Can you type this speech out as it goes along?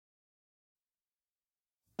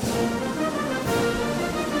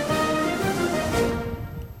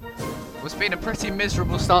it's been a pretty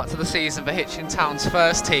miserable start to the season for Hitchin Town's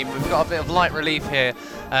first team. We've got a bit of light relief here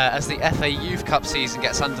as the FA Youth Cup season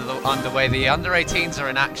gets underway. The under-18s are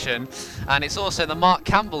in action, and it's also the Marc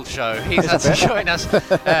Campbell show. He's had to join us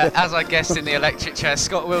as our guest in the electric chair.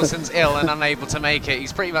 Scott Wilson's ill and unable to make it.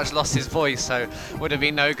 He's pretty much lost his voice, so would have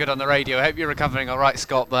been no good on the radio. I hope you're recovering all right,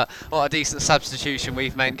 Scott, but what a decent substitution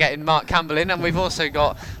we've made getting Marc Campbell in, and we've also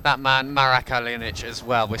got that man Marc Campbell as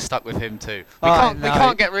well. We're stuck with him too. We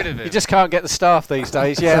can't get rid of him. You just can't get the staff these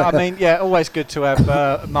days. Yeah, I mean, yeah, always good to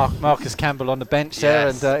have Marcus Campbell on the bench there,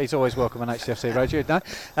 and he's always welcome on HCFC Radio, no?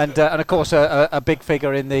 And of course a big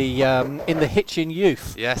figure in the Hitchin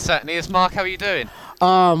youth. Yeah, certainly is. Mark, how are you doing?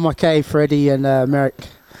 I'm okay, Freddie and Merrick.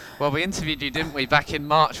 Well, we interviewed you, didn't we, back in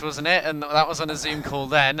March, wasn't it? And that was on a Zoom call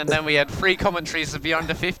then. And then we had free commentaries of the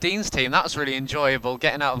under-15s team. That was really enjoyable,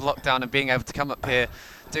 getting out of lockdown and being able to come up here,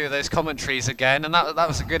 do those commentaries again. And that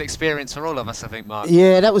was a good experience for all of us, I think, Mark.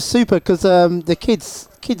 Yeah, that was super because the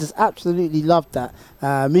kids absolutely loved that.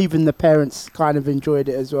 Even the parents kind of enjoyed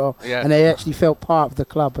it as well. Yeah. And they actually felt part of the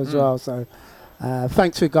club as well. So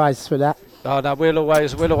thanks to you guys for that. Oh no, we'll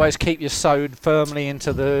always keep you sewed firmly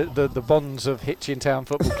into the bonds of Hitchin Town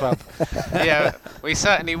Football Club. Yeah, we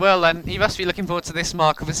certainly will. And you must be looking forward to this,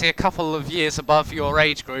 Mark. Obviously, a couple of years above your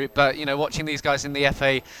age group, but you know, watching these guys in the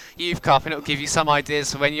FA Youth Cup, and it'll give you some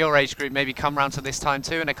ideas for when your age group maybe come round to this time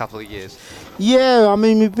too in a couple of years. Yeah, I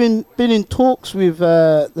mean, we've been in talks with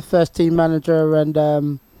the first team manager and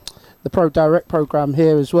the Pro Direct program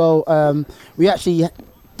here as well. We actually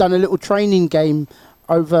done a little training game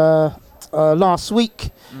over last week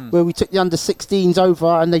where we took the under-16s over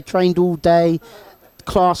and they trained all day,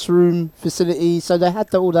 classroom facilities, so they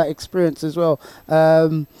had all that experience as well.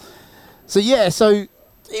 So it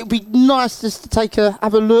would be nice just to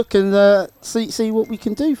have a look and see what we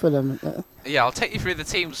can do for them. Yeah, I'll take you through the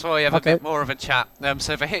teams so we have a bit more of a chat.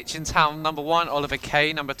 So for Hitchin Town, number 1, Oliver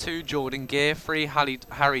Kay. Number 2, Jordan Gear. 3, Harry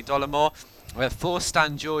Dollamore. 4,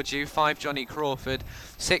 Stan Georgiou. 5, Johnny Crawford.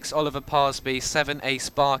 6, Oliver Parsby. 7, Ace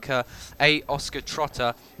Barker. 8, Oscar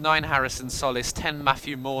Trotter. 9, Harrison Solis. 10,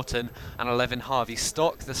 Matthew Morton. And 11, Harvey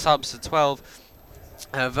Stock. The subs are 12,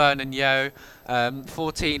 Vernon Yeo.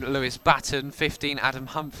 14, Lewis Batten. 15, Adam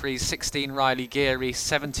Humphreys. 16, Riley Geary.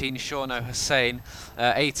 17, Shauno Hussain.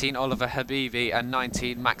 18, Oliver Habibi. And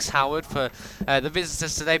 19, Max Howard. For the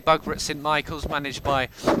visitors today, Bugbrooke St Michael's, managed by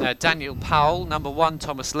Daniel Powell. Number 1,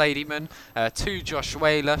 Thomas Ladyman. 2, Josh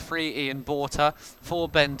Whaler. 3, Ian Borter. 4,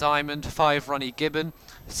 Ben Diamond. 5, Ronnie Gibbon.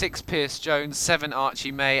 6, Pierce Jones. 7,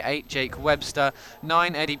 Archie May. 8, Jake Webster.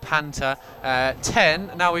 9, Eddie Panther.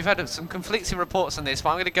 10, now we've had some conflicting reports on this,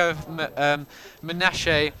 but I'm going to go with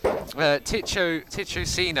Menashe Ticho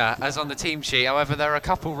Sina as on the team sheet. However, there are a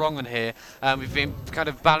couple wrong on here. We've been kind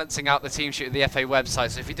of balancing out the team sheet of the FA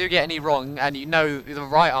website, so if you do get any wrong and you know the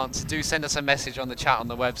right answer, do send us a message on the chat on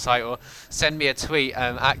the website or send me a tweet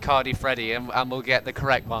at Cardi Freddy and we'll get the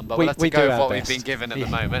correct one, but we'll have to go with what we've been given at the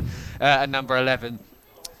moment. And number 11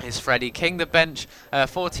 is Freddie King. The bench,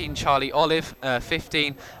 14, Charlie Olive.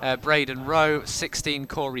 15, Braden Rowe. 16,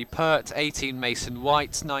 Corey Pert. 18, Mason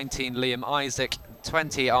White. 19, Liam Isaac.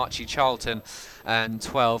 20, Archie Charlton. And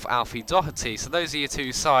 12, Alfie Doherty. So those are your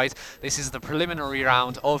two sides. This is the preliminary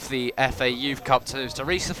round of the FA Youth Cup. To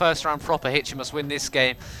reach the first round proper, Hitchin must win this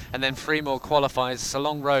game, and then 3 more qualifiers. It's a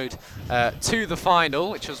long road to the final,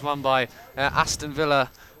 which was won by Aston Villa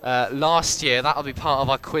last year. That'll be part of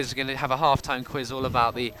our quiz. We're going to have a half-time quiz all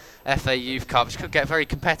about the FA Youth Cup, which could get very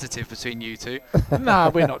competitive between you two. No,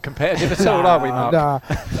 we're not competitive at all, are we, Mark? No,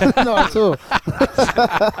 not at all.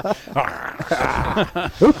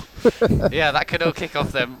 Yeah, that could all kick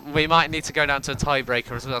off then. We might need to go down to a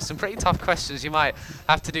tiebreaker as well. Some pretty tough questions. You might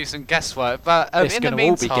have to do some guesswork, but in the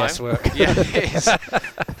meantime, all be guesswork. Yeah, it is.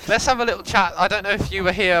 Let's have a little chat. I don't know if you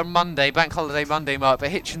were here on Monday, Bank Holiday Monday, Mark,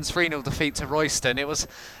 but Hitchin's 3-0 defeat to Royston. It was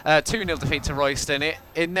 2-0 defeat to Royston.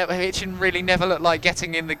 Hitchin really never looked like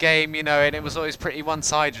getting in the game, you know, and it was always pretty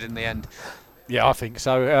one-sided in the end. Yeah, I think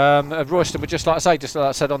so. Royston were just like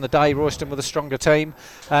I said on the day, Royston were the stronger team,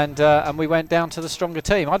 and we went down to the stronger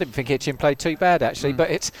team. I didn't think Hitchin played too bad actually, but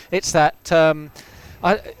it's that.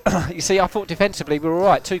 You see, I thought defensively we were all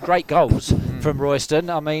right. 2 great goals from Royston.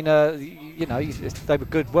 I mean, they were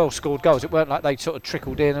good, well-scored goals. It weren't like they sort of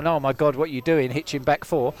trickled in and, oh, my God, what are you doing, Hitchin back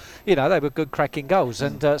 4. You know, they were good, cracking goals.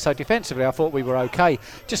 And so defensively, I thought we were okay.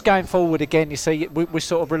 Just going forward again, you see, we're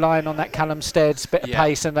sort of relying on that Callum Stead's bit of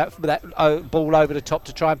pace and that ball over the top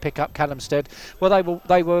to try and pick up Callum Stead. Well,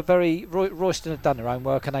 they were very... Royston had done their own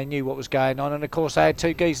work and they knew what was going on. And, of course, they had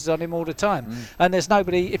 2 geezers on him all the time. And there's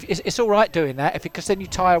nobody... It's all right doing that because then you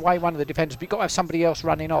tie away one of the defenders, but you've got to have somebody else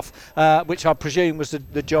running off, which I presume was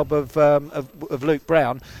the job of of Luke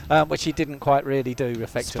Brown, which he didn't quite really do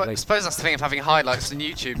effectively. I suppose that's the thing of having highlights on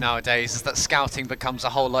YouTube nowadays, is that scouting becomes a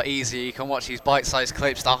whole lot easier. You can watch these bite-sized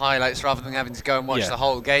clips, the highlights, rather than having to go and watch the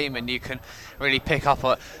whole game, and you can really pick up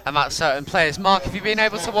about certain players. Mark, have you been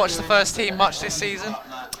able to watch the first team much this season?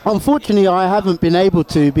 Unfortunately, I haven't been able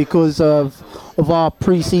to because of our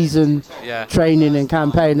pre-season training and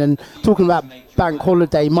campaign. And talking about Bank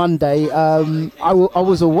Holiday Monday, I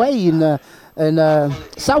was away in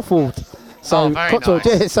Southwold. So,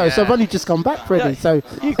 nice. so I've only just come back, Freddie. So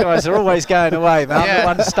you guys are always going away, man. I'm the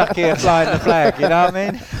one stuck here flying the flag. You know what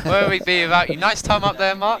I mean? Where would we be without you? Nice time up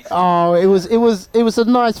there, Mark. Oh, it was a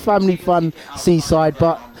nice family fun seaside,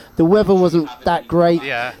 but the weather wasn't that great.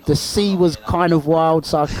 Yeah. The sea was kind of wild,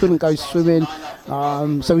 so I couldn't go swimming.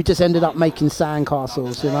 So we just ended up making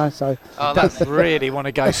sandcastles, you know. So don't really want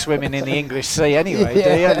to go swimming in the English Sea anyway, do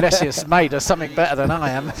you? Unless it's made of something better than I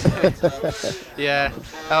am. Yeah.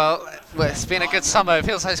 Well, it's been a good summer. It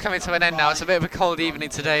feels like it's coming to an end now. It's a bit of a cold evening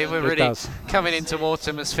today. We're really coming into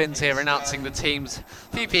autumn as Finn's here announcing the teams.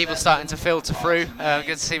 A few people starting to filter through. Good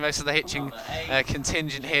to see most of the Hitchin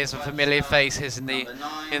contingent here, some familiar faces in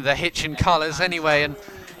the Hitchin colours anyway.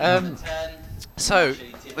 And so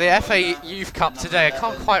the FA Youth Cup today, I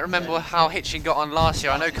can't quite remember how Hitchin got on last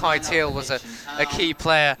year. I know Kai Teal was a key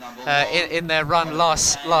player in their run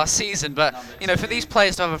last season, but for these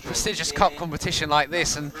players to have a prestigious cup competition like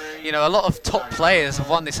this, and a lot of top players have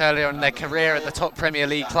won this earlier in their career at the top Premier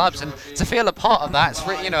League clubs, and to feel a part of that,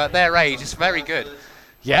 at their age, it's very good.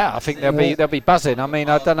 Yeah, I think they'll be buzzing. I mean,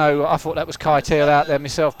 I don't know. I thought that was Kai Teal out there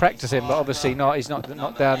myself practicing, but obviously not. He's not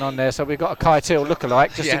down on there. So we've got a Kai Teal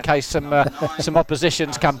lookalike just in case some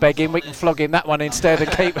oppositions come begging. We can flog him that one instead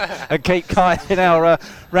and keep Kai in our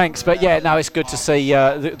ranks. But yeah, no, it's good to see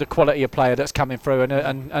the quality of player that's coming through.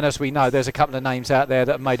 And as we know, there's a couple of names out there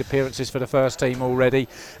that have made appearances for the first team already.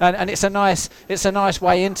 And it's a nice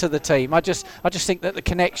way into the team. I just think that the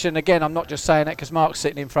connection. Again, I'm not just saying that because Mark's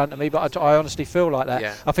sitting in front of me, but I honestly feel like that.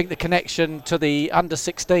 Yeah. I think the connection to the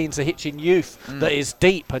under-16s, the Hitchin youth, that is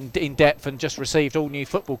deep and in depth and just received all new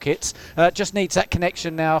football kits, just needs that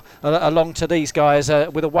connection now along to these guys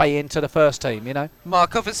with a way into the first team.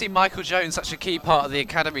 Mark, obviously Michael Jones such a key part of the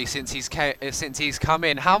academy since he's come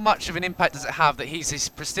in. How much of an impact does it have that he's this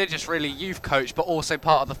prestigious, really youth coach, but also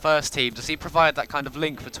part of the first team? Does he provide that kind of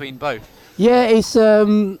link between both? Yeah, it's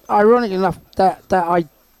ironic enough that I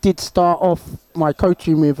did start off my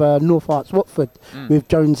coaching with North Arts Watford with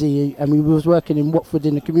Jonesy, and we was working in Watford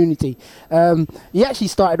in the community. He actually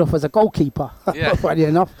started off as a goalkeeper, funny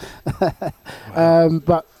enough.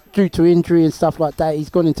 But due to injury and stuff like that, he's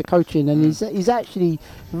gone into coaching, and he's actually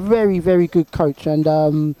very, very good coach.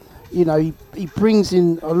 And he brings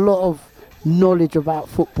in a lot of knowledge about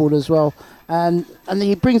football as well. And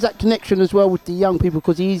he brings that connection as well with the young people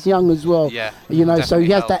because he's young as well. Yeah, so he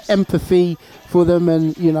has that empathy for them,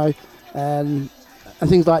 and and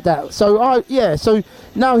things like that. So so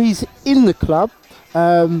now he's in the club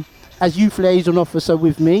as youth liaison officer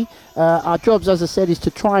with me. Our jobs, as I said, is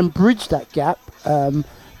to try and bridge that gap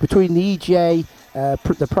between the EGA,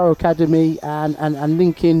 the Pro Academy, and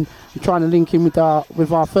trying to link in with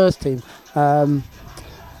our first team.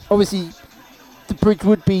 Obviously, the bridge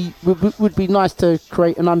would be nice to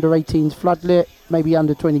create an under-18s floodlit, maybe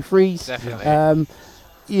under-23s.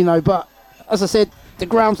 Definitely. But as I said, the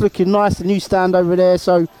ground's looking nice, the new stand over there,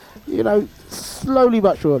 so, slowly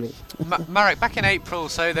but surely. Marek, back in April,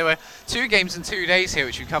 so there were 2 games in 2 days here,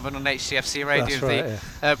 which we covered on HCFC Radio.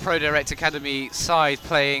 The Pro Direct Academy side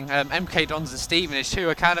playing MK Dons and Stevenage, 2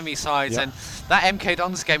 academy sides, and that MK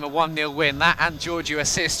Dons game, a 1-0 win, that and Giorgio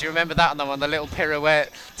assist. Do you remember that on the little pirouette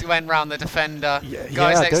went round the defender?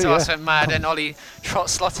 Guys next to us went mad, and Ollie Trott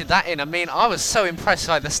slotted that in. I mean, I was so impressed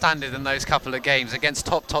by the standard in those couple of games against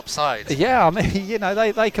top sides. Yeah, I mean,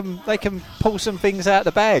 they can pull some things out of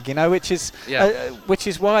the bag, which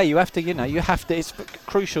is why you have to, it's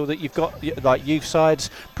crucial that you've got like youth sides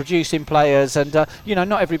producing players, and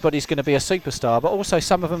not everybody's going to be a superstar, but also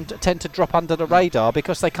some of them tend to drop under the radar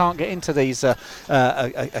because they can't get into these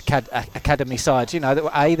academy sides.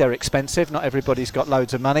 They're expensive, not everybody's got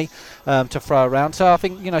loads of money to throw around, so I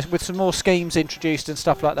think with some more schemes introduced and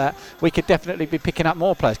stuff like that, we could definitely be picking up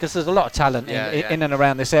more players because there's a lot of talent in and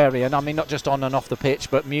around this area, and I mean not just on and off the pitch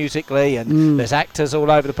but musically, and there's actors all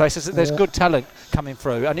over the place. There's good talent coming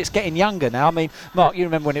through, and it's getting younger now. I mean, Mark, you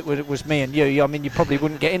remember when it was me and you, I mean, you probably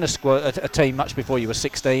wouldn't get in a team much before you were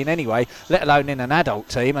 16 anyway, let alone in an adult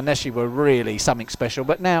team, unless you were really something special.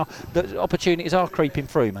 But now the opportunities are creeping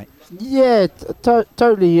through, mate. Yeah,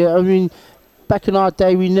 totally. I mean, back in our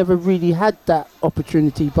day, we never really had that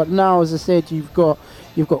opportunity. But now, as I said, you've got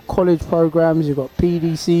college programs, you've got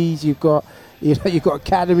PDCs, you've got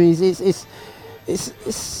academies. It's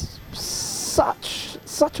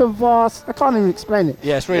such a vast. I can't even explain it.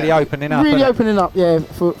 Yeah, it's really opening up. Really opening up, yeah,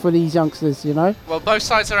 for these youngsters, you know. Well, both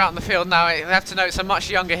sides are out in the field now. You have to know it's a much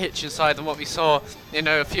younger Hitchin side than what we saw. You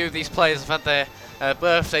know, a few of these players have had their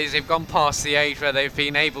birthdays. They've gone past the age where they've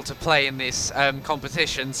been able to play in this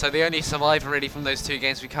competition. So the only survivor really from those two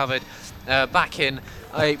games we covered back in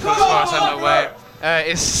April, as far as I'm aware,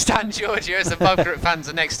 is Stan Giorgio, as the Bugbrooke fans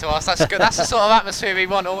are next to us. That's good. That's the sort of atmosphere we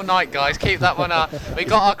want all night, guys. Keep that one up. We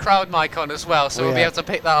got our crowd mic on as well, so we'll be able to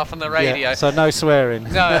pick that up on the radio. Yeah, so no swearing.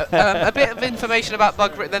 No, a bit of information about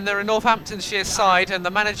Bugbrooke. Then they're a Northamptonshire side, and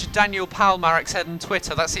the manager Daniel Palmarek said on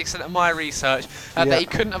Twitter, that's the extent of my research, that he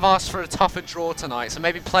couldn't have asked for a tougher draw tonight. So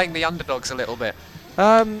maybe playing the underdogs a little bit.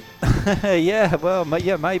 Yeah, well,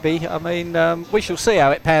 yeah, maybe. I mean, we shall see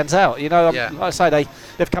how it pans out. You know, like I say,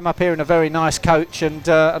 they've come up here in a very nice coach, and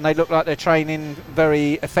they look like they're training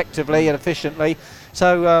very effectively and efficiently.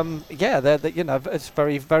 So they're it's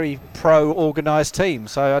very, very pro-organised team.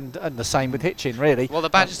 So and the same with Hitchin, really. Well, the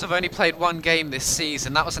Badgers have only played one game this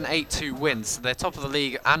season. That was an 8-2 win. So they're top of the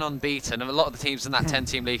league and unbeaten. And a lot of the teams in that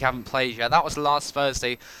 10-team league haven't played yet. That was last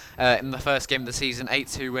Thursday in the first game of the season,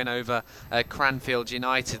 8-2 win over Cranfield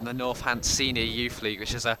United in the Northants Senior Youth League,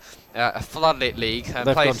 which is a floodlit league.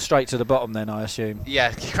 They've gone straight to the bottom then, I assume.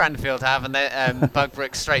 Yeah, Cranfield have, and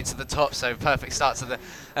Bugbrooke straight to the top. So perfect start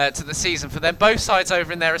to the season for them. Both sides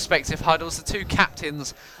over in their respective huddles. The two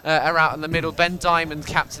captains are out in the middle. Ben Diamond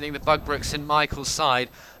captaining the Bugbrooke St Michael's side,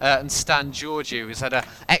 and Stan Giorgio, who's had an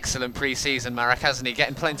excellent pre-season, Marek, hasn't he?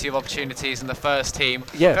 Getting plenty of opportunities in the first team.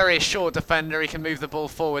 Yeah. Very assured defender. He can move the ball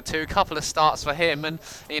forward too. A couple of starts for him, and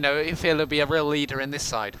you feel he'll be a real leader in this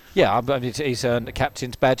side. Yeah, I mean, he's earned the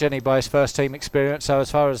captain's badge anyway by his first team experience. So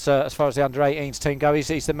as far as the under-18s team go,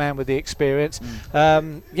 he's the man with the experience.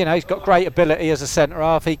 He's got great ability as a centre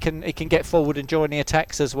half. He can get forward and join the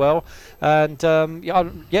attacks as well. And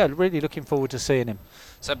really looking forward to seeing him.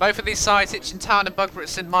 So both of these sides, Hitchin Town and Bugbrooke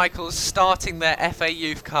St Michael's, starting their FA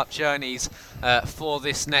Youth Cup journeys for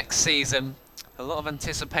this next season. A lot of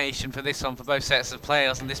anticipation for this one for both sets of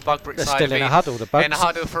players, and this Bugbrooke side still in a huddle, the Bugs. In a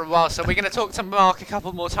huddle for a while. So we're going to talk to Mark a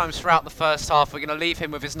couple more times throughout the first half. We're going to leave him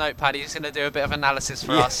with his notepad. He's going to do a bit of analysis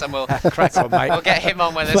for us, and we'll crack on, mate. We'll get him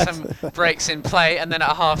on when there's some breaks in play, and then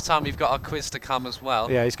at half time we've got our quiz to come as well.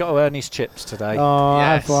 Yeah, he's got to earn his chips today. Oh,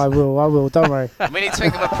 yes. I will. Don't worry. We need to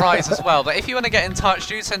make them a prize as well. But if you want to get in touch,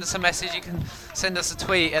 do send us a message. You can send us a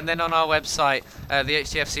tweet, and then on our website, the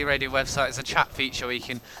HDFC Radio website, is a chat feature where you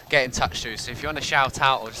can get in touch to. So if you want to shout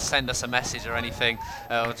out or just send us a message or anything,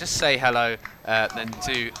 or just say hello, then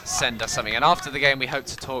do send us something. And after the game, we hope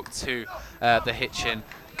to talk to the Hitchin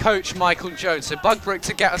coach, Michael Jones. So Bugbrooke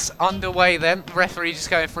to get us underway then. The referee just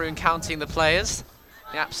going through and counting the players.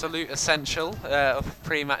 The absolute essential of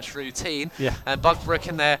pre-match routine. Yeah. And Bugbrooke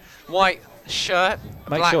in their white shirt,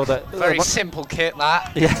 make black, sure that very simple kit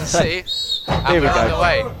that yeah. to see. And here we we're go.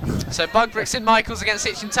 underway. So Bugbrooke St Michael's against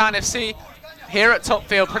Hitchin Town FC here at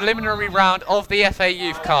Topfield, preliminary round of the FA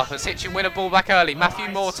Youth Cup. As Hitchin win a ball back early. Matthew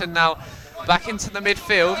Morton now back into the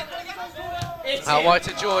midfield. Out wide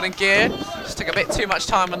to Jordan Gear. Just took a bit too much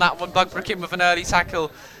time on that one. Bugbrooke in with an early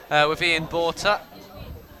tackle with Ian Borter.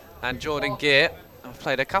 And Jordan Gear. I've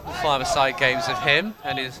played a couple five-a-side games with him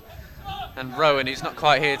and Rowan, who's not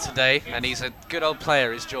quite here today, and he's a good old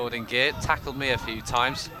player, is Jordan Gear. Tackled me a few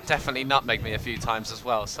times, definitely nutmegged me a few times as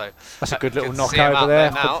well. So that's a good little knock over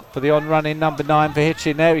there for the on-run in number 9 for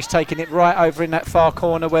Hitchin there. He's taking it right over in that far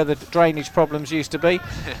corner where the drainage problems used to be.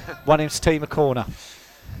 Won his team a corner.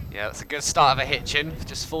 Yeah, that's a good start of a Hitchin.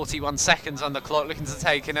 Just 41 seconds on the clock, looking to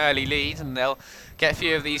take an early lead, and they'll get a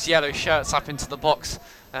few of these yellow shirts up into the box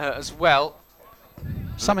as well.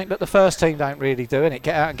 Something that the first team don't really do, innit?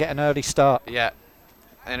 Get out and get an early start. Yeah,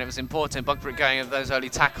 and it was important. Bugbrooke going with those early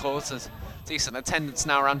tackles. There's decent attendance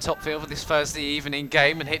now around Topfield for this Thursday evening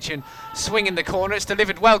game, and Hitchin swinging the corner. It's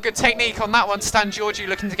delivered well. Good technique on that one. Stan Giorgio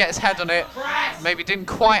looking to get his head on it. Maybe didn't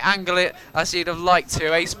quite angle it as he'd have liked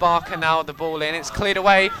to. Ace Barker now the ball in. It's cleared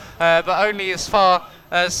away, but only as far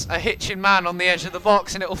as a Hitchin man on the edge of the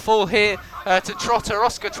box, and it will fall here to Trotter.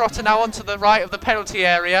 Oscar Trotter now onto the right of the penalty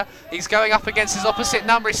area. He's going up against his opposite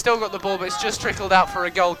number. He's still got the ball, but it's just trickled out for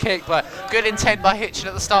a goal kick. But good intent by Hitchin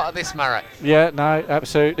at the start of this, Marek. Yeah, no,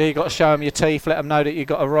 absolutely. You've got to show them your teeth, let them know that you've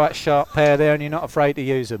got a right sharp pair there and you're not afraid to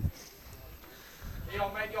use them.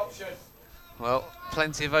 Well,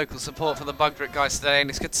 plenty of vocal support for the Bugbrooke guys today, and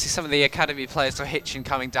it's good to see some of the academy players for Hitchin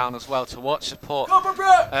coming down as well to watch, support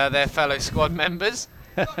their fellow squad members.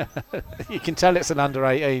 You can tell it's an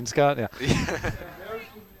under-18s, can't you?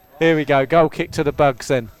 Here we go, goal kick to the Bugs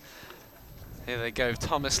then. Here they go,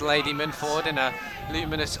 Thomas Ladyman forward in a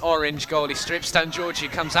luminous orange goalie strip. Stan Georgiou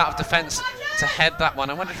comes out of defence to head that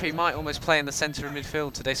one. I wonder if he might almost play in the centre of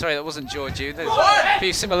midfield today. Sorry, that wasn't Georgiou. There's a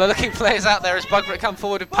few similar looking players out there as Bugbrooke come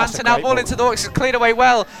forward with Panton out, ball into the box. It's cleared away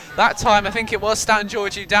well that time. I think it was Stan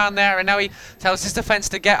Georgiou down there, and now he tells his defence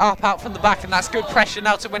to get up out from the back, and that's good pressure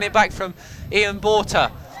now to win it back from Ian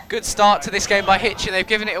Borter. Good start to this game by Hitchin. They've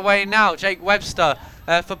given it away now. Jake Webster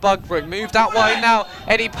for Bugbrooke. Moved out wide now.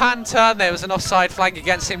 Eddie Panton. There was an offside flag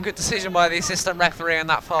against him. Good decision by the assistant referee on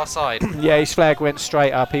that far side. Yeah, his flag went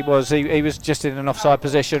straight up. He was just in an offside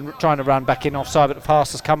position, trying to run back in offside, but the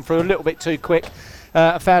pass has come through a little bit too quick.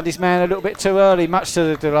 Found his man a little bit too early, much to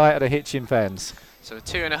the delight of the Hitchin fans. So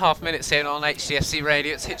 2.5 minutes in on HCFC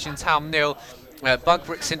Radio. It's Hitchin Town 0,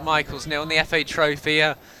 Bugbrooke St Michael's 0 in the FA Trophy.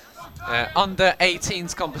 Under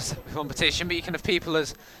 18s competition, but you can have people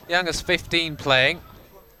as young as 15 playing.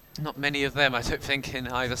 Not many of them, I don't think, in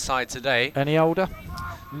either side today. Any older?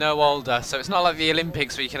 No older. So it's not like the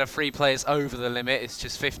Olympics where you can have 3 players over the limit. It's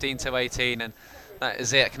just 15 to 18, and that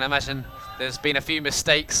is it. I can imagine there's been a few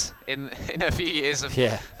mistakes in a few years of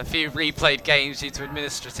a few replayed games due to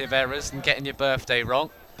administrative errors and getting your birthday wrong,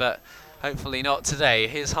 but hopefully not today.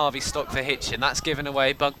 Here's Harvey Stock for Hitchin. That's given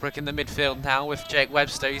away. Bugbrooke in the midfield now with Jake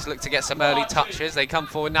Webster. He's looked to get some early touches. They come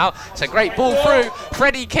forward now. It's a great ball through.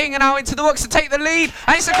 Freddie King now into the box to take the lead.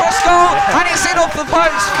 And it's across goal. And it's in off the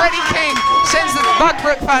post. Freddie King sends the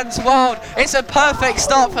Bugbrooke fans wild. It's a perfect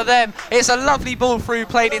start for them. It's a lovely ball through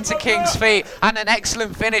played into King's feet. And an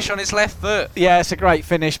excellent finish on his left foot. Yeah, it's a great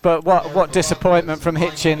finish, but what disappointment from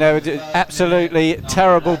Hitchin. There was absolutely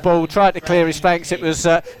terrible ball. Tried to clear his flanks. It was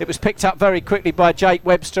picked up very quickly by Jake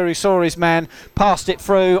Webster, who saw his man, passed it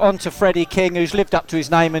through onto Freddie King, who's lived up to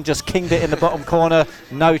his name and just kinged it in the bottom corner.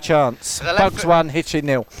 No chance. Bugs 1, Hitchin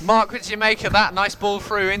 0. Mark, what did you make of that? Nice ball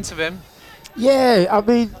through into him. Yeah, I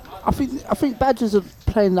mean, I think Badgers are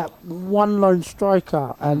playing that one lone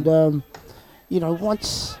striker, and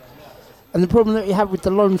once. And the problem that you have with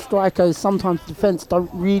the lone striker is sometimes defence don't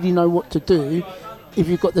really know what to do if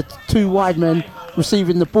you've got the 2 wide men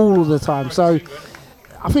receiving the ball all the time. So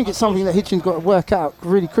I think it's something that Hitchin's got to work out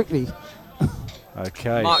really quickly.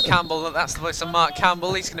 Okay. Marc Campbell, that's the voice of Marc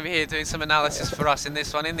Campbell. He's going to be here doing some analysis for us in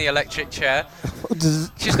this one, in the electric chair.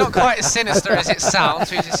 She's not quite as sinister as it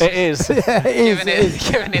sounds. We're just it is. Yeah, giving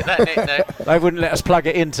it that nickname. They wouldn't let us plug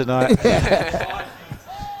it in tonight.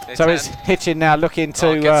 So it's Hitchin now looking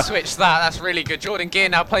to switch that's really good. Jordan Gear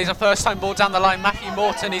now plays a first time ball down the line. Matthew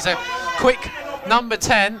Morton, he's a quick number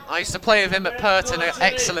 10. I used to play with him at Purton, an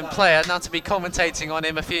excellent player. Now to be commentating on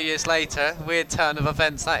him a few years later. Weird turn of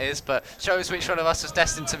events that is, but shows which one of us was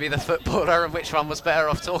destined to be the footballer and which one was better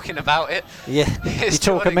off talking about it. Yeah, you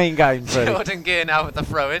talk a mean game, really. Jordan Gear now with the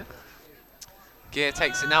throw-in. Gear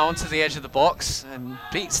takes it now onto the edge of the box and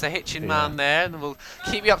beats the Hitchin man there, and we'll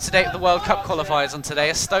keep you up to date with the World Cup qualifiers on today.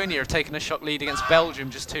 Estonia have taken a shock lead against Belgium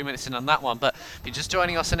just 2 minutes in on that one, but if you're just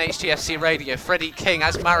joining us on HTFC Radio, Freddie King,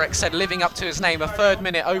 as Marek said, living up to his name, a 3rd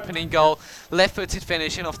minute opening goal, left-footed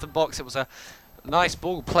finish in off the box. It was a nice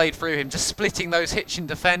ball played through him, just splitting those Hitchin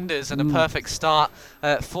defenders, and a perfect start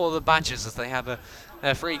for the Badgers as they have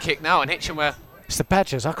a free kick now, and Hitchin were... It's the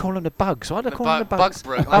Badgers. I call them the Bugs. Why do I call them the Bugs?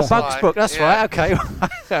 Bugbrooke. Bugbrooke. That's right. Okay.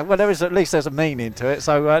 Well, at least there's a meaning to it.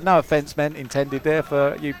 So no offence meant intended there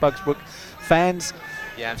for you Bugbrooke fans.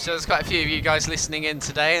 Yeah, I'm sure there's quite a few of you guys listening in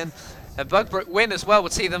today, and a Bugbrooke win as well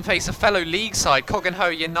would see them face a fellow league side,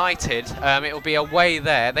 Coggenho United. It will be away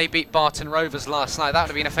there. They beat Barton Rovers last night. That would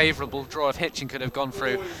have been a favourable draw if Hitchin could have gone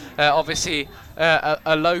through. Obviously,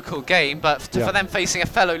 a local game, but for them facing a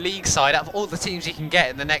fellow league side, out of all the teams you can get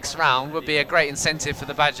in the next round, would be a great incentive for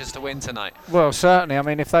the Badgers to win tonight. Well, certainly. I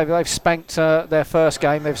mean, if they've spanked their first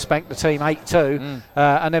game, they've spanked the team 8-2,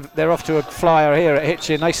 and they're off to a flyer here at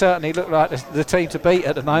Hitchin. They certainly look like the team to beat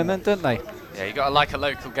at the moment, don't they? Yeah, you got to like a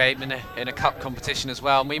local game in a cup competition as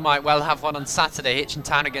well. And we might well have one on Saturday, Hitchin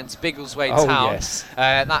Town against Biggleswade Town. Yes.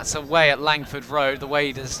 That's away at Langford Road. The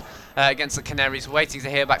Waders against the Canaries. We're waiting to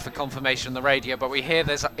hear back for confirmation on the radio, but we hear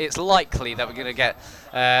it's likely that we're going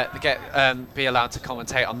to be allowed to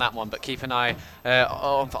commentate on that one. But keep an eye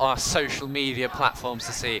on our social media platforms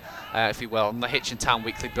to see, if you will, on the Hitchin Town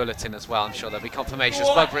Weekly Bulletin as well. I'm sure there'll be confirmations.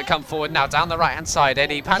 Bugbrooke come forward now down the right-hand side.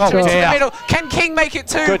 Eddie Panter into the middle. Can King make it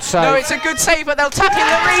too? Good save. No, it's a good save, but they'll tap in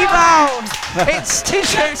the rebound. It's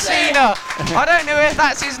Tisho Sina. I don't know if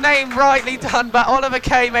that's his name rightly done, but Oliver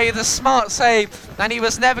Kay made the smart save, and he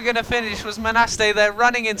was never going to finish. Was Manaste there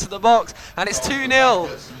running into the box, and it's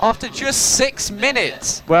 2-0 after just 6 minutes.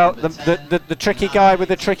 minutes. Well, the tricky guy with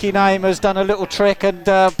the tricky name has done a little trick and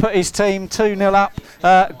put his team 2-0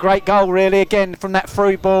 up. Great goal, really, again, from that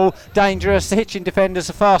through ball. Dangerous. The Hitchin defenders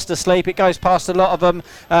are fast asleep. It goes past a lot of them,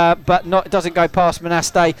 but it doesn't go past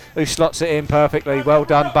Monaste, who slots it in perfectly. Well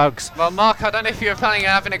done, Bugs. Well, Mark, I don't know if you were planning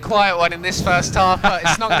on having a quiet one in this first half, but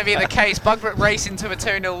it's not going to be the case. Bugbrooke racing to a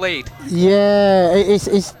 2-0 lead. Yeah,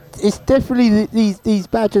 it's definitely these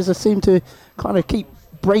Badgers seem to kind of keep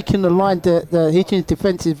breaking the line, the Hitchin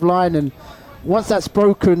defensive line, and once that's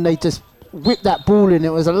broken, they just whip that ball in. It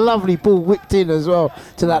was a lovely ball whipped in as well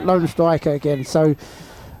to that lone striker again. So,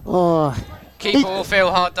 keeper will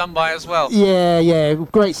feel hard done by as well. Yeah,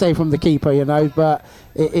 great save from the keeper, but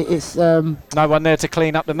it's no one there to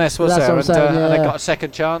clean up the mess, was there? And they got a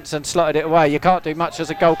second chance and slotted it away. You can't do much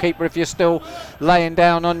as a goalkeeper if you're still laying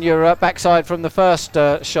down on your backside from the first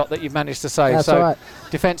shot that you've managed to save. That's so right.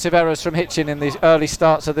 Defensive errors from Hitchin in the early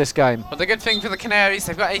starts of this game. But the good thing for the Canaries,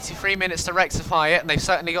 they've got 83 minutes to rectify it, and they've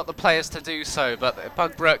certainly got the players to do so. But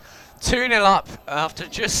Bugbrooke 2-0 up after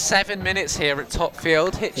just 7 minutes here at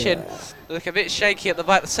Topfield. Hitchin look a bit shaky at the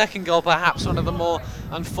back. The second goal perhaps one of the more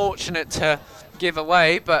unfortunate to give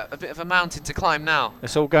away, but a bit of a mountain to climb now.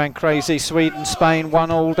 It's all going crazy. Sweden, Spain,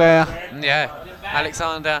 1-1 there. Yeah,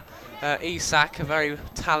 Alexander Isak, a very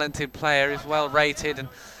talented player, is well rated, and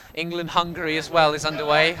England-Hungary as well is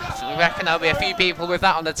underway. So we reckon there'll be a few people with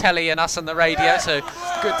that on the telly and us on the radio, so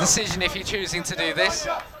good decision if you're choosing to do this.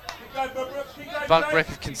 Bugbrooke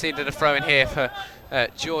have conceded a throw in here for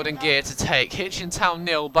Jordan Gear to take. Hitchin Town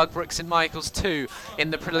 0, Bugbrooke St Michael's 2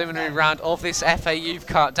 in the preliminary round of this FA Youth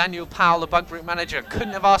Cup. Daniel Powell, the Bugbrooke manager,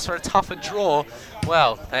 couldn't have asked for a tougher draw.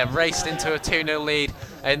 Well, they have raced into a 2-0 lead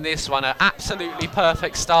in this one. An absolutely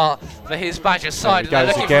perfect start for his Badgers side. And they're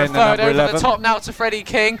looking for a third over 11. The top now to Freddie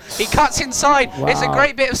King. He cuts inside. Wow. It's a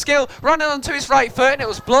great bit of skill. Running onto his right foot, and it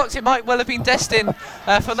was blocked. It might well have been destined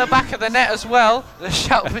for the back of the net as well. The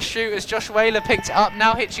shout for shoot as Josh Whaler picked it up.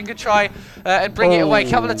 Now Hitchin can try and bring it away.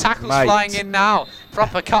 Couple of tackles flying in now.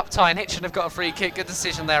 Proper cup tie, and Hitchin have got a free kick. Good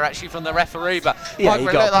decision there actually from the referee, but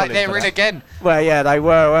Bugbrooke looked like they were in again. Well, yeah, they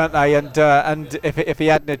were, weren't they? And if he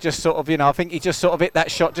hadn't just sort of, I think he just sort of hit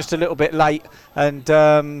that shot just a little bit late, and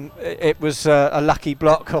it was a lucky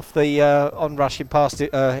block off the on-rushing past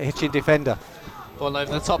Hitchin defender. Ball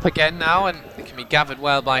over the top again now, and it can be gathered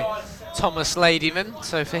well by Thomas Ladyman.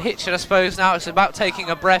 So for Hitchin, I suppose now it's about taking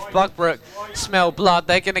a breath. Bugbrooke smell blood.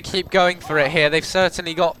 They're going to keep going for it here. They've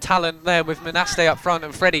certainly got talent there with Monaste up front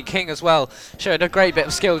and Freddie King as well. Showed a great bit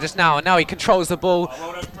of skill just now, and now he controls the ball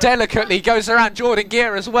delicately. Goes around Jordan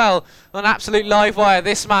Gear as well on absolute live wire.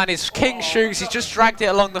 This man is king shoes. He's just dragged it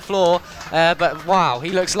along the floor, but wow, he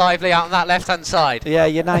looks lively out on that left-hand side. Yeah,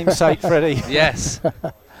 your namesake, Freddie. Yes.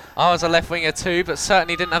 I was a left winger too, but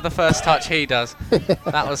certainly didn't have the first touch he does.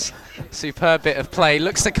 That was a superb bit of play.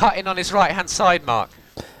 Looks to cut in on his right-hand side, Mark.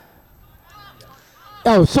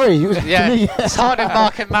 Oh, sorry. Yeah, it's hard with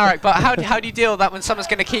Mark and Marek, but how do you deal with that when someone's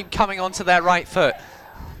going to keep coming onto their right foot?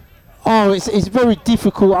 Oh, it's very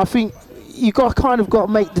difficult. I think you got to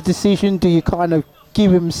make the decision. Do you kind of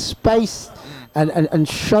give him space and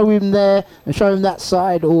show him there and show him that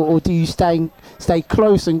side, or do you stay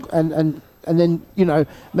close and then,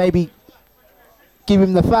 maybe give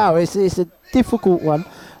him the foul? It's a difficult one.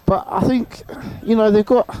 But I think, they've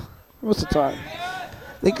got, what's the time?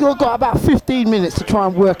 They've got about 15 minutes to try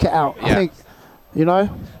and work it out. I think,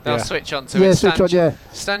 They'll switch on to it. Switch on,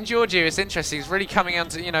 Stan Georgiou is interesting. He's really coming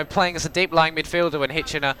onto, playing as a deep lying midfielder when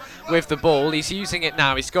Hitchin are with the ball. He's using it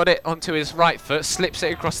now. He's got it onto his right foot, slips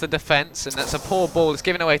it across the defence, and that's a poor ball. It's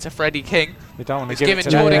given away to Freddie King. We don't want to give it to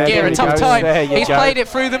Jordan Gear a tough time. He's played it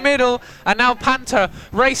through the middle, and now Panther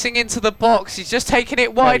racing into the box. He's just taken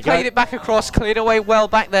it wide, played it back across, cleared away well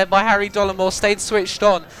back there by Harry Dollamore, stayed switched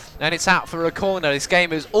on, and it's out for a corner. This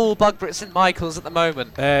game is all Bugbrooke St Michael's at the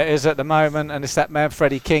moment. It is at the moment, and it's that man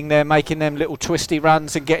Freddie King there making them little twisty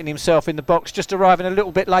runs and getting himself in the box, just arriving a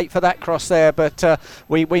little bit late for that cross there, but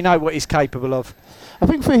we know what he's capable of. I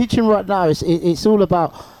think for Hitchin right now, it's all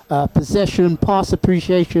about possession, pass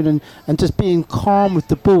appreciation, and just being calm with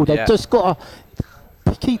the ball. They've just got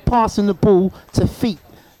to keep passing the ball to feet,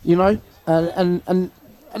 and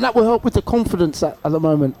that will help with the confidence at the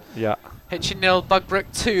moment. Yeah. Hitchin 0,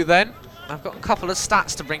 Bugbrooke 2 then. I've got a couple of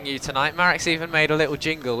stats to bring you tonight. Marek's even made a little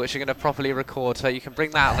jingle which you're going to properly record, so you can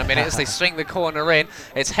bring that out in a minute. As they swing the corner in,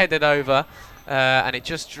 it's headed over, and it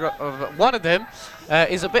just one of them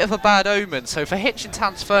is a bit of a bad omen. So for Hitchin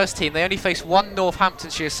Town's first team, they only face one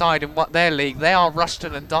Northamptonshire side in their league. They are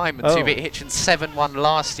Rushton and Diamonds, who beat Hitchin 7-1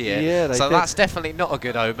 last year. Yeah, so that's definitely not a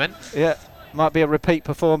good omen. Yeah. Might be a repeat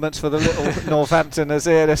performance for the little Northamptoners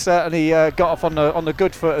here. They certainly got off on the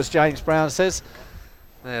good foot, as James Brown says.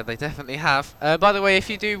 Yeah, they definitely have. By the way, if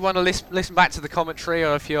you do want to listen back to the commentary,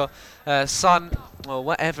 or if your son or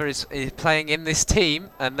whatever is playing in this team,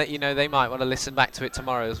 and that they might want to listen back to it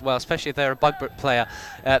tomorrow as well, especially if they're a Bugbrooke player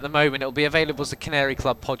at the moment, it'll be available as a Canary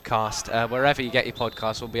Club podcast. Wherever you get your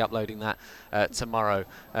podcast, we'll be uploading that tomorrow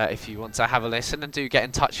if you want to have a listen, and do get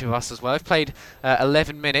in touch with us as well. I've played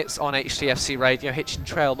 11 minutes on HTFC Radio. Hitchin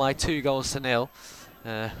trail by 2-0.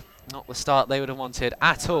 Not the start they would have wanted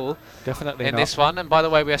at all. Definitely in not. this one. And by the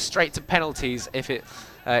way, we are straight to penalties if it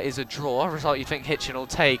is a draw. A result you think Hitchin will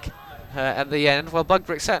take at the end. Well,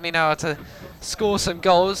 Bugbrooke certainly know how to score some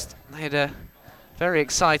goals. They had a very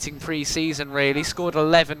exciting pre-season, really. Scored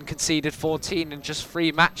 11, conceded 14 in just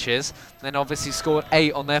 3 matches. Then obviously scored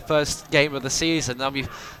 8 on their first game of the season. And we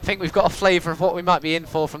think we've got a flavour of what we might be in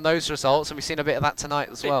for from those results, and we've seen a bit of that tonight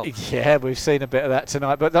as well. Yeah, we've seen a bit of that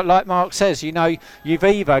tonight. But like Mark says, you've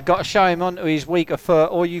either got to show him onto his weaker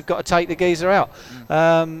foot, or you've got to take the geezer out.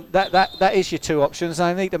 That is your 2 options.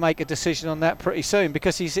 They need to make a decision on that pretty soon,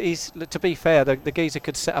 because he's to be fair, the geezer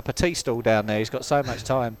could set up a tea stall down there. He's got so much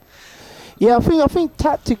time. Yeah, I think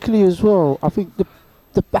tactically as well. I think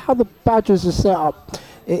how the Badgers are set up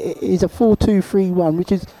is a 4-2-3-1,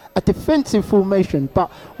 which is a defensive formation. But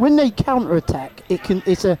when they counter attack,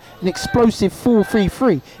 it's an explosive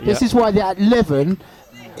 4-3-3. Yep. This is why that 11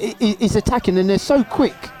 is attacking, and they're so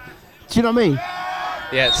quick. Do you know what I mean?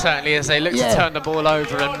 Yeah, it certainly is. They look to turn the ball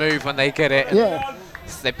over and move when they get it. Yeah.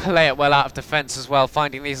 They play it well out of defence as well,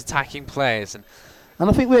 finding these attacking players. And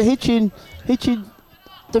I think we're Hitchin.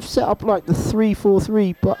 They've set up like the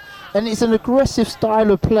 3-4-3, and it's an aggressive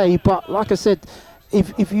style of play. But like I said,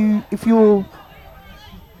 if your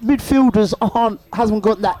midfielders hasn't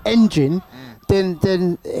got that engine,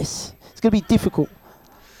 then it's going to be difficult.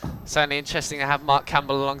 Certainly interesting to have Marc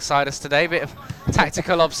Campbell alongside us today. Bit of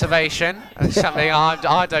tactical observation, something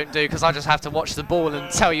I don't do, because I just have to watch the ball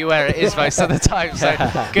and tell you where it is most of the time. So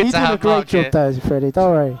good to have Marc here. You did a great job, Freddie. Don't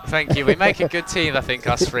worry. Thank you. We make a good team, I think,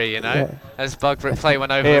 us three. Yeah. As Bugbrooke play one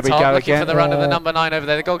over here the top, looking again. for the run of the number 9 over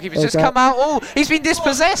there. The goalkeeper's just come out. Oh, he's been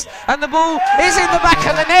dispossessed, and the ball is in the back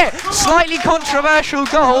of the net. Slightly controversial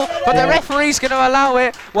goal, but the referee's going to allow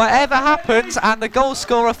it, whatever happens. And the goal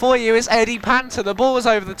scorer for you is Eddie Panther. The ball was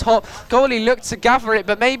over the top. Goalie looked to gather it,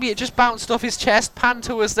 but maybe it just bounced off his chest.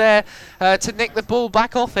 Panther was there to nick the ball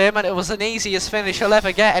back off him, and it was an easiest finish he'll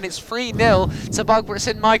ever get. And it's 3-0 to Bugbrooke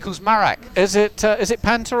St Michael's Marek. Is it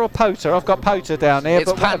Panther or Poter? I've got Poter down here.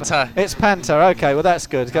 It's Panther. It's Panther. Okay, well that's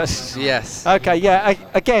good. Yes. Okay, yeah.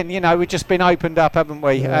 Again, we've just been opened up, haven't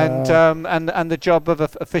we? Yeah. And the job of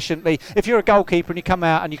efficiently. If you're a goalkeeper and you come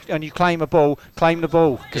out and you claim a ball, claim the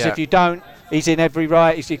ball. Because if you don't, he's in every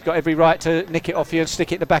right. He's got every right to nick it off you and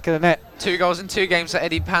stick it in the back of the net. 2 goals in 2 games for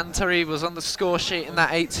Eddie Panther. He was on the score sheet in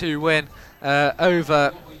that 8-2 win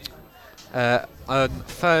over on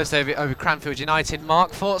Thursday over Cranfield United.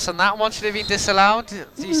 Mark, thoughts on that one? Should it have been disallowed?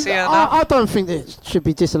 Do you see that? I don't think it should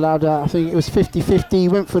be disallowed. I think it was 50-50. He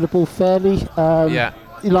went for the ball fairly.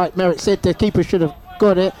 Like Merrick said, the keeper should have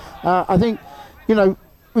got it. I think,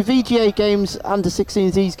 with VGA games, under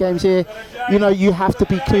 16s, these games here, you have to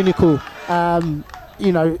be clinical. As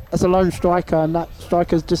a lone striker, and that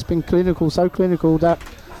striker's just been so clinical that,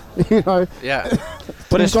 Yeah.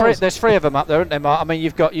 But there's 3 of them up there, aren't there, Mark? I mean,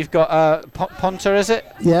 you've got Ponter, is it?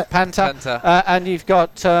 Yeah. Panther. And you've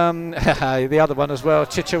got the other one as well,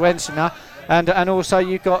 Chichewensina. And also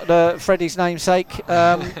you've got Freddie's namesake.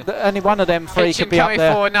 Only one of them 3 Hitchin could be up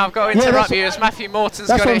there. Forward now. I've got to interrupt you as Matthew Morton's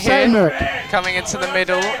got it here. Coming into the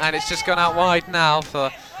middle, and it's just gone out wide now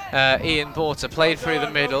for Ian Porter. Played through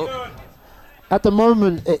the middle. At the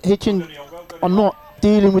moment, Hitchin are not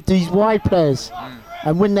dealing with these wide players.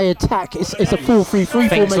 And when they attack, it's a 4-3-3 formation.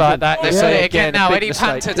 Things like that. Let's see it again now. Eddie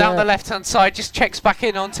Panther down the left-hand side, just checks back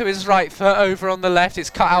in onto his right foot over on the left. It's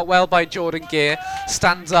cut out well by Jordan Gear.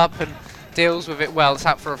 Stands up and deals with it well. It's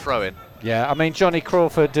out for a throw-in. Yeah, I mean, Johnny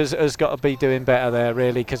Crawford has got to be doing better there,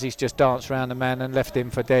 really, because he's just danced around the man and left him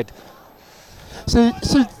for dead. So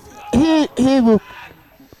here we'll,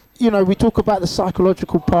 we talk about the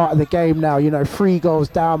psychological part of the game now. 3 goals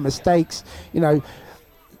down, mistakes. There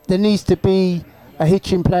needs to be a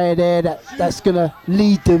Hitchin player there that's going to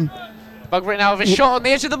lead them. Bugbrooke now with a shot on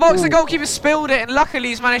the edge of the box. The goalkeeper spilled it, and luckily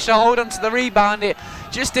he's managed to hold on to the rebound. It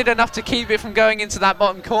just did enough to keep it from going into that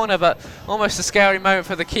bottom corner, but almost a scary moment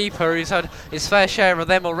for the keeper, who's had his fair share of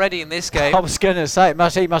them already in this game. I was going to say,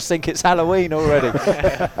 he must think it's Halloween already.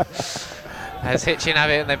 As Hitchin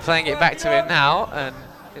have it, and they're playing it back to him now, and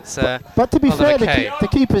It's but to be fair, Oliver the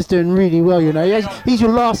keeper's doing really well, you know. He's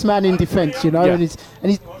your last man in defence, you know, Yeah. and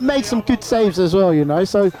he's made some good saves as well, you know.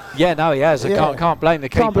 So yeah, no, he has. Yeah. Can't blame the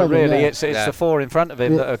Can't keeper, blame him, really. yeah. It's the four in front of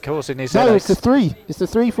him that are causing his no, headaches. it's the 3. It's the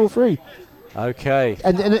 3-4-3. Okay.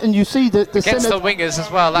 And you see the against centre. the wingers as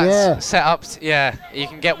well. That's Yeah. set up. You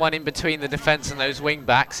can get one in between the defence and those wing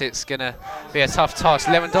backs. It's gonna be a tough task.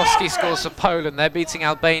 Lewandowski scores for Poland. They're beating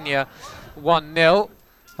Albania 1-0.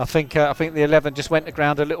 I think the 11 just went to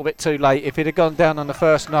ground a little bit too late. If he'd have gone down on the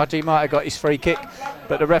first nudge, he might have got his free kick.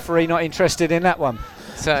 But the referee not interested in that one.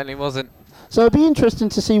 Certainly wasn't. So it'd be interesting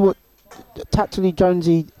to see what tactically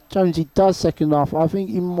Jonesy does second half. I think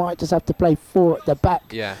you might just have to play 4 at the back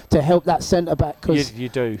to help that centre back. Cause You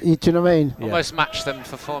do. do you know what I mean? Yeah. Almost match them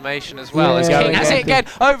for formation as well. Yeah. As Yeah, King has it exactly.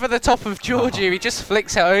 again over the top of Georgiou. He just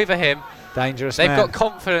flicks it over him. Dangerous They've man. got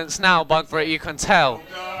confidence now, Bugbrooke, you can tell.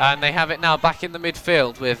 And they have it now back in the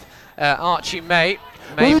midfield with Archie May.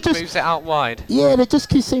 May Well, moves it out wide. Yeah, they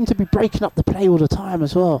just seem to be breaking up the play all the time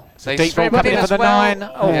as well. So Deep ball straight back coming in in as for the well.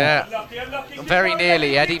 9. Oh. Yeah, very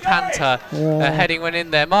nearly. Eddie Panther heading one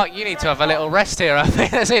in there. Mark, you need to have a little rest here. I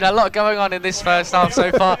think there's been a lot going on in this first half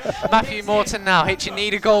so far. Matthew Morton now. Hitchin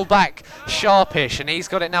need a goal back. Sharpish, and he's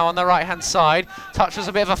got it now on the right-hand side. Touch was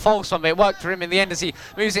a bit of a false one, but it worked for him in the end as he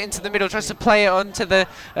moves it into the middle, tries to play it onto the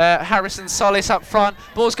Harrison Solis up front.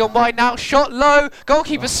 Ball's gone wide now. Shot low.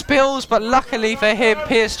 Goalkeeper spills, but luckily for him,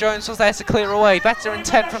 Pierce Jones was there to clear away. Better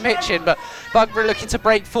intent from Hitchin, but Bugbrooke looking to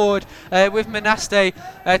break forward with Manaste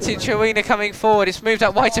Tinchowina coming forward. It's moved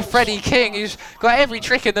out wide to Freddie King, who's got every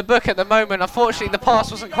trick in the book at the moment. Unfortunately, the pass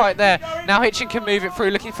wasn't quite there. Now Hitchin can move it through,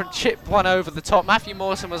 looking for a chip one over the top. Matthew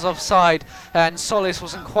Mawson was offside, and Solis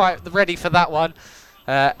wasn't quite ready for that one.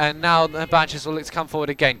 And now the Badgers will look to come forward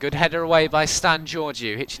again. Good header away by Stan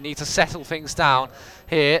Georgiou. Hitchin need to settle things down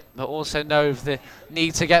here, but also know the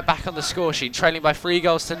need to get back on the score sheet. Trailing by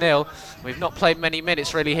 3-0. We've not played many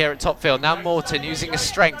minutes really here at Topfield. Now Morton using his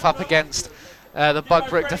strength up against the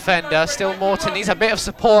Bugbrooke defender. Still Morton needs a bit of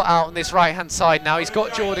support out on this right-hand side now. He's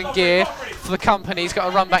got Jordan Gear for the company. He's got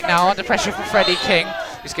to run back now under pressure from Freddie King.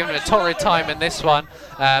 He's given him a torrid time in this one,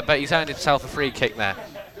 but he's earned himself a free kick there.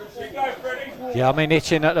 Yeah, I mean,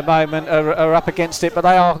 Hitchin at the moment are up against it, but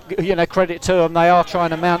they are, credit to them, they are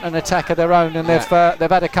trying to mount an attack of their own, and they've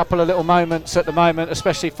had a couple of little moments at the moment,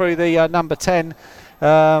 especially through the number 10,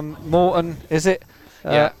 Morton, is it?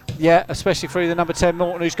 Yeah, especially through the number 10,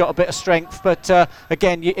 Morton, who's got a bit of strength. But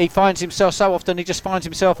again, he finds himself so often, he just finds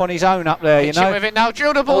himself on his own up there, Hitchin with it now,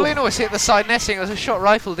 drilled a ball in, or it's hit the side netting. It was a shot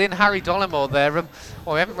rifled in. Harry Dollimore there.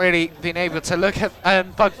 We haven't really been able to look at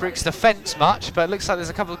Bugbrooke's defence much, but it looks like there's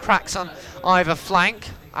a couple of cracks on either flank.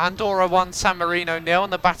 Andorra 1, San Marino 0 in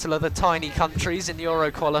the battle of the tiny countries in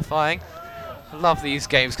Euro qualifying. I love these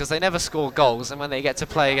games because they never score goals, and when they get to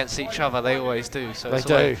play against each other, they always do. So it's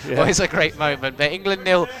always a great moment. But England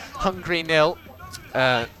 0, Hungary 0.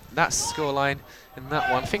 That's the scoreline in that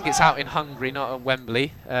one. I think it's out in Hungary, not at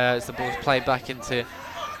Wembley, as the ball's played back into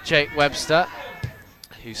Jake Webster,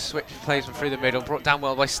 who plays one through the middle, brought down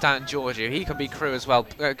well by Stan Georgiou. He can be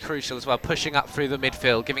crucial as well, pushing up through the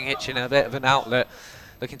midfield, giving Hitchin a bit of an outlet.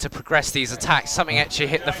 Looking to progress these attacks, something actually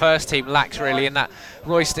hit the first team lacked really in that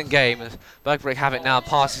Royston game. Bugbrooke have it now,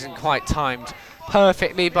 pass isn't quite timed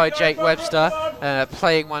perfectly by Jake Webster,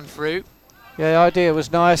 playing one through. Yeah, the idea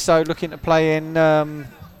was nice. So looking to play in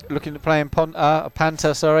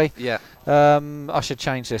Panther. Sorry. Yeah. I should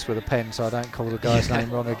change this with a pen so I don't call the guy's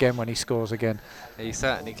name wrong again when he scores again. He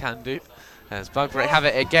certainly can do. As Bugbrooke have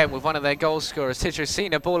it again with one of their goal scorers.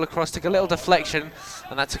 Tinchowina, ball across, took a little deflection,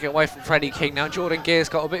 and that took it away from Freddie King. Now Jordan Gear's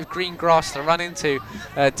got a bit of green grass to run into,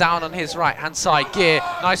 down on his right-hand side. Gear,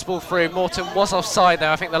 nice ball through. Morton was offside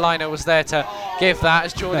there. I think the liner was there to give that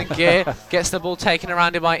as Jordan Gear gets the ball taken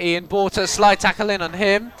around him by Ian Borter. Slide tackle in on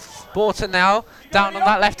him. Borter now down on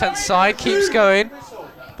that left-hand side, keeps going.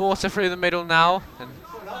 Borter through the middle now and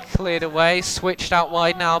cleared away. Switched out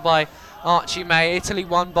wide now by Archie May. Italy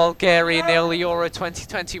 1, Bulgaria 0. The Euro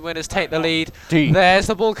 2020 winners take the lead. There's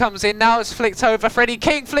the ball comes in now. It's flicked over. Freddie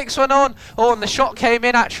King flicks one on. Oh, and the shot came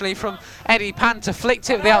in actually from Eddie Panther. Flicked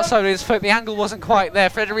it with the outside of his foot. The angle wasn't quite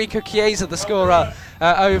there. Federico Chiesa, the scorer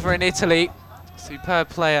over in Italy. Superb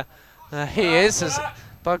player he is. As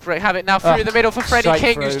Bugbrooke have it now through the middle for Freddie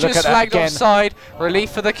King, who's just flagged offside.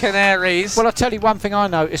 Relief for the Canaries. Well, I'll tell you one thing I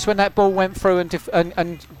noticed. When that ball went through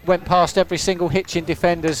and went past every single Hitchin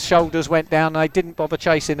defender's shoulders went down, they didn't bother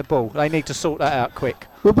chasing the ball. They need to sort that out quick.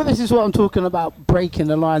 Well, but this is what I'm talking about, breaking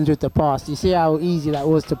the lines with the pass. You see how easy that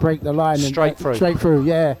was to break the line? Straight through. Straight through,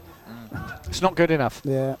 yeah. It's not good enough.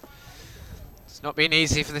 Yeah. It's not been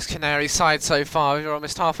easy for this Canary side so far. We're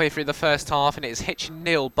almost halfway through the first half, and it's Hitchin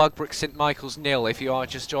 0, Bugbrooke St Michael's 0. If you are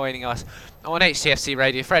just joining us on HTFC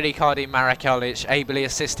Radio, Freddie Cardi, Marc Campbell, ably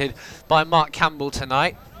assisted by Marc Campbell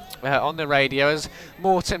tonight on the radio, as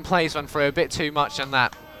Morton plays one through a bit too much on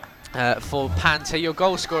that. For Panther. Your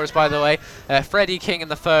goal scorers, by the way, Freddie King in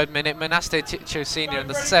the 3rd minute, Monaste Ticho Sr. in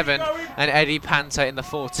the 7th, and Eddie Panther in the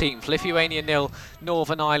 14th. Lithuania 0,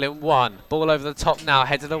 Northern Ireland 1. Ball over the top now,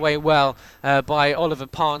 headed away well by Oliver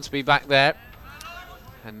Parnsby back there.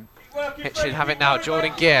 And Hitchin have it now,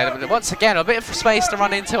 Jordan Gear. Once again, a bit of space to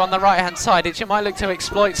run into on the right-hand side. Hitchin might look to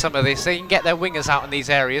exploit some of this. They can get their wingers out in these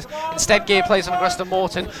areas. Instead, Gear plays on across to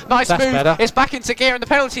Morton. Nice That's move. better. It's back into Gear in the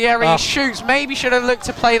penalty area. He shoots. Maybe should have looked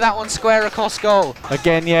to play that one square across goal.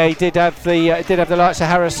 Again, yeah, he did have the likes of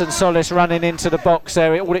Harrison Solis running into the box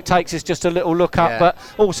there. All it takes is just a little look up, but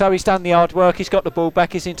also he's done the hard work. He's got the ball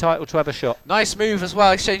back. He's entitled to have a shot. Nice move as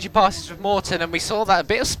well, exchanging passes with Morton, and we saw that a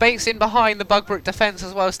bit of space in behind the Bugbrooke defence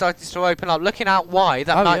as well starting to open up. Looking out wide,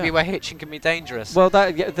 that might be where Hitchin can be dangerous. Well,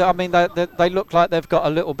 I mean, they look like they've got a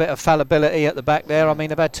little bit of fallibility at the back there. I mean,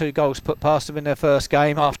 they've had 2 goals put past them in their first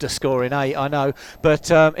game after scoring 8, I know,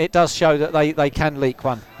 but it does show that they can leak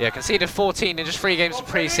one. Yeah, conceded 14 in just 3 games of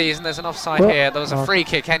pre-season. There's an offside here. There was a free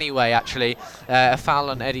kick anyway, actually. A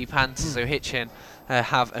foul on Eddie Panther, so Hitchin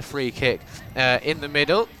have a free kick in the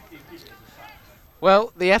middle.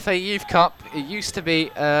 Well, the FA Youth Cup, it used to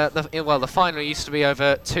be, the final used to be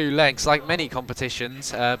over 2 legs, like many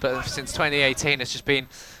competitions, but since 2018 it's just been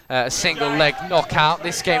a single leg knockout.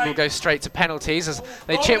 This game will go straight to penalties as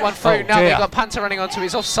they chip one through. Now they've got Panther running onto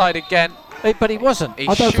his offside again. But he wasn't.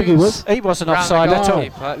 I don't think he was. He wasn't offside at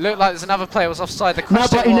all. Looked like there's another player was offside. The No,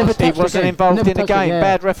 but he wasn't involved in the game.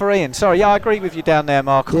 Bad refereeing. Sorry, yeah, I agree with you down there,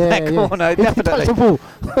 Mark, on that corner. Definitely.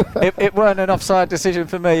 It weren't an offside decision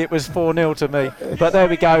for me. It was 4-0 to me. But there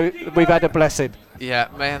we go. We've had a blessing. Yeah,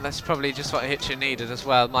 man, that's probably just what Hitchin needed as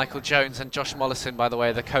well. Michael Jones and Josh Mollison, by the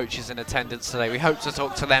way, the coaches in attendance today. We hope to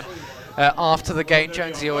talk to them after the game.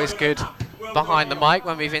 Jonesy always good behind the mic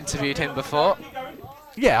when we've interviewed him before.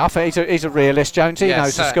 Yeah, I think he's a realist, Jones. He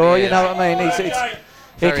knows the score, you know what I mean?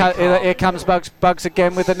 Here comes Bugs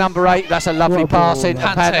again with the number 8. That's a lovely pass in.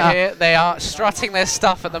 Panther here. They are strutting their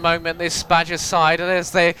stuff at the moment, this Badgers side. And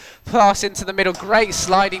as they pass into the middle, great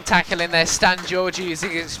sliding tackle in there. Stan George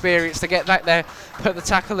using his experience to get back there, put the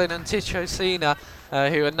tackle in, and Ticho Sina,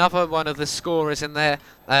 who another one of the scorers in their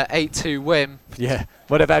 8-2 win. Yeah,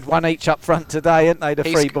 would have had 1 each up front today, hadn't they, the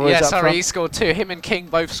 3 boys up front? He scored 2. Him and King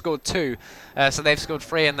both scored 2. So they've scored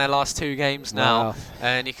 3 in their last 2 games now. Wow.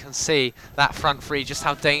 And you can see that front 3, just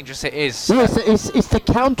how dangerous it is. Yes, it's the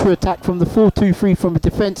counter-attack from the 4-2-3 from a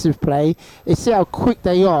defensive play. It's see how quick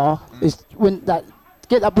they are. It's when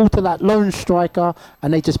get that ball to that lone striker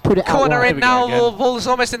and they just put it out. Corner in now, ball's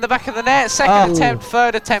almost in the back of the net. Second attempt,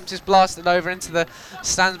 third attempt is blasted over into the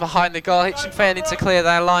stands behind the goal. Hitchin failing to clear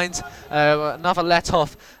their lines. Another let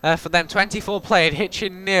off for them. 24 played.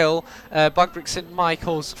 Hitchin 0, Bugbrooke St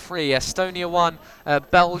Michael's 3, Estonia 1,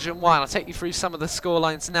 Belgium 1. I'll take you through some of the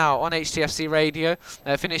scorelines now on HTFC Radio.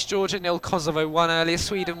 Finished Georgia 0, Kosovo 1 earlier,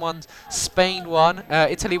 Sweden 1, Spain 1,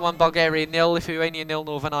 Italy 1, Bulgaria 0, Lithuania 0,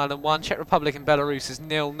 Northern Ireland 1, Czech Republic and Belarus is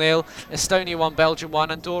 0-0, Estonia 1, Belgium 1,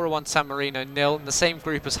 Andorra 1, San Marino 0, in the same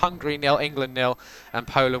group as Hungary 0, England 0, and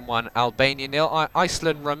Poland 1, Albania 0.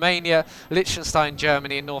 Iceland, Romania, Liechtenstein,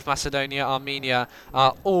 Germany, and North Macedonia, Armenia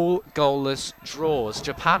are all goalless draws.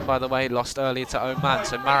 Japan, by the way, lost earlier to Oman,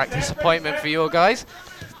 so Marek, disappointment for your guys.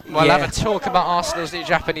 We'll have a talk about Arsenal's new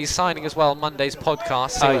Japanese signing as well on Monday's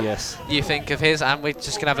podcast. Yes. You think of his, and we're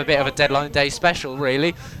just going to have a bit of a deadline day special,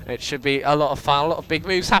 really. It should be a lot of fun, a lot of big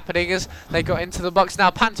moves happening as they got into the box. Now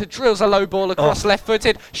Panther drills a low ball across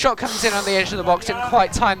left-footed. Shot comes in on the edge of the box. Didn't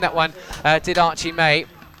quite time that one, did Archie May.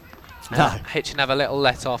 Hitchin have a little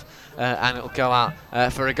let off. And it'll go out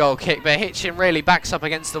for a goal kick. But Hitchin really backs up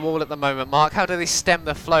against the wall at the moment, Mark. How do they stem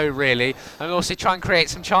the flow, really, and also try and create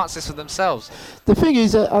some chances for themselves? The thing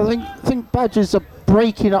is, I think Badgers are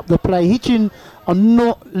breaking up the play. Hitchin are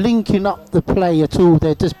not linking up the play at all.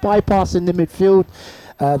 They're just bypassing the midfield.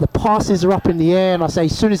 The passes are up in the air, and I say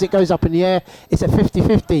as soon as it goes up in the air, it's a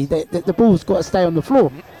 50-50. The ball's got to stay on the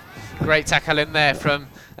floor. Great tackle in there from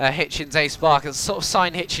Hitchin's ace Barker. Sort of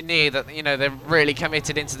sign Hitchin near that, you know, they're really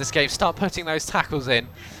committed into this game. Start putting those tackles in,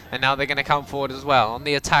 and now they're going to come forward as well. On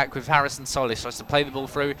the attack with Harrison Solis, tries to play the ball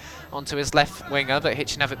through onto his left winger, but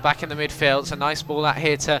Hitchin have it back in the midfield. It's a nice ball out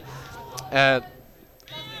here to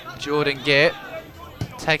Jordan Gear.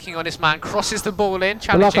 Taking on his man, crosses the ball in,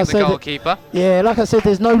 challenging the goalkeeper. Yeah, like I said,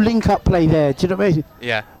 there's no link-up play there. Do you know what I mean?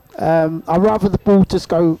 Yeah. I'd rather the ball just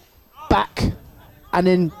go back and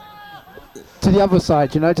then to the other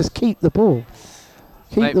side, you know, just keep the ball.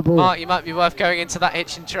 Keep the ball. Mark, you might be worth going into that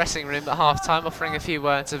Hitchin dressing room at half time, offering a few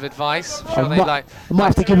words of advice. I'm sure I might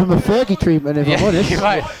have to give him a Fergie treatment if I'm honest.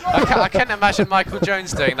 Right. I can't imagine Michael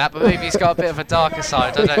Jones doing that, but maybe he's got a bit of a darker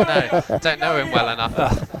side. I don't know. Don't know him well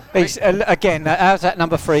enough. Again, how's that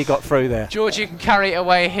number 3 got through there? George, you can carry it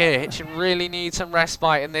away here. Hitchin really needs some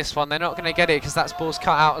respite in this one. They're not going to get it because that ball's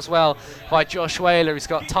cut out as well by Josh Whaler. He's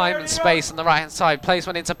got time and space on the right-hand side. Plays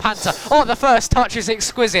one into Panther. Oh, the first touch is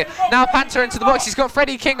exquisite. Now Panther into the box. He's got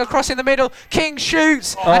Freddie King across in the middle. King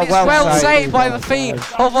shoots, and it's well saved by the feet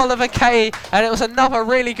of Oliver Kay. And it was another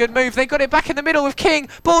really good move. They got it back in the middle with King.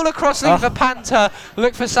 Ball across for Panther.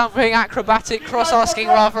 Look for something acrobatic, cross-asking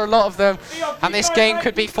rather a lot of them. And this game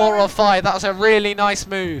could be 4 or 5. That was a really nice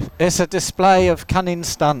move. It's a display of cunning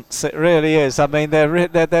stunts. It really is. I mean,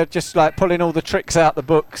 they're just like pulling all the tricks out the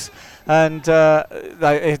books, and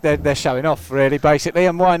they're showing off really, basically.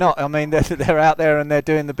 And why not? I mean, they're out there and they're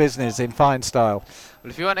doing the business in fine style. Well,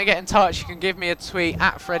 if you want to get in touch, you can give me a tweet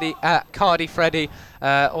at Cardi Freddy,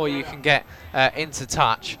 or you can get in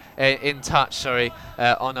touch on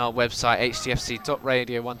our website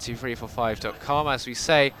hdfc.radio12345.com. As we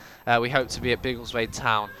say, we hope to be at Biggleswade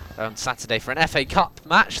Town on Saturday for an FA Cup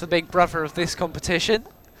match, the big brother of this competition.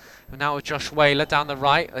 And now with Josh Whaler down the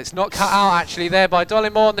right. It's not cut out actually there by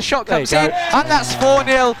Dollymore, and the shot comes in, and that's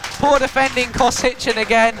 4-0. Poor defending costs Hitchin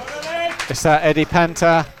again. It's that Eddie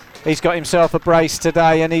Panther. He's got himself a brace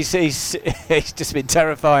today, and he's just been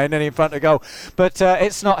terrifying in front of goal. But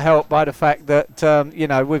it's not helped by the fact that, you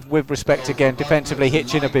know, with respect again, defensively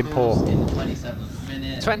Hitchin have been poor.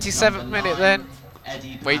 27th minute then.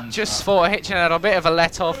 We just thought Hitchin had a bit of a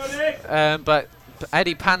let-off, but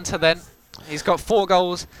Eddie Panther then, he's got 3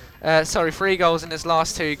 goals in his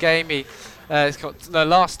last 2 games. He's got the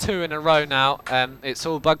last 2 in a row now. It's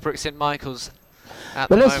all Bugbrooke St Michael's at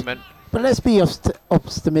the moment. But let's be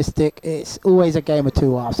optimistic. It's always a game of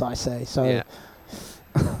 2 halves, I say. So. Yeah.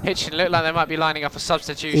 Hitchin look like they might be lining up a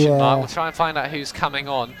substitution, Mark. We'll try and find out who's coming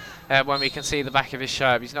on when we can see the back of his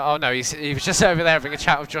shirt. He's not. Oh no, he was just over there having a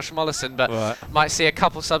chat with Josh Mollison, but might see a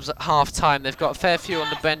couple subs at half time. They've got a fair few on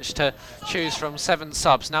the bench to choose from. 7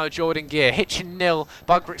 subs now. Jordan Gear, Hitchin 0,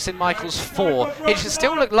 Bugbrooke St Michael's 4. Hitchin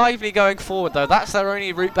still look lively going forward though. That's their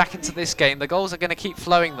only route back into this game. The goals are going to keep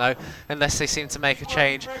flowing though, unless they seem to make a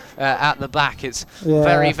change at the back. It's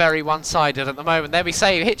very, very one-sided at the moment. There we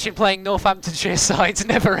say Hitchin playing Northamptonshire sides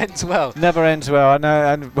never ends well. Never ends well, I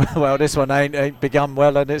know, and well, this one ain't begun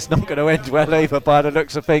well, and it's not going to end well either by the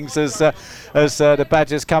looks of things as the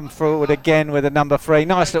Badgers come forward again with a number 3.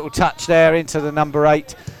 Nice little touch there into the number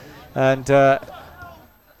 8, and yeah,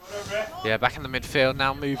 back in the midfield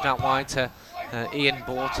now, moved out wide to Ian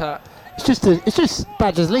Borter. It's just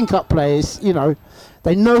Badgers link-up players, you know.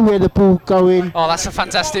 They know where the ball going. Oh, that's a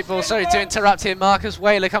fantastic ball. Sorry to interrupt here, Marcus.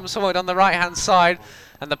 Whaler comes forward on the right-hand side,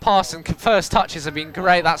 and the pass and first touches have been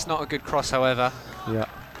great. That's not a good cross, however. Yeah.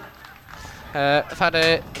 I've had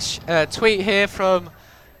a tweet here from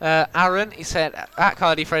Aaron. He said, at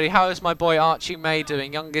Cardi Freddy, how is my boy Archie May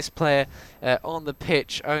doing? Youngest player on the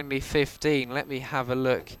pitch, only 15. Let me have a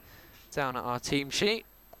look down at our team sheet.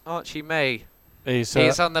 Archie May. He's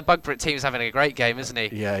on the Bugbrooke team. He's having a great game, isn't he?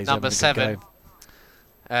 Yeah, he's number having a good 7. game.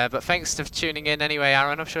 But thanks for tuning in anyway,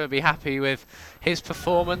 Aaron. I'm sure he'll be happy with his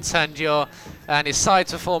performance and his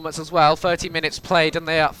side's performance as well. 30 minutes played and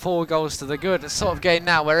they're up 4 goals to the good. It's sort of game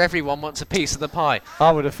now where everyone wants a piece of the pie.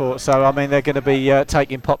 I would have thought so. I mean, they're going to be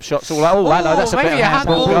taking pop shots all out. Oh, hello, that's a bit of maybe a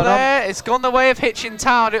handball there. On. It's gone the way of Hitchin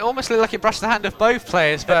Town. It almost looked like it brushed the hand of both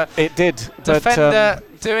players, but it did. Defender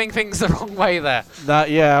doing things the wrong way there.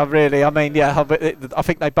 Yeah, really. I mean, yeah, I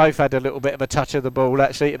think they both had a little bit of a touch of the ball,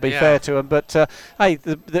 actually, to be fair to them. But, hey,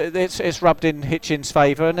 it's rubbed in Hitchin's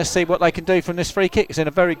favour, and let's see what they can do from this free kick. It's in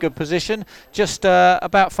a very good position, just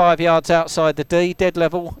about 5 yards outside the D, dead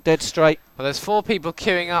level, dead straight. Well, there's 4 people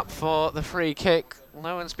queuing up for the free kick.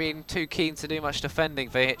 No one's been too keen to do much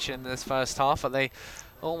defending for Hitchin in this first half, but they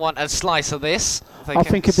all want a slice of this. I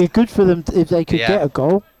think it'd be good for them if they could get a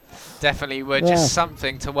goal. Definitely would. Just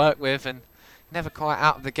something to work with, and never quite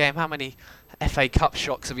out of the game. How many FA Cup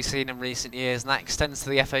shocks have we seen in recent years? And that extends to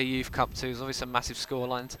the FA Youth Cup too. There's always some massive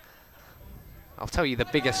scorelines. I'll tell you the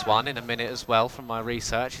biggest one in a minute as well from my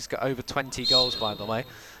research. He's got over 20 goals, by the way.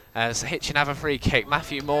 As Hitchin have a free kick.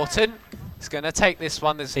 Matthew Morton is going to take this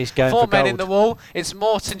one. There's 4 men in the wall. It's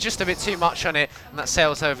Morton, just a bit too much on it, and that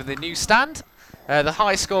sails over the new stand. The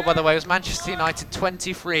high score, by the way, was Manchester United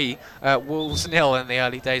 23, Wolves 0 in the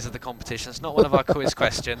early days of the competition. It's not one of our quiz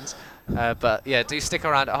questions, but yeah, do stick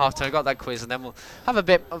around at half time. We've got that quiz, and then we'll have a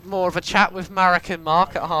bit more of a chat with Marc and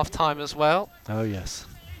Mark at half time as well. Oh, yes.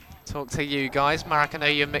 Talk to you guys. Marc, I know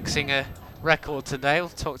you're mixing a record today. We'll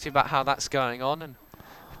talk to you about how that's going on. And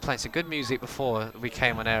playing some good music before we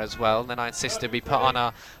came on air as well. And then I insisted we put on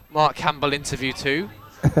a Marc Campbell interview too.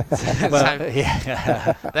 Well,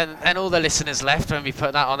 yeah. then all the listeners left when we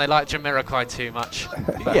put that on. They like Jamiroquai too much.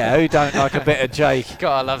 Yeah, who don't like a bit of Jake?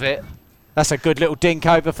 Gotta love it. That's a good little dink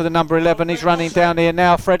over for the number 11. He's running down here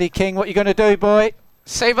now. Freddie King, what you going to do, boy?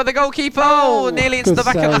 Save by the goalkeeper. Oh, nearly into the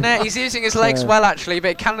back of the net. He's using his legs well, actually, but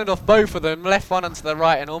it cannoned off both of them. Left one onto the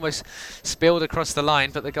right and almost spilled across the line.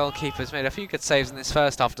 But the goalkeeper's made a few good saves in this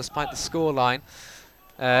first half, despite the scoreline.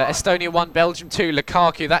 Estonia 1, Belgium 2.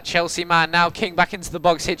 Lukaku, that Chelsea man, now King back into the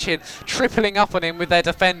box. Hitchin tripling up on him with their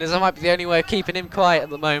defenders. That might be the only way of keeping him quiet at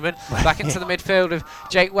the moment. Back into the midfield with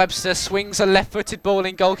Jake Webster. Swings a left-footed ball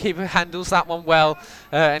in. Goalkeeper handles that one well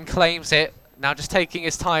and claims it. Now just taking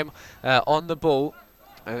his time on the ball.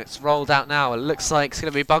 It's rolled out now. It looks like it's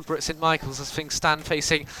going to be Bugbrooke St Michael's as things stand,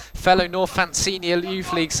 facing fellow Northant Senior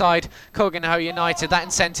Youth League side Cogenhoe United. That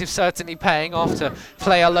incentive certainly paying off to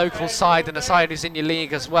play a local side and a side who's in your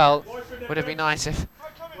league as well. Would have been nice if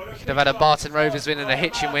we could have had a Barton Rovers win and a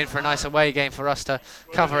Hitchin win for a nice away game for us to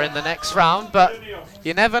cover in the next round. But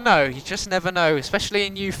you never know. You just never know, especially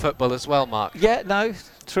in youth football as well, Mark. Yeah, no,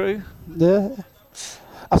 true. Yeah.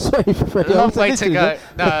 I'm sorry for Freddie. Long way to go.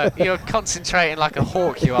 No, you're concentrating like a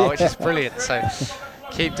hawk, you are, which is brilliant. So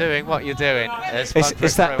keep doing what you're doing. It's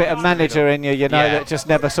that bit of manager in you, that just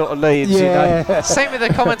never sort of leaves, you know. Same with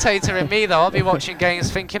the commentator in me, though. I'll be watching games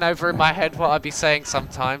thinking over in my head what I'd be saying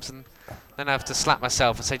sometimes, and then I have to slap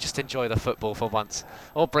myself and say, just enjoy the football for once.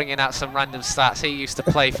 Or bringing out some random stats. He used to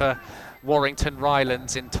play for Warrington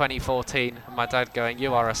Rylands in 2014, and my dad going,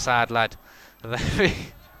 you are a sad lad.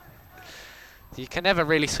 You can never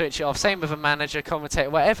really switch it off. Same with a manager, commentator,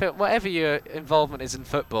 whatever your involvement is in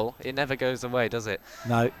football, it never goes away, does it?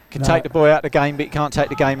 No. You can take the boy out of the game, but you can't take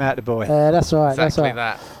the game out of the boy. That's right. Exactly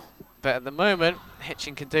that. But at the moment,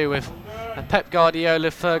 Hitchin can do with Pep Guardiola,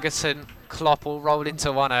 Ferguson, Klopp all rolled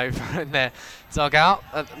into one over in their dugout.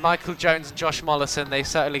 Michael Jones and Josh Mollison, they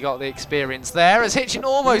certainly got the experience there. As Hitchin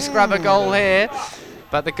almost grab a goal here.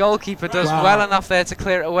 But the goalkeeper does well enough there to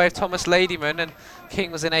clear it away with Thomas Ladyman, and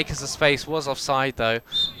King was in acres of space, was offside though,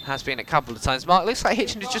 has been a couple of times. Mark, looks like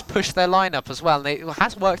Hitchin has just pushed their line up as well, and it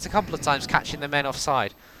has worked a couple of times catching the men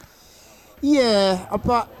offside. Yeah,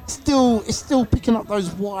 but it's still picking up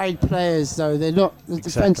those wide players though. They're not, the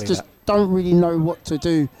defence just don't really know what to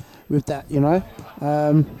do with that, It'd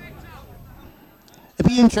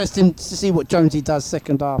be interesting to see what Jonesy does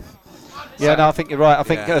second half. Yeah, no, I think you're right. I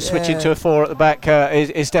think switching to a 4 at the back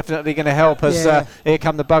is definitely going to help us. Here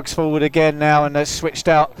come the Bugs forward again now, and they're switched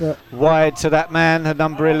out wide to that man,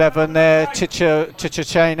 number 11 there,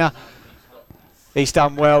 Chichachena. He's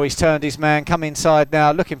done well. He's turned his man, come inside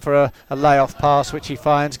now, looking for a layoff pass, which he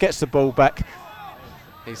finds, gets the ball back.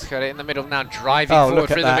 He's got it in the middle now, driving forward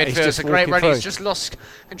through the midfield. It's a great run. He's just lost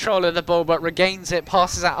control of the ball, but regains it,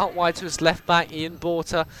 passes out wide to his left back. Ian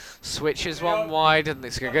Borter switches one wide, and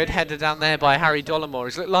it's a good header down there by Harry Dollamore.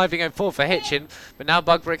 He's looked lively going forward for Hitchin, but now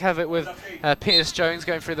Bugbrooke have it with Pierce Jones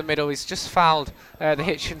going through the middle. He's just fouled the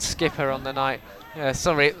Hitchin skipper on the night.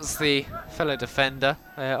 Sorry, it was the fellow defender,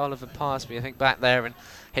 Oliver Parsby, I think, back there, and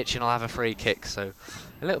Hitchin will have a free kick. So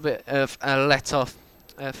a little bit of a let-off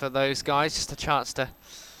for those guys, just a chance to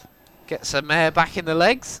get some air back in the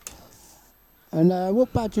legs. And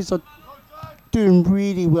what Badgers are doing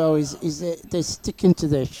really well is they're sticking to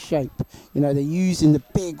their shape. They're using the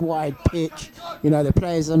big wide pitch. The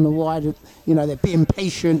players on the wide, they're being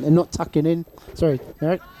patient. They're not tucking in. Sorry,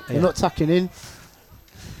 Eric. They're not tucking in.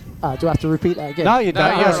 Do I have to repeat that again? No, you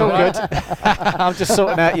don't. Yeah, it's all good. I'm just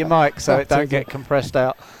sorting out your mic so it don't get compressed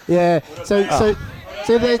out. Yeah. So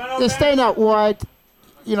they're staying out wide.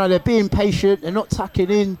 They're being patient. They're not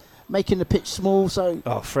tucking in, making the pitch small. So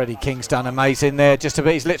Freddie King's done amazing there. Just a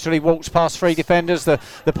bit. He's literally walked past 3 defenders. The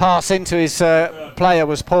pass into his player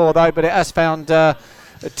was poor though, but it has found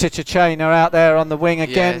Chichachena out there on the wing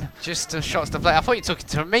again. Just shots to play. I thought you took it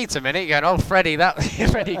to me a minute. You're going, Freddie, that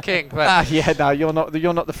Freddie King. But no, you're not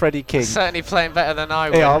the Freddie King. Certainly playing better than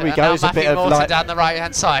I would. Yeah, we go. It's a bit of Morton down the right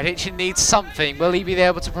hand side. Hitchin needs something. Will he be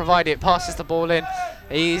able to provide it? Passes the ball in.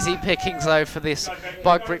 Easy pickings though for this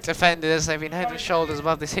Bugbrooke defenders. They've been head and shoulders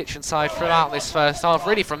above this Hitchin side throughout this first half.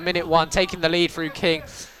 Really from minute 1, taking the lead through King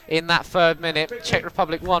in that 3rd minute. Czech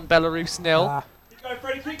Republic 1, Belarus 0.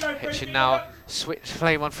 Hitchin now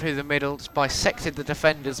play one through the middle, just bisected the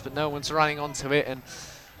defenders, but no one's running onto it. And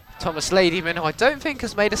Thomas Ladyman, who I don't think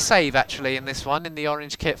has made a save actually in this one, in the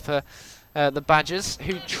orange kit for the Badgers,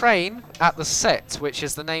 who train at the Set, which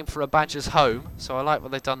is the name for a Badgers home. So I like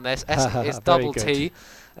what they've done there. It's double T,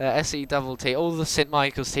 SE double T. All the St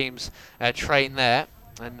Michael's teams train there.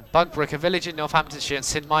 And Bugbrooke, a village in Northamptonshire, and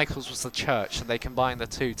St Michael's was the church, and they combined the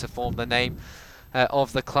two to form the name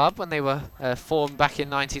of the club. When they were formed back in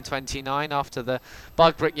 1929 after the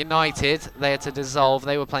Bugbrooke United, they had to dissolve.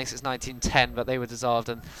 They were playing since 1910, but they were dissolved,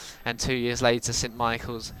 and 2 years later St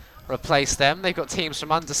Michael's replaced them. They've got teams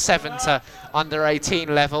from under 7 to under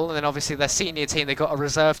 18 level, and then obviously their senior team, they've got a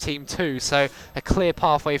reserve team too, so a clear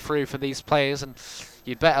pathway through for these players, and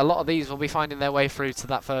you'd bet a lot of these will be finding their way through to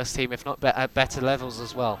that first team, if not at better levels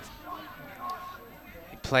as well.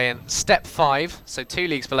 Playing step 5, so 2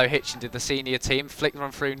 leagues below Hitchin did the senior team. Flick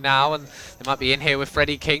run through now, and they might be in here with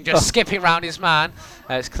Freddie King just skipping around his man.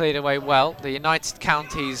 It's cleared away well. The United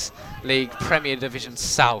Counties League Premier Division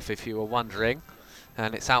South, if you were wondering.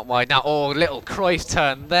 And it's out wide now. Oh, little Cruyff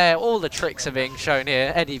turn there. All the tricks are being shown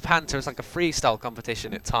here. Eddie Panther is like a freestyle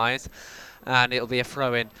competition at times. And it'll be a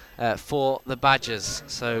throw-in for the Badgers.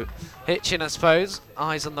 So Hitchin, I suppose,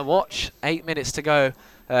 eyes on the watch. 8 minutes to go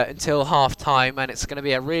until half-time, and it's going to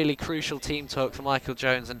be a really crucial team talk for Michael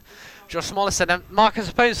Jones and Josh Mollison. And Mark, I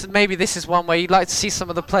suppose that maybe this is one where you'd like to see some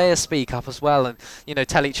of the players speak up as well and, you know,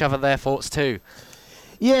 tell each other their thoughts too.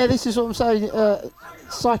 Yeah, this is what I'm saying.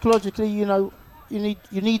 Psychologically, you know, you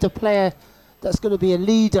need a player that's going to be a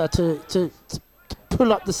leader to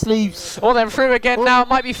pull up the sleeves. Oh, then through again now. It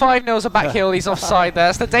might be 5-0 a back heel. He's offside there.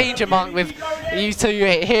 That's the danger, Mark, with you two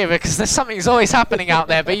here, because there's something's always happening out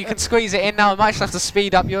there, but you can squeeze it in now. I might just have to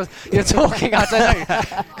speed up your talking, I don't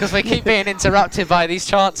know, because we keep being interrupted by these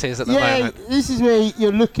chances at the moment. Yeah, this is where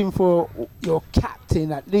you're looking for your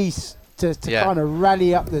captain at least to kind of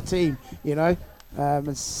rally up the team, you know,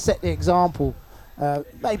 and set the example.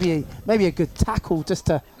 Maybe a good tackle just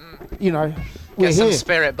to, you know, get some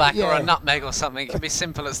spirit back, or a nutmeg or something. It can be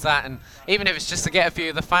simple as that, and even if it's just to get a few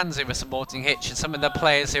of the fans who are supporting Hitch and some of the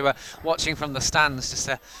players who are watching from the stands, just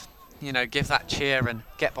to, you know, give that cheer and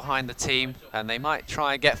get behind the team. And they might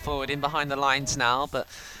try and get forward in behind the lines now, but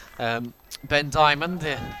Ben Diamond,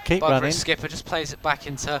 the Bugbrooke skipper, just plays it back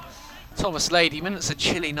into Thomas Ladyman. It's a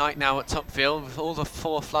chilly night now at Topfield with all the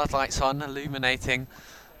 4 floodlights on, illuminating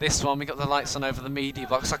this one. We got the lights on over the media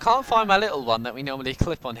box. I can't find my little one that we normally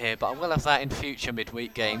clip on here, but I will have that in future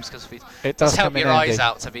midweek games, because it does help your eyes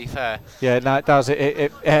out, to be fair. Yeah, no, it does.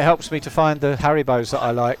 It helps me to find the Haribos that I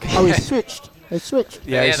like. Oh, he's switched. They switched.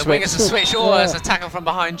 Yeah, the wingers have switched. Oh, there's a tackle from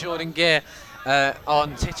behind Jordan Gear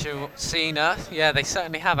on Titu Sina. Yeah, they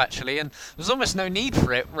certainly have, actually, and there's almost no need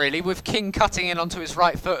for it, really, with King cutting in onto his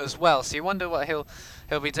right foot as well. So you wonder what he'll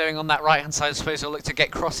be doing on that right hand side. I suppose he'll look to get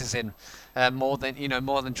crosses in more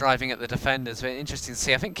than driving at the defenders. But interesting to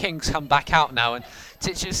see. I think King's come back out now, and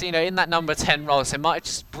Titus, you know, in that number 10 role, so might have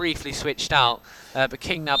just briefly switched out. But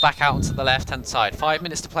King now back out onto the left hand side. 5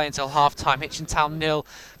 minutes to play until half time. Hitchin Town 0,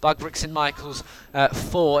 Bugbrooke St Michael's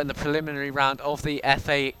 4 in the preliminary round of the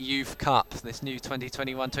FA Youth Cup, this new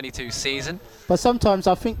 2021-22 season. But sometimes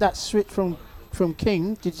I think that switch from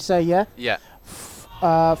King, did you say, yeah? Yeah.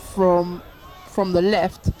 From the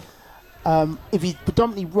left, if he's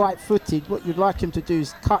predominantly right-footed, what you'd like him to do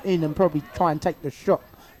is cut in and probably try and take the shot,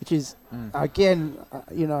 which is, again,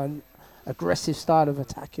 you know, an aggressive style of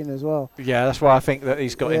attacking as well. Yeah, that's why I think that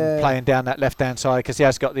he's got him playing down that left-hand side, because he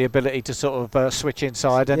has got the ability to sort of switch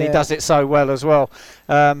inside, and he does it so well as well.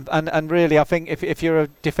 And really, I think if you're a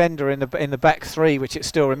defender in the back three, which it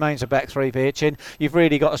still remains a back three for Hitchin, you've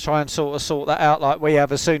really got to try and sort that out like we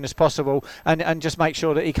have as soon as possible, and just make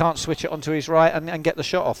sure that he can't switch it onto his right and get the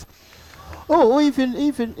shot off. Oh, or even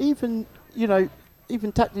you know,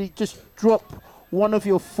 even tactically just drop one of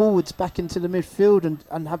your forwards back into the midfield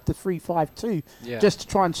and have the 3-5-2 just to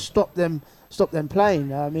try and stop them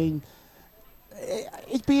playing. I mean,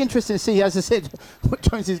 it'd be interesting to see, as I said, what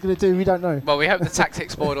Jones is going to do. We don't know. Well, we hope the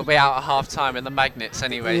tactics board will be out at half time and the magnets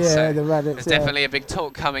anyway. Yeah, so the magnets, there's definitely a big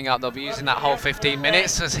talk coming up. They'll be using that whole 15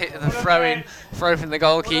 minutes. Just hit the throw from the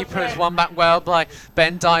goalkeeper. It's won back well by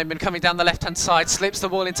Ben Diamond, coming down the left-hand side, slips the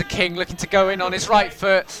ball into King, looking to go in on his right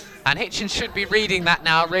foot. And Hitchin should be reading that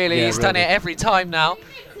now, really. Yeah, He's done it every time now.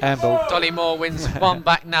 Handball. Dolly Moore wins one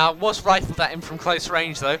back now. Was rifled at him from close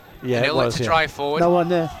range, though. Yeah, and he'll look to drive forward. No one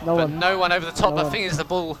there. No one over the top. I think it's the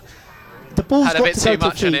ball's had a bit too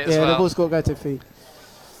much in it as well. The ball's got to go to feet.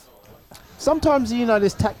 Sometimes, you know,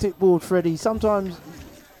 this tactic board, Freddie, sometimes,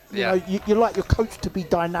 you know, you like your coach to be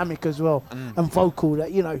dynamic as well and vocal,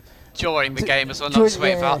 that, you know. During the game as well, not just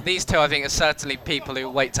waiting for these two. I think are certainly people who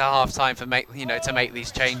wait till half time to make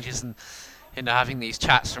these changes, and having these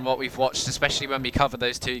chats from what we've watched, especially when we covered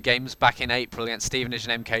those 2 games back in April against Stevenage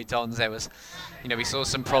and MK Dons. There was, we saw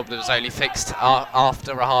some problems only fixed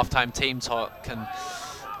after a half time team talk, and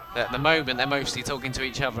At the moment, they're mostly talking to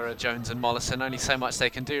each other, Jones and Mollison. Only so much they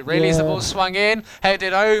can do. Really, as the ball swung in,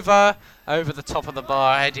 headed over the top of the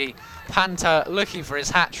bar. Eddie Panther looking for his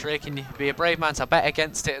hat-trick, and he'd be a brave man to bet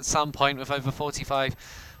against it at some point with over 45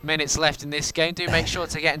 minutes left in this game. Do make sure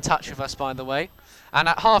to get in touch with us, by the way. And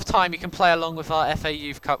at half-time, you can play along with our FA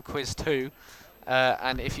Youth Cup quiz too.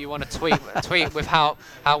 And if you want to tweet with how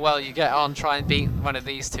well you get on, try and beat one of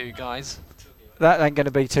these two guys. That ain't going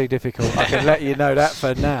to be too difficult. I can let you know that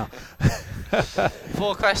for now.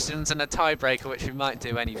 4 questions and a tiebreaker, which we might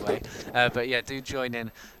do anyway. But yeah, do join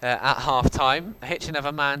in at half-time. Hitchin have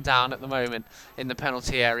a man down at the moment in the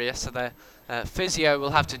penalty area, so their physio will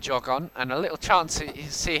have to jog on. And a little chance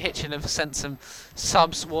to see Hitchin have sent some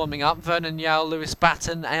subs warming up. Vernon Yowell, Lewis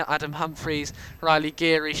Batten, Adam Humphreys, Riley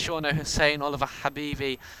Geary, Shauna Hussein, Oliver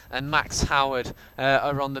Habibi and Max Howard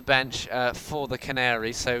are on the bench for the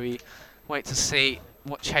Canaries. So we wait to see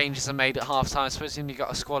what changes are made at half-time. I suppose when you've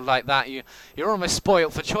got a squad like that, you're almost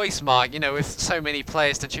spoiled for choice, Mark, with so many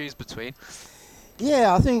players to choose between.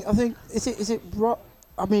 Yeah, I think is it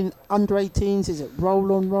under 18s, is it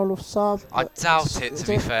roll on, roll off sub? I doubt it, to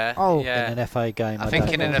be fair. Oh, yeah. In an FA game. I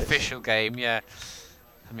think in an official game, yeah.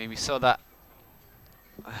 I mean, we saw that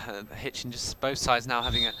Hitchin, just both sides now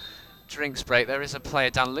having a drinks break. There is a player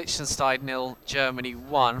down. Liechtenstein 0, Germany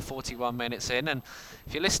 1, 41 minutes in. And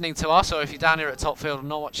if you're listening to us, or if you're down here at Topfield and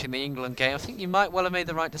not watching the England game, I think you might well have made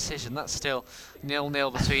the right decision. That's still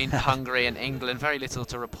 0-0 between Hungary and England. Very little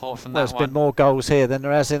to report from that one. There's been more goals here than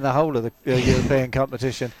there has in the whole of the European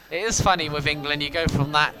competition. It is funny with England. You go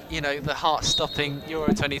from that, the heart-stopping Euro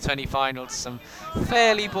 2020 final to some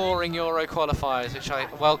fairly boring Euro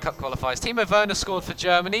qualifiers, World Cup qualifiers. Timo Werner scored for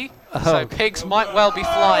Germany, so Pigs might well be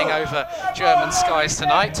flying over German skies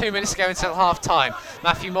tonight. 2 minutes to go until half-time.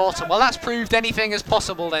 Matthew Morton. Well, that's proved anything is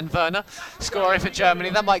possible then, Werner. Scoring for Germany.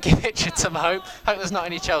 That might give Hitchin some hope. Hope there's not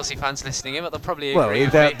any Chelsea fans listening in, but they'll probably agree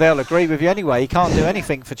with me. They'll agree with you anyway. He can't do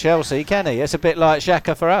anything for Chelsea, can he? It's a bit like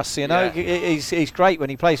Xhaka for us, Yeah. He's great when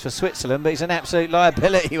he plays for Switzerland, but he's an absolute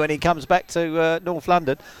liability when he comes back to North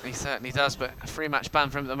London. He certainly does, but a 3-match ban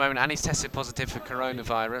for him at the moment, and he's tested positive for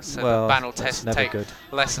coronavirus, so well, the ban will take good.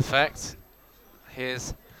 less effect.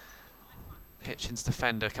 Here's Hitchin's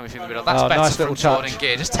defender coming through the middle. That's better nice from little Jordan touch.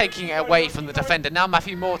 Gear, just taking it away from the defender. Now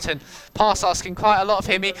Matthew Morton, pass asking quite a lot of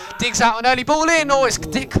him. He digs out an early ball in. Oh, it's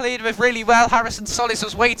cleared with really well. Harrison Solis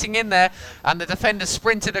was waiting in there, and the defender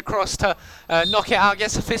sprinted across to knock it out.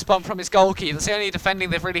 Gets a fist bump from his goalkeeper. That's the only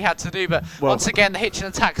defending they've really had to do. But once again, the Hitchin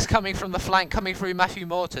attack's coming from the flank, coming through Matthew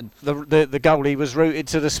Morton. The goalie was rooted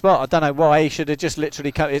to the spot. I don't know why. He should have just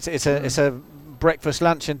literally come. It's a breakfast,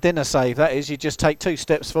 lunch and dinner save. That is, you just take 2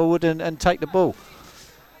 steps forward and take the ball.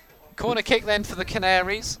 Corner kick then for the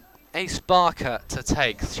Canaries. Ace Barker to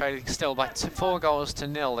take, trailing still by 4 goals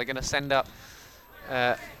to 0. They're going to send up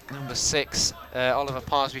number 6, Oliver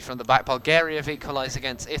Parsby from the back. Bulgaria have equalised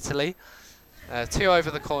against Italy. 2 over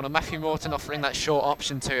the corner. Matthew Morton offering that short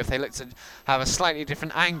option too if they look to have a slightly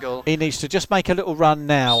different angle. He needs to just make a little run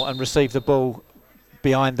now and receive the ball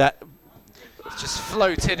behind that. Just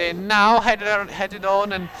floated in now, headed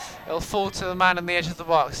on, and it'll fall to the man on the edge of the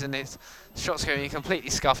box, and his shot's going to be completely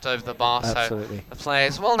scuffed over the bar. Absolutely. So the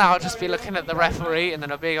players will now just be looking at the referee, and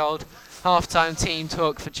then a big old half-time team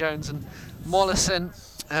talk for Jones and Mollison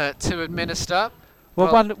to administer.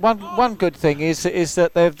 Well, one good thing is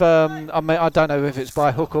that they've. I don't know if it's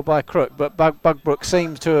by hook or by crook, but Bugbrooke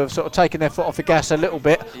seems to have sort of taken their foot off the gas a little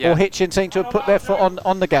bit, or Hitchin seemed to have put their foot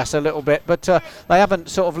on the gas a little bit, but they haven't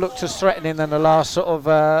sort of looked as threatening in the last sort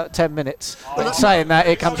of 10 minutes. But saying that,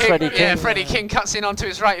 here comes Freddie King. Yeah, Freddie King cuts in onto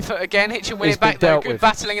his right foot again. Hitchin win it back there. Good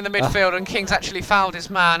battling in the midfield, and King's actually fouled his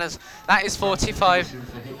man. As that is 45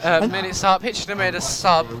 minutes up. Hitchin made a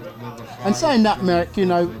sub. And saying that, Merrick,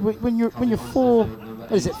 when you're 4,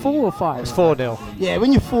 what is it, 4 or 5? It's 4-0. Yeah,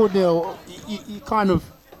 when you're 4-0, you kind of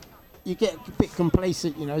get a bit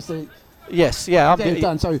complacent, So yes, yeah.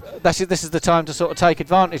 done. So this is the time to sort of take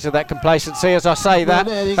advantage of that complacency. As I say,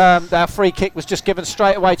 our free kick was just given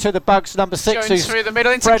straight away to the Bugs, number 6. Jones through the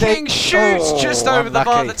middle into Freddie. King, shoots just over the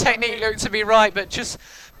bar. Unlucky. The technique looked to be right, but just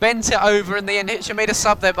bent it over in the end. Hitchin made a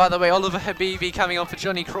sub there, by the way. Oliver Habibi coming on for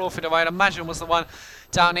Johnny Crawford, who I'd imagine was the one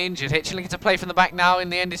down injured. Hitchin looking to play from the back now. In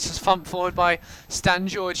the end, it's just thumped forward by Stan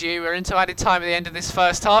Georgiou. We're into added time at the end of this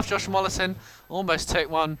first half. Josh Mollison almost took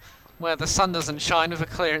one where the sun doesn't shine with a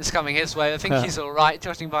clearance coming his way. I think he's all right,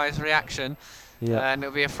 judging by his reaction. Yeah. And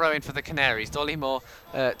it'll be a throw-in for the Canaries. Dolly Moore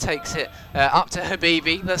takes it up to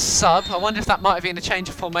Habibi, the sub. I wonder if that might have been a change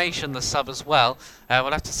of formation, the sub as well.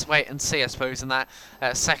 We'll have to wait and see, I suppose, in that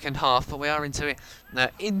second half. But we are into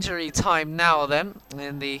injury time now then,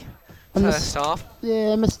 in the first half.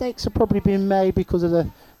 Yeah, mistakes have probably been made because of the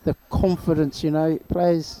the confidence,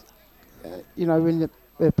 players, when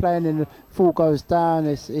they're playing and the ball goes down,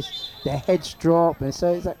 it's their heads drop, and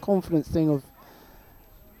so it's that confidence thing of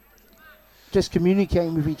just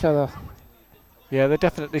communicating with each other. Yeah, there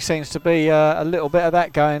definitely seems to be a little bit of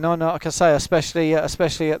that going on, like I say, especially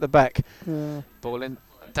at the back. Yeah. Ball in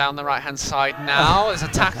down the right hand side now. There's a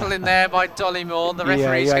tackle in there by Dollymore. The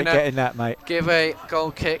referee's going to give a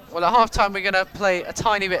goal kick. Well, at half time we're going to play a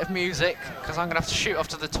tiny bit of music because I'm going to have to shoot off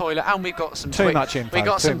to the toilet, and we've got some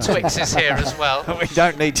Twixes here as well. We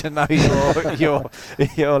don't need to know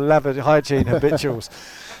your lavatory hygiene habituals.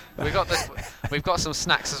 We've got some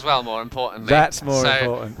snacks as well, more importantly. That's more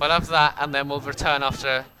important. We'll have that, and then we'll return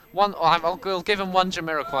after one. We'll give them one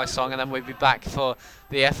Jamiroquai song, and then we'll be back for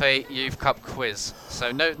the FA Youth Cup quiz.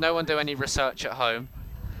 So no one do any research at home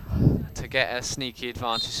to get a sneaky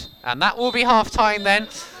advantage. And that will be half-time then.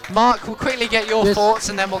 Mark, we'll quickly get your thoughts,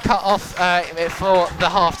 and then we'll cut off for the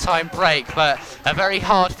half-time break. But a very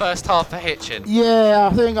hard first half for Hitchin. Yeah,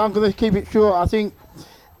 I think I'm going to keep it short. I think,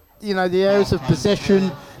 the areas of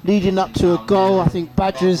possession leading up to a goal, I think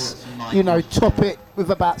Badgers, top it with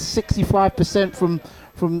about 65% from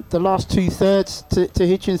the last 2/3 to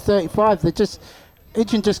Hitchin's 35.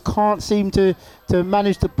 Hitchin just can't seem to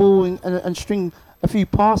manage the ball and string a few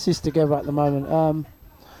passes together at the moment.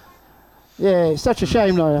 It's such a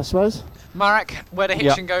shame though, I suppose. Marek, where do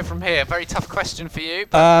Hitchin go from here? Very tough question for you.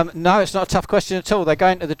 No, it's not a tough question at all. They go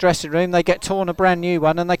into the dressing room, they get torn a brand new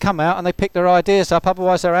one, and they come out and they pick their ideas up.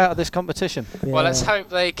 Otherwise, they're out of this competition. Yeah. Well, let's hope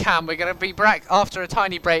they can. We're going to be back after a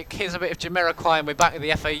tiny break. Here's a bit of Jamiroquai, and we're back with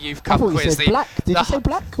the FA Youth Cup quiz. You said black. Did you say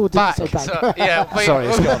black or did you say black? So, yeah, sorry,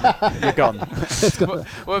 it's gone. You're gone.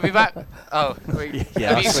 We'll be back. Oh,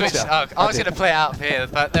 yeah, have you switched? I was going to play it out here,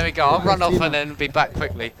 but there we go. I'll run off and then be back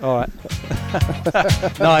quickly. All right.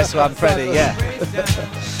 Nice one, Freddie. Yeah.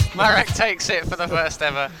 Marek takes it for the first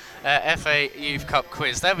ever FA Youth Cup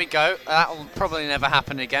quiz. There we go. That will probably never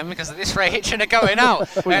happen again because at this rate Hitchin are going out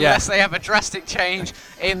unless they have a drastic change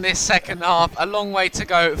in this second half. A long way to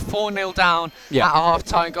go. 4-0 down at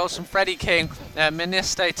half-time. Goals from Freddie King,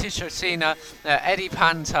 Ministe Tichocina, Eddie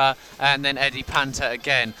Panta, and then Eddie Panta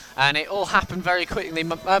again. And it all happened very quickly.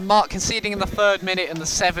 Mark conceding in the 3rd minute and the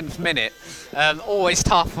 7th minute. Always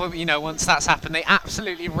tough, once that's happened. They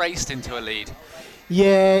absolutely raced into a lead.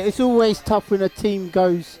 Yeah, it's always tough when a team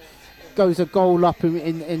goes a goal up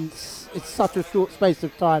in such a short space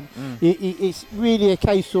of time. It's really a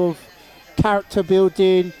case of character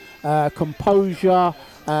building, composure,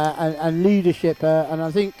 and leadership. And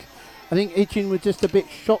I think Hitchin was just a bit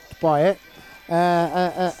shocked by it,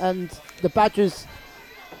 and the Badgers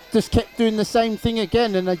just kept doing the same thing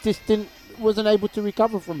again, and they just wasn't able to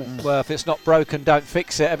recover from it. Well, if it's not broken, don't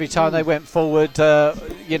fix it. Every time they went forward,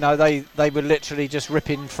 they were literally just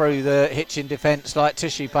ripping through the Hitchin defence like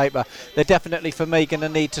tissue paper. They're definitely, for me, going to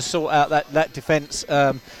need to sort out that defence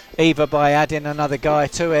either by adding another guy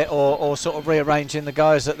to it or sort of rearranging the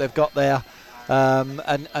guys that they've got there.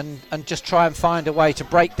 And just try and find a way to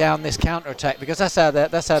break down this counter-attack, because that's how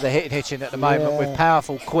they're hitting Hitchin at the moment, with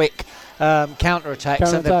powerful, quick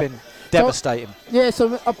counter-attacks, and they've been devastating.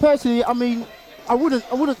 So personally, I mean, I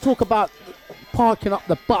wouldn't talk about parking up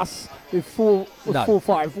the bus with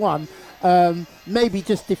 4-5-1. Maybe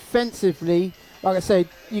just defensively, like I said,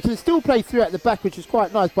 you can still play 3 at the back, which is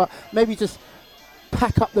quite nice, but maybe just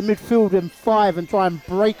pack up the midfield in 5 and try and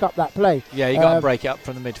break up that play. Yeah, you got to break it up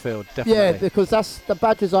from the midfield, definitely. Yeah, because that's the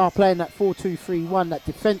Badgers are playing that 4-2-3-1, that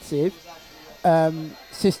defensive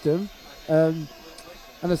system. And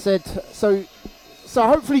I said, so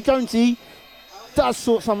hopefully Jonesy does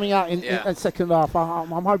sort something out in second half.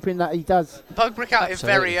 I'm hoping that he does. Bugbrooke out is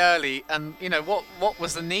very early, and what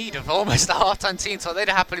was the need of almost a half-time team? So they'd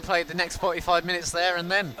happily played the next 45 minutes there and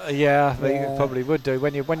then. They probably would do.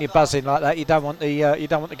 When you're buzzing like that, you don't want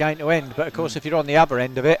the game to end. But of course, if you're on the other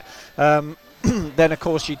end of it, then of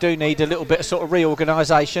course you do need a little bit of sort of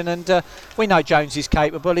reorganisation, and we know Jones is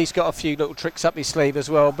capable. He's got a few little tricks up his sleeve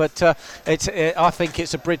as well, but I think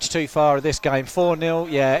it's a bridge too far of this game.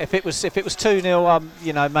 4-0, if it was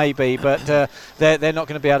 2-0, maybe, but they're not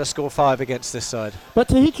going to be able to score 5 against this side. But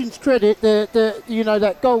to Hitchin's credit,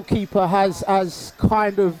 that goalkeeper has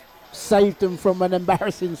kind of saved them from an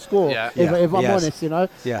embarrassing score. If I'm honest,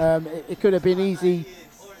 it could have been easy.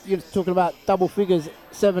 You're talking about double figures,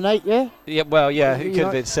 7-8, yeah? It could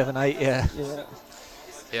have been 7-8,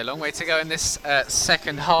 Yeah, long way to go in this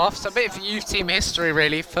second half. So a bit of youth team history,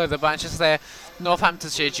 really, for the Badgers there.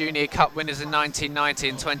 Northamptonshire Junior Cup winners in 1990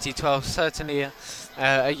 and 2012. Certainly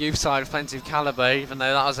a youth side of plenty of calibre, even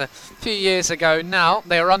though that was a few years ago now.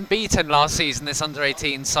 They were unbeaten last season, this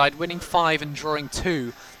under-18 side, winning 5 and drawing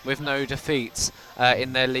 2 with no defeats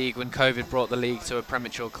in their league when COVID brought the league to a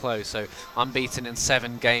premature close. So unbeaten in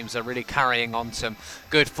 7 games, are really carrying on some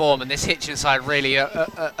good form. And this Hitchin side really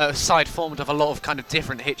a side formed of a lot of kind of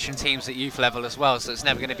different Hitchin teams at youth level as well. So it's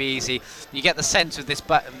never going to be easy. You get the sense with this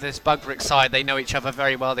Bugbrooke side, they know each other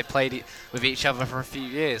very well. They played with each other for a few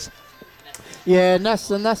years. Yeah, and that's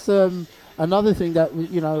another thing that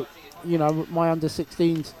my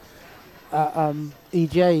under-16s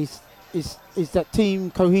EJs is that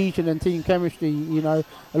team cohesion and team chemistry. A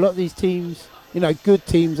lot of these teams, good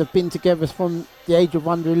teams, have been together from the age of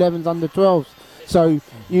under-11s, under-12s. So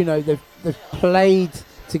they've played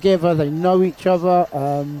together. They know each other.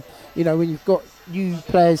 When you've got new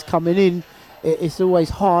players coming in, it's always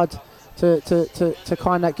hard to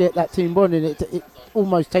kind of get that team bonding. It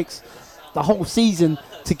almost takes the whole season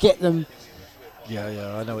to get them.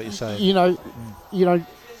 Yeah, I know what you're saying.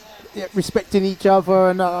 Respecting each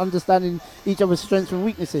other and understanding each other's strengths and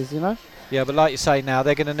weaknesses. Yeah, but like you say, now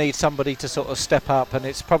they're going to need somebody to sort of step up, and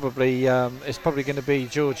it's probably going to be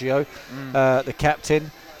Giorgio, the captain,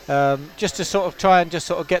 just to sort of try and just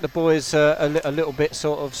sort of get the boys a little bit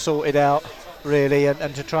sort of sorted out, really,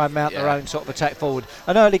 and to try and mount their own sort of attack forward.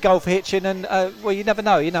 An early goal for Hitchin, and well, you never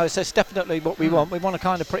know. It's definitely what we want. We want to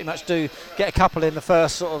kind of pretty much get a couple in the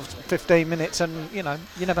first sort of 15 minutes, and you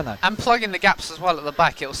never know. And plugging the gaps as well at the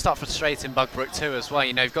back, it'll start frustrating Bugbrooke too as well.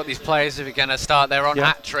 You've got these players who are going to start their own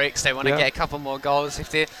hat tricks. They want to get a couple more goals.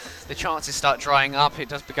 If the chances start drying up, it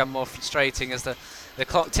does become more frustrating as the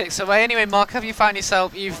clock ticks away. Anyway, Marc, have you found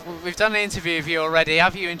yourself? We've done an interview with you already.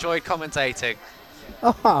 Have you enjoyed commentating?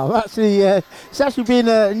 It's actually been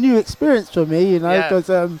a new experience for me, because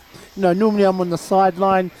normally I'm on the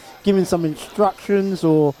sideline giving some instructions,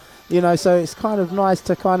 or so it's kind of nice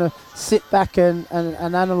to kind of sit back and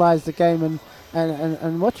analyse the game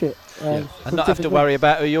and watch it. And not have to worry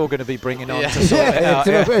about who you're going to be bringing on to sort it out.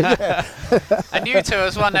 And you two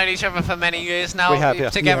as well, known each other for many years now. We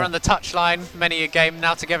have, together on the touchline, many a game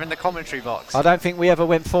now together in the commentary box. I don't think we ever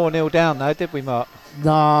went 4-0 down though, did we, Marc?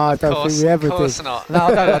 No, I don't think we ever did. Of course not. No,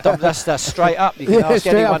 I don't. That's straight up. You can ask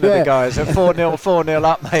any one of the guys. At 4-0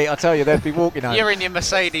 up, mate, I tell you, they'd be walking home. You're in your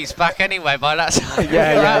Mercedes back anyway by that time.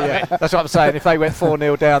 Yeah. That's what I'm saying. If they went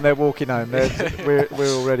 4-0 down, they're walking home. We're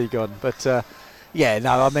already gone. But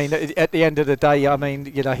I mean, at the end of the day, I mean,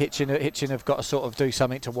 Hitchin have got to sort of do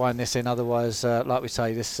something to wind this in. Otherwise, like we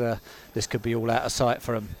say, this could be all out of sight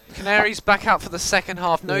for them. Canaries back out for the second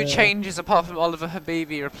half. No changes apart from Oliver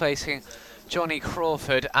Habibi replacing Johnny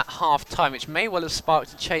Crawford at half-time, which may well have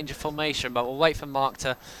sparked a change of formation, but we'll wait for Marc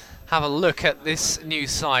to have a look at this new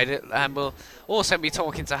side, and we'll also be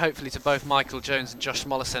talking hopefully to both Michael Jones and Josh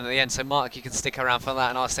Mollison at the end. So Marc, you can stick around for that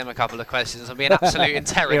and ask them a couple of questions. It'll be an absolute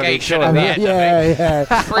interrogation at the end.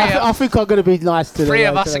 I think I'm going to be nice to them. 3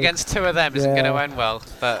 of us against 2 of them isn't going to end well.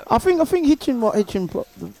 But I think Hitchin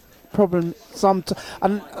problem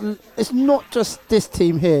and it's not just this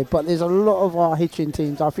team here, but there's a lot of our Hitchin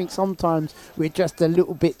teams. I think sometimes we're just a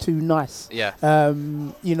little bit too nice. We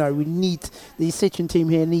need these Hitchin team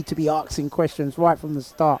here need to be asking questions right from the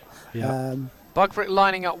start. Bugbrooke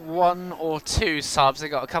lining up 1 or 2 subs. They've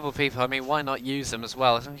got a couple of people. I mean, why not use them as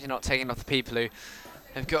well? As long as you're not taking off the people who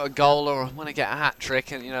have got a goal or want to get a hat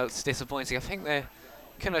trick, and it's disappointing. I think they're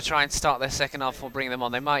going to try and start their second half or bring them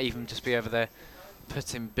on. They might even just be over there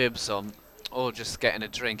putting bibs on, or just getting a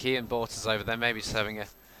drink. Ian Borter's over there, maybe just having a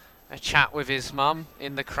chat with his mum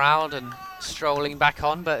in the crowd and strolling back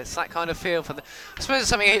on. But it's that kind of feel for I suppose it's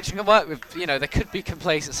something Hitchin can work with. There could be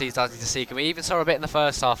complacency starting to seek, and we even saw a bit in the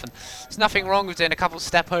first half. And there's nothing wrong with doing a couple of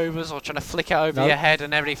step overs or trying to flick it over your head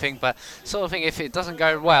and everything. But sort of thing, if it doesn't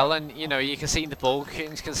go well, and you can see the ball, you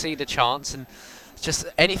can see the chance, and just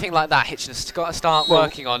anything like that, Hitchin's got to start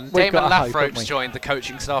working on. Damon Lathrope's joined the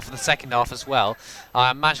coaching staff for the second half as well.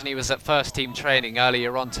 I imagine he was at first team training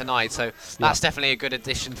earlier on tonight, so that's definitely a good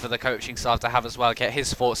addition for the coaching staff to have as well. Get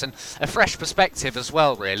his thoughts and a fresh perspective as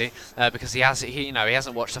well, really, because he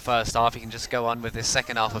hasn't watched the first half. He can just go on with his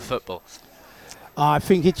second half of football. I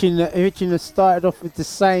think Hitchin has started off with the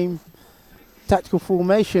same tactical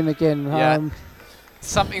formation again.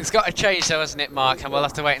 Something's got to change though, hasn't it, Marc? And we'll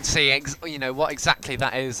have to wait and see what exactly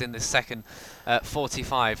that is in this second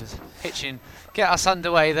 45. Hitchin get us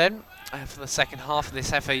underway then for the second half of this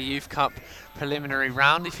FA Youth Cup preliminary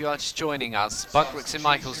round. If you are just joining us, Bugbrooke St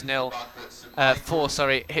Michael's 0,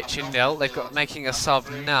 Hitchin 0. They've got making a sub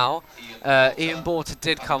now. Ian Borter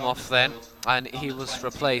did come off then, and he was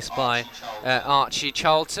replaced by Archie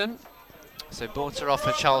Charlton. So Borter off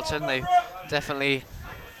for Charlton. They definitely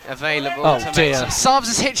available Oh, to dear. make some subs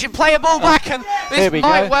as Hitchin play a ball back, and this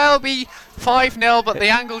might well be 5-0, but the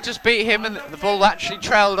angle just beat him, and the ball actually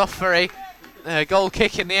trailed off for a goal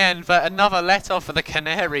kick in the end, but another let-off for the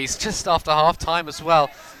Canaries just after half-time as well.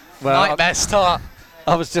 Nightmare start.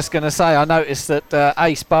 I was just going to say, I noticed that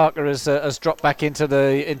Ace Barker has dropped back into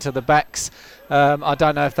the backs. I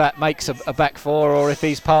don't know if that makes a back four or if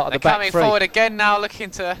he's part of the back three. They're coming forward again now, looking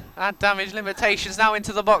to add damage limitations now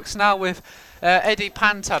into the box now with Eddie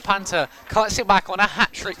Panther. Panther cuts it back on a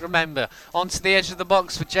hat-trick, remember, onto the edge of the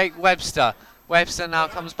box for Jake Webster. Webster now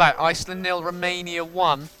comes back. Iceland 0, Romania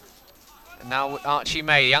 1. And now Archie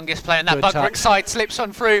May, the youngest player in that Bugbrooke side, slips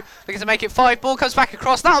on through, looking to make it 5. Ball comes back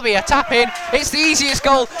across. That'll be a tap in. It's the easiest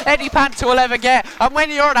goal Eddie Panther will ever get. And when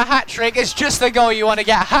you're on a hat trick, it's just the goal you want to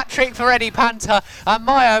get. A hat trick for Eddie Panther. And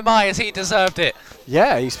my oh my, has he deserved it.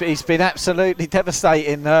 Yeah, he's been absolutely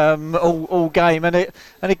devastating all game, and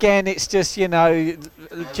again it's just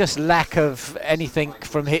just lack of anything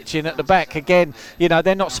from Hitchin at the back. Again,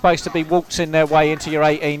 they're not supposed to be waltzing their way into your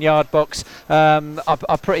 18-yard box.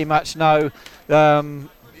 I pretty much know. Once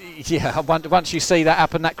you see that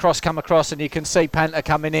happen, that cross come across, and you can see Panther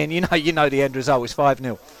coming in, you know the end result is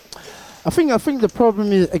 5-0. I think the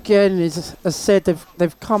problem is, again, as I said,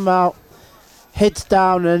 they've come out heads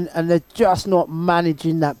down and they're just not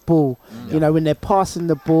managing that ball. When they're passing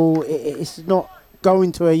the ball, it's not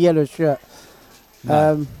going to a yellow shirt.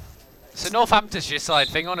 No. So Northamptonshire side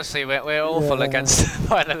thing, honestly, we're awful against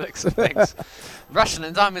by the looks of things. Russian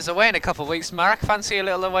and Diamonds away in a couple of weeks. Marc, fancy a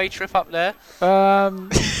little away trip up there?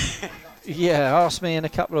 Yeah, ask me in a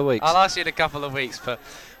couple of weeks. I'll ask you in a couple of weeks, but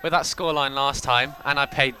with that scoreline last time,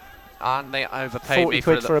 and they overpaid me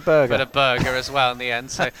for a burger. For the burger as well in the end.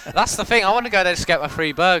 So that's the thing. I want to go there to get my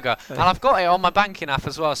free burger, and I've got it on my banking app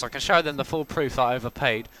as well, so I can show them the full proof that I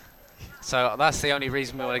overpaid. So that's the only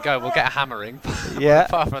reason we want to go. We'll get a hammering. Yeah.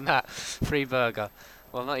 Apart from that, free burger.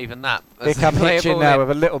 Well, not even that. Here come Hitchin now with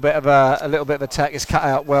a little bit of attack. It's cut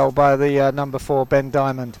out well by the number 4 Ben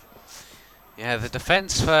Diamond. Yeah, the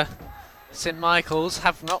defence for St Michael's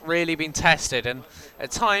have not really been tested, and at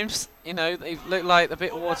times, they look like a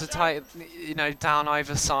bit watertight, down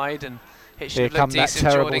either side, and here come that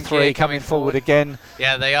terrible Jordan 3 coming forward again.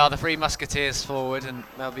 Yeah, they are the 3 Musketeers forward, and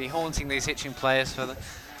they'll be haunting these Hitchin players for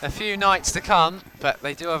a few nights to come. But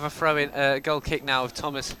they do have a throw-in goal kick now with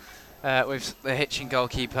Thomas, with the Hitchin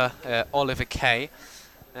goalkeeper Oliver Kay.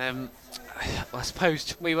 I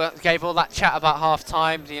suppose we gave all that chat about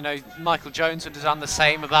half-time. Michael Jones would have done the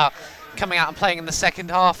same about coming out and playing in the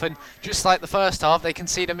second half, and just like the first half, they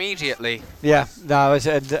concede immediately. Yeah, no,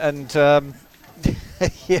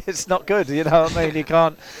 yeah, it's not good. You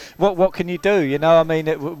can't. What can you do?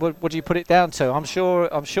 What do you put it down to? I'm sure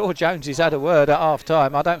Jonesy's had a word at half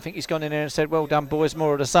time. I don't think he's gone in there and said, "Well done, boys,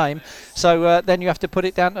 more of the same." So then you have to put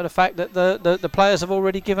it down to the fact that the players have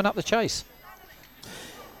already given up the chase.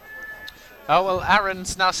 Oh, well,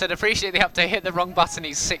 Aaron's now said, appreciate the update, hit the wrong button,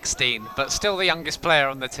 he's 16, but still the youngest player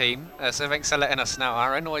on the team. So thanks for letting us know,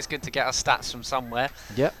 Aaron. Always good to get our stats from somewhere.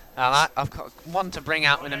 Yep. And I've got one to bring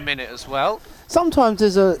out in a minute as well. Sometimes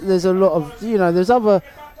there's a lot of, there's other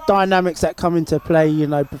dynamics that come into play,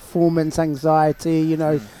 performance anxiety,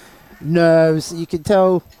 nerves. You can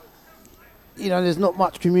tell, there's not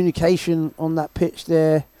much communication on that pitch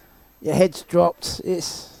there. Your head's dropped.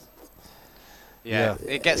 Yeah,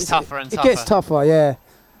 it gets tougher and tougher. It gets tougher, yeah.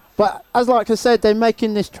 But like I said, they're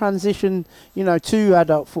making this transition, to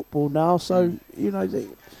adult football now. So,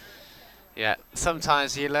 yeah,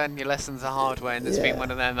 sometimes you learn your lessons the hard way, and it's been one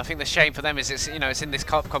of them. I think the shame for them is it's in this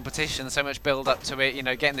cup competition, so much build up to it.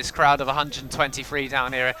 Getting this crowd of 123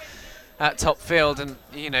 down here at top field, and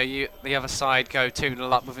the other side go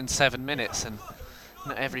 2-0 up within 7 minutes, and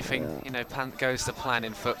not everything goes to plan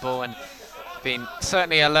in football. And been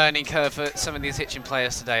certainly a learning curve for some of these Hitchin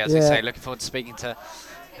players today, as we say. Looking forward to speaking to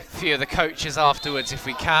a few of the coaches afterwards if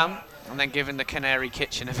we can, and then giving the Canary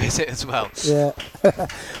Kitchen a visit as well. Yeah.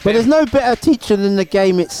 But there's no better teacher than the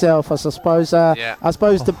game itself, I suppose. I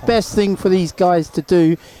suppose the best thing for these guys to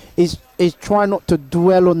do is try not to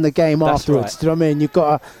dwell on the game afterwards. Right. Do you know what I mean? You've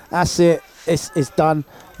got to, that's it, it's done.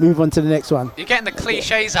 Move on to the next one. You're getting the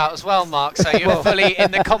cliches out as well, Marc, so you're fully in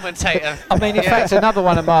the commentator. I mean, in fact, another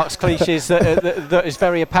one of Marc's cliches that is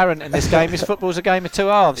very apparent in this game is football's a game of 2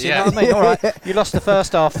 halves. You know what I mean? All right, you lost the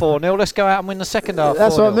first half 4-0, let's go out and win the second half 4-0.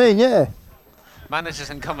 That's what I mean, yeah. Managers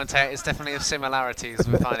and commentators definitely have similarities.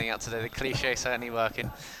 We're finding out today. The cliche certainly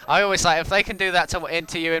working. I always like if they can do that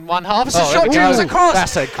into you in one half. It's a shot goes across.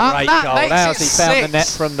 That's a great goal. How's he found the net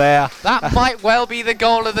from there? That might well be the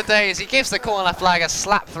goal of the day as he gives the corner flag a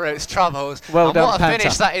slap through its troubles. Well done, what a Panther.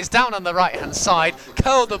 finish that is, down on the right hand side.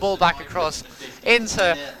 Curled the ball back across.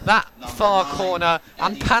 into that far corner,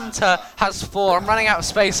 and Panther has 4. I'm running out of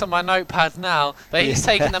space on my notepad now, but he's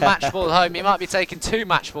taking the match ball home. He might be taking 2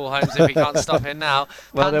 match ball homes if he can't stop it now.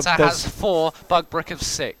 Well, Panther has 4, Bugbrooke of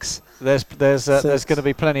 6. There's going to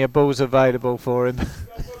be plenty of balls available for him.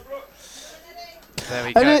 There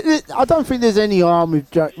we go. I don't think there's any harm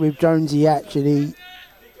with Jonesy actually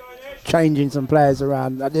changing some players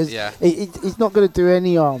around. He's not going to do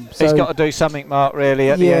any harm. So He's got to do something, Mark, really,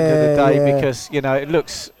 at the end of the day, because, you know, it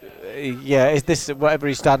looks... whatever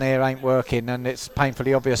he's done here ain't working, and it's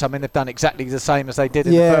painfully obvious. I mean, they've done exactly the same as they did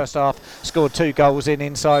in the first half. Scored 2 goals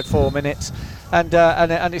inside 4 minutes, and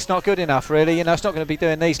it's not good enough, really. You know, it's not going to be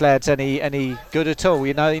doing these lads any good at all.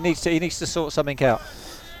 You know, he needs to sort something out.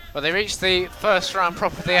 Well, they reached the first round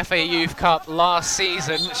prop of the FA Youth Cup last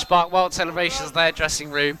season, which sparked wild celebrations in their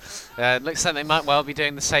dressing room. Looks like they might well be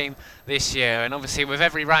doing the same this year. And obviously, with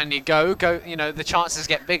every round you go, you know, the chances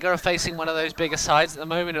get bigger of facing one of those bigger sides. At the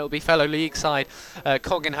moment, it'll be fellow league side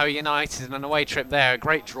Coggenho United, and an away trip there. A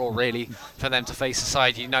great draw, really, for them to face a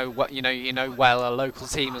side you know well, a local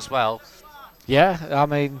team as well. Yeah, I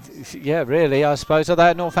mean, really, I suppose. Are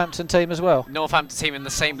they a Northampton team as well? Northampton team in the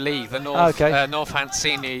same league, the Northampton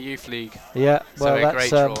Senior Youth League. Yeah, well, so a great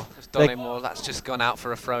draw. Dollymore, that's just gone out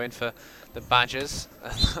for a throw-in for the Badgers.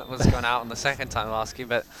 That was gone out on the second time last game,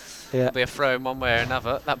 but it'll be a throw-in one way or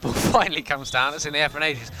another. That ball finally comes down. It's in the air for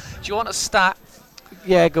ages. Do you want a stat?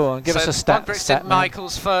 Yeah, go on, give us a stat. Bugbrooke St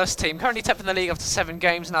Michael's first team, currently 10th in the league after 7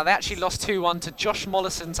 games now. They actually lost 2-1 to Josh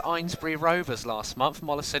Mollison's Ainsbury Rovers last month.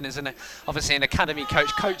 Mollison is obviously an academy coach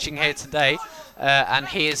coaching here today, and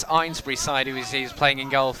his Ainsbury side, who he's playing in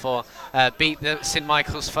goal for, beat the St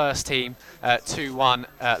Michael's first team 2-1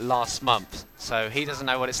 last month. So he doesn't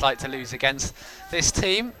know what it's like to lose against this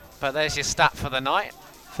team, but there's your stat for the night.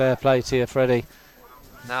 Fair play to you, Freddie.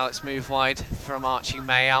 Now let's move wide from Archie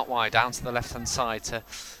May out wide, down to the left-hand side to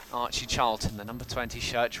Archie Charlton. The number 20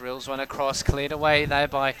 shirt drills one across, cleared away there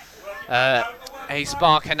by Ace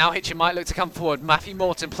Barker. Now Hitchin might look to come forward. Matthew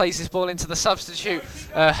Morton plays his ball into the substitute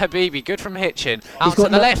Habibi. Good from Hitchin. Out to the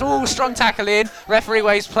left. Oh, strong tackle in. Referee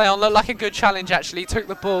waves play on. Looked like a good challenge, actually. Took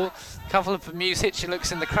the ball. Couple of bemused. Hitchin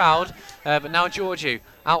looks in the crowd. But now Georgiou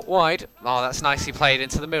out wide. Oh, that's nicely played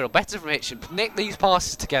into the middle. Better from Hitchin. Nick these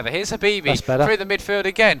passes together. Here's Habibi through the midfield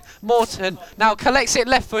again. Morton now collects it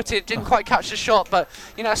left-footed. Didn't quite catch the shot, but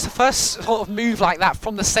you know, it's the first sort of move like that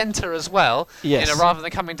from the centre as well. Yes. You know, rather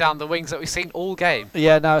than coming down the wings that we've seen all game.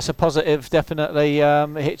 Yeah, no, it's a positive, definitely.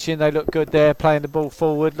 Hitchin, they look good there, playing the ball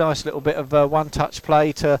forward. Nice little bit of one-touch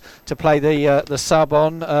play to play the sub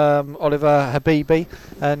on Oliver Habibi,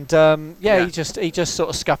 and he just sort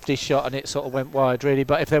of scuffed his shot and it sort of went wide, really.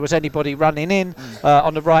 But if there was anybody running in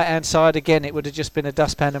on the right-hand side, again, it would have just been a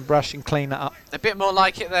dustpan and brush and clean that up. A bit more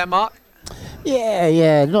like it there, Mark.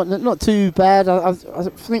 Yeah, not too bad. I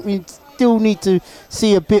think we still need to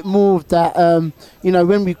see a bit more of that. You know,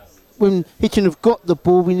 when Hitchin have got the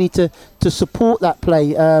ball, we need to support that play.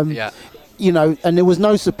 You know, and there was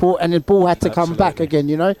no support, and the ball had to come back again.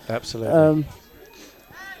 You know. Absolutely.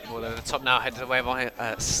 Ball over the top now, headed away by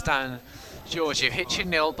Stan Georgiou.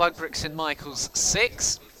 Hitchin 0, Bugbrooke St Michael's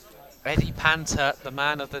 6. Eddie Panther, the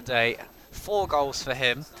man of the day. 4 goals for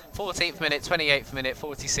him. 14th minute, 28th minute,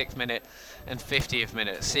 46th minute and 50th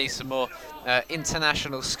minute. See some more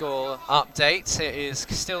international score updates. It is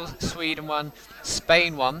still Sweden 1,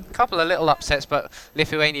 Spain 1. A couple of little upsets, but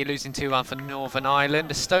Lithuania losing 2-1 for Northern Ireland.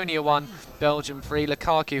 Estonia 1, Belgium 3.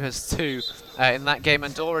 Lukaku has 2 in that game.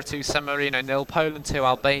 Andorra 2, San Marino 0. Poland 2,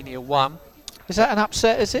 Albania 1. Is that an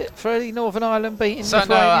upset, is it, for Northern Ireland beating So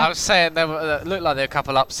Lithuania? no, I was saying there looked like there were a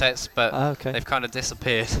couple upsets, but they've kind of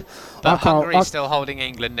disappeared. But Hungary's still holding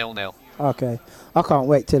England 0-0. Okay. I can't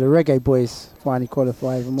wait till the Reggae Boys finally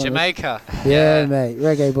qualify. Jamaica. Yeah, mate.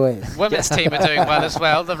 Reggae Boys. Women's team are doing well as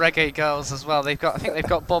well. The Reggae girls as well. I think they've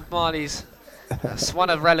got Bob Marley's. It's one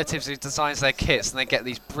of relatives who designs their kits, and they get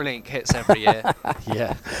these brilliant kits every year.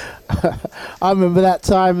 Yeah. I remember that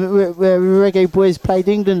time where Reggae Boys played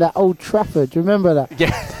England at Old Trafford. Do you remember that?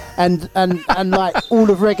 Yeah. And like all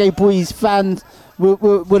of Reggae Boys fans were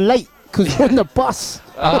late because we're on the bus.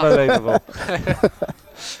 Unbelievable.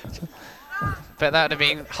 But that would have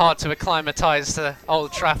been hard to acclimatise to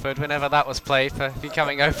Old Trafford whenever that was played, for be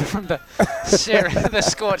coming over from the the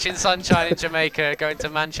scorching sunshine in Jamaica going to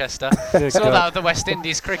Manchester. Saw that with the West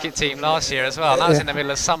Indies cricket team last year as well. That was in the middle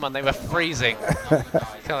of summer and they were freezing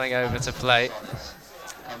coming over to play.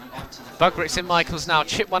 Bugbrooke St Michael's now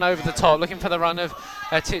chip one over the top, looking for the run of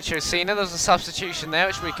Ticho Sina. There's a substitution there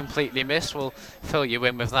which we completely missed. We'll fill you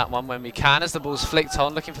in with that one when we can, as the ball's flicked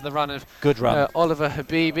on, looking for the run of Good run. Oliver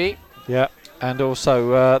Habibi. Yeah. And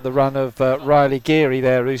also the run of Riley Geary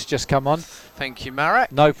there, who's just come on. Thank you,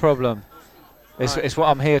 Marek. No problem. It's what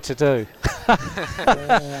I'm here to do.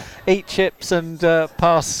 Eat chips and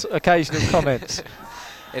pass occasional comments.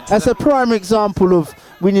 That's a prime example of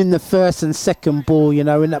winning the first and second ball, you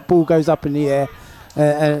know, when that ball goes up in the air.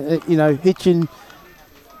 You know, Hitchin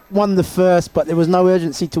won the first, but there was no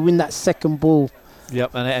urgency to win that second ball.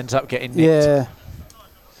 Yep, and it ends up getting nicked. Yeah.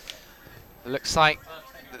 It looks like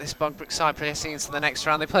this Bugbrooke side progressing into the next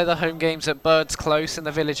round. They play their home games at Birds Close in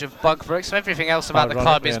the village of Bugbrooke, so everything else about the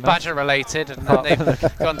club is Badger related, and then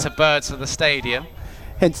they've gone to Birds for the stadium.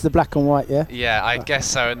 Hence the black and white, yeah? Yeah, I guess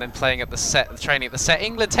so, and then playing at the set, training at the set.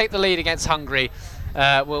 England take the lead against Hungary.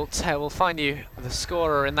 We'll find you the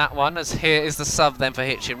scorer in that one, as here is the sub then for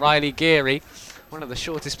Hitchin. Riley Geary, one of the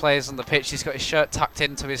shortest players on the pitch. He's got his shirt tucked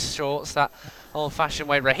into his shorts, that old-fashioned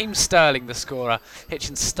way. Raheem Sterling, the scorer.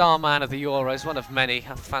 Hitchin's star man of the Euros, one of many.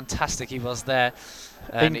 How fantastic he was there.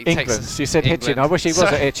 And England. You said Hitchin. I wish he was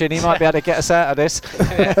at Hitchin. He might be able to get us out of this.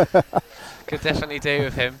 Yeah. Could definitely do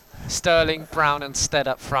with him. Sterling, Brown and Stead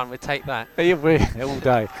up front. We'd take that. All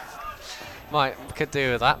day. Could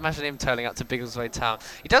do with that. Imagine him turning up to Biggleswade Town.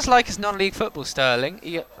 He does like his non-league football, Sterling.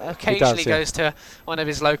 He occasionally goes to one of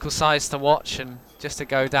his local sides to watch and just to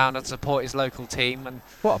go down and support his local team. And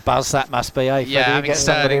what a buzz that must be, eh? Yeah, I mean, get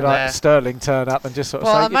somebody like Sterling turn up and just sort of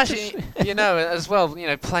say... Well, imagine, you know, as well, you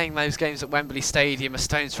know, playing those games at Wembley Stadium, a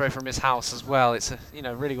stone's throw from his house as well. It's, you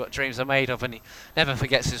know, really what dreams are made of, and he never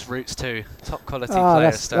forgets his roots too. Top quality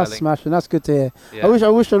player, Sterling. That's smashing. That's good to hear. Yeah. I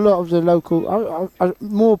wish a lot of the local,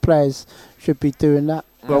 more players should be doing that.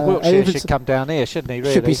 Well, Wiltshire should come down here, shouldn't he,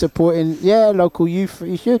 really? Should be supporting, local youth.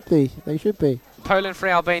 He should be. They should be. Poland 3,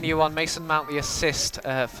 Albania 1. Mason Mount the assist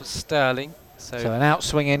for Sterling. So an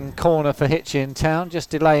out-swinging corner for Hitchin Town,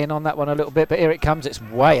 just delaying on that one a little bit, but here it comes. It's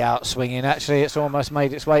way out-swinging, actually. It's almost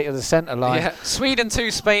made its way to the centre line. Yeah. Sweden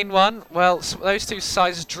 2, Spain 1. Well, those two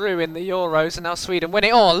sides drew in the Euros, and now Sweden win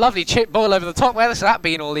it. Oh, lovely chip ball over the top. Where's that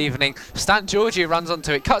been all evening? Stan Georgiou runs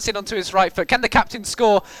onto it, cuts it onto his right foot. Can the captain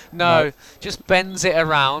score? No. Just bends it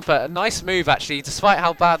around, but a nice move, actually, despite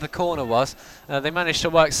how bad the corner was. They managed to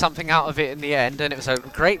work something out of it in the end, and it was a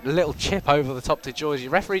great little chip over the top to Georgiou.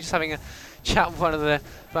 Referee just having a chat with one of the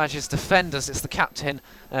Badgers defenders. It's the captain,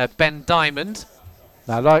 Ben Diamond.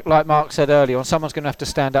 Now, like Mark said earlier on, someone's going to have to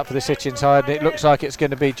stand up for this Hitchin side. It looks like it's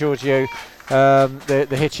going to be Georgiou,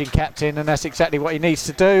 the Hitchin captain, and that's exactly what he needs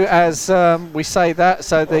to do as we say that.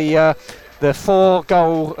 So the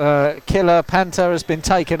 4-goal killer Panther has been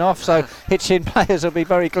taken off, so Hitchin players will be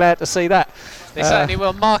very glad to see that. They certainly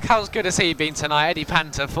will. Mark, how good has he been tonight? Eddie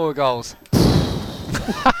Panther, 4 goals.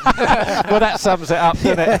 Well, that sums it up,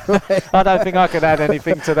 doesn't it? I don't think I could add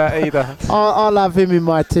anything to that either. I'll have him in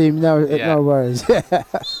my team. No worries.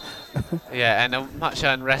 Yeah, and a much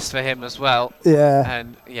earned rest for him as well. Yeah.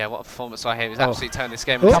 And yeah, what a performance by him. He's absolutely turned this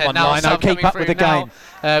game. Come on, Lino, keep up with the game.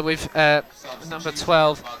 With number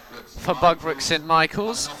 12 for Bugbrooke St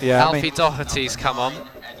Michael's. Yeah, Alfie Doherty's come on,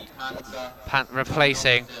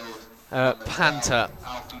 replacing Panther.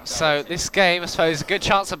 So this game, I suppose, a good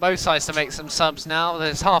chance for both sides to make some subs now.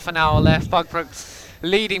 There's half an hour left. Bugbrooke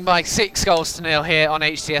leading by 6-0 here on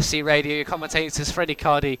HTSC Radio. Your commentators Freddie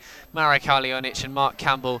Cardi, Marek Alionic and Marc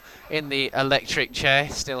Campbell in the electric chair.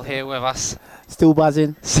 Still here with us. Still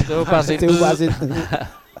buzzing. Still buzzing. Still buzzing.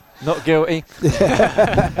 Not guilty.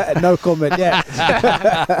 No comment, yeah.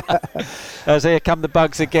 As here come the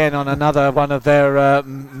Bugs again on another one of their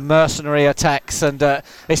mercenary attacks, and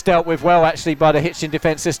it's dealt with well actually by the Hitchin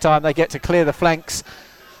defence this time. They get to clear the flanks.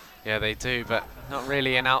 Yeah, they do, but not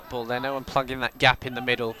really an outball there. No one plugging that gap in the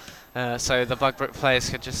middle, so the Bugbrooke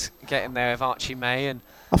players could just get in there with Archie May. And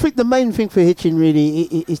I think the main thing for Hitchin really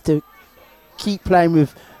is to keep playing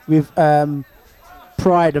with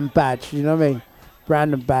pride and badge. You know what I mean?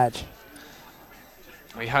 Brand and badge.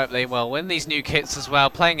 We hope they will win these new kits as well,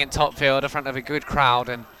 playing in top field in front of a good crowd,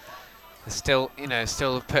 and still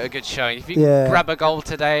put a good showing. If you can grab a goal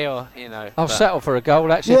today, or I'll settle for a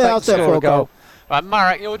goal actually. Yeah, I'll settle for a goal. Right,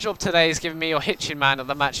 Marek, your job today is giving me your Hitchin man of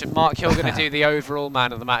the match, and Mark, you're going to do the overall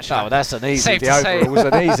man of the match. Oh, that's an easy. Safe the to say, overall's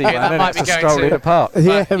an easy one. that might be going to apart.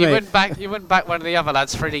 Yeah, you wouldn't back one of the other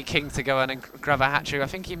lads, Freddie King, to go in and grab a hat trick. I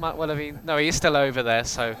think he might well have been. No, he's still over there,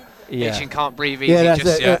 so. Yeah. Hitchin can't breathe easy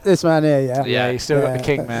just yet. This man here, yeah. Yeah, he's still got the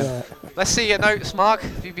king, man. Yeah. Let's see your notes, Mark.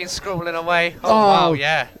 Have you been scrolling away? Oh, wow,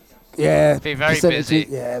 yeah. Yeah. Been very busy.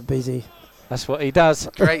 Yeah, busy. That's what he does.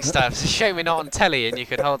 Great stuff. It's a shame we're not on telly and you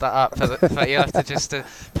could hold that up. But you have to just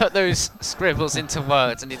put those scribbles into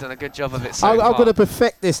words, and you've done a good job of it so far. I'm going to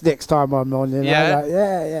perfect this next time I'm on. You know? Yeah?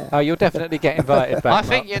 Yeah. Oh, you'll definitely get invited back. I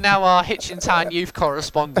think you're now our Hitchin Town youth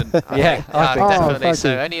correspondent. I think definitely.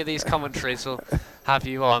 So you. any of these commentaries will have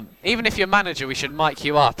you on. Even if you're manager, we should mic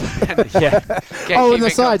you up. And yeah. On the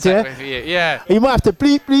side, yeah? With you. Yeah. You might have to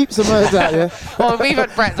bleep some words out, yeah? Well, we've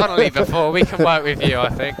had Brett Donnelly before. We can work with you, I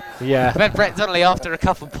think. Yeah. We had Brett Donnelly after a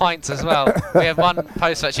couple of pints as well. We had one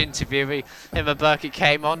post-match interview. Him and Berkey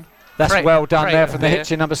came on. That's well done there from the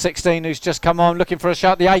Hitchin number 16, who's just come on looking for a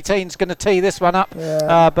shot. The 18's going to tee this one up,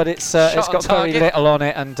 but it's got very little on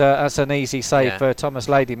it, and that's an easy save for Thomas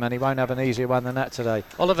Ladyman. He won't have an easier one than that today.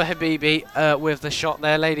 Oliver Habibi with the shot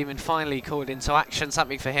there. Ladyman finally called into action,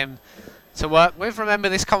 something for him to work with. Remember,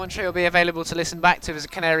 this commentary will be available to listen back to as a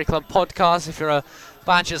Canary Club podcast. If you're a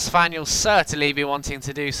Badgers fan, you'll certainly be wanting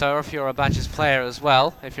to do so, or if you're a Badgers player as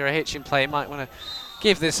well. If you're a Hitchin player, you might want to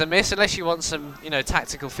give this a miss, unless you want some,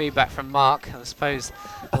 tactical feedback from Mark. I suppose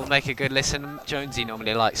it'll make a good listen. Jonesy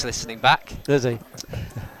normally likes listening back. Does he?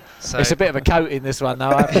 So it's a bit of a coating, this one, though,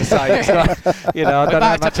 I have to say. It's like, I don't know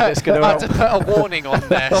how much it's going to help. to put a warning on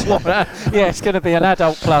there. Yeah, it's going to be an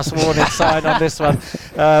adult plus warning sign on this one.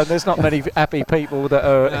 There's not many happy people that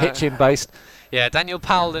are Hitchin based. Yeah, Daniel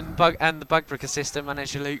Powell and the Bugbrooke assistant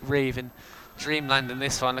manager Luke Reeve in Dreamland in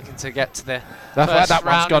this one, looking to get to the first that round.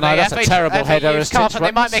 One's gone out. That's a terrible header. And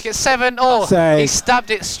they might make it 7. He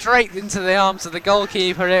stabbed it straight into the arms of the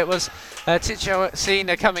goalkeeper. It was Ticho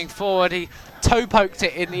Sina coming forward. He toe poked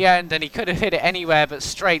it in the end, and he could have hit it anywhere but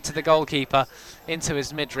straight to the goalkeeper into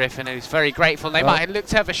his midriff, and he was very grateful. They might have looked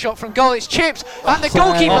to have a shot from goal. It's chipped, and the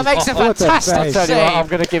goalkeeper makes a fantastic save. I'm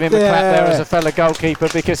going to give him a clap there as a fellow goalkeeper,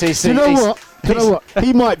 because he's. You know what?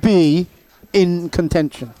 He might be in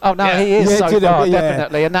contention. Oh no, he is so far,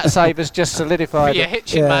 definitely, and that save has just solidified. Yeah,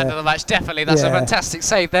 Hitchin man of the match, definitely. That's a fantastic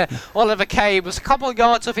save there. Oliver Kay was a couple of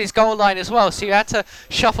yards off his goal line as well, so you had to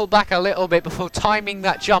shuffle back a little bit before timing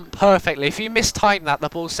that jump perfectly. If you mistime that, the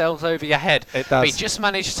ball sails over your head. It does. But he just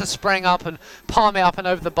managed to spring up and palm it up and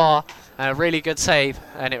over the bar. A really good save,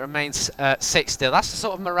 and it remains 6 still. That's the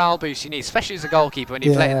sort of morale boost you need, especially as a goalkeeper when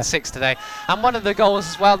you play in 6 today. And one of the goals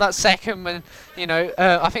as well, that second, when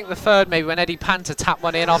I think the third maybe, when Eddie Panther tapped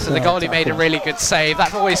one in after the goalie made a really good save.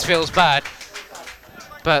 That always feels bad,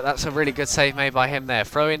 but that's a really good save made by him there.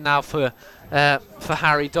 Throw in now for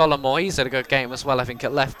Harry Dollamore. He's had a good game as well, I think,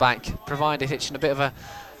 at left back, provided Hitchin a bit of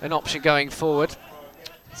an option going forward.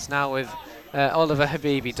 It's now with Oliver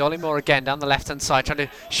Habibi. Dollimore again down the left-hand side, trying to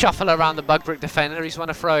shuffle around the Bugbrooke defender. He's won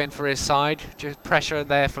a throw-in for his side. Just pressure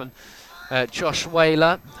there from Josh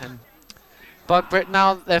Whaler. And Bugbrooke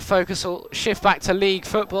now, their focus will shift back to league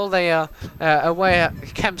football. They are away at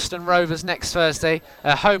Kempston Rovers next Thursday.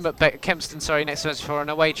 Home at Kempston, next Thursday for an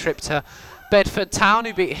away trip to Bedford Town,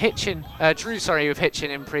 who beat Hitchin, drew with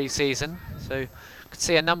Hitchin in pre-season. So you could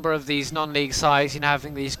see a number of these non-league sides,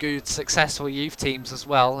 having these good, successful youth teams as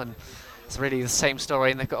well. And it's really the same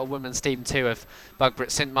story, and they've got a women's team too of Bugbrooke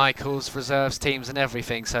St Michael's reserves teams and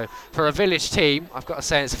everything. So for a village team, I've got to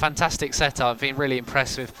say it's a fantastic setup. I've been really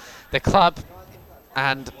impressed with the club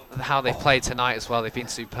and how they've played tonight as well. They've been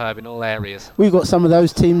superb in all areas. We've got some of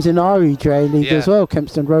those teams in our EJ League as well.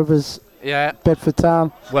 Kempston Rovers, Bedford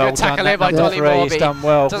Town. Well good tackle here by Dollimore. He's done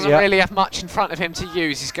well. Doesn't really have much in front of him to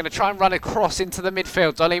use. He's going to try and run across into the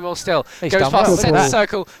midfield. Dollimore still goes past the centre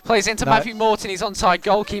circle, plays into Matthew Morton. He's onside.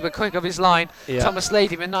 Goalkeeper quick of his line. Thomas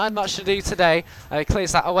Ladyman, not had much to do today. He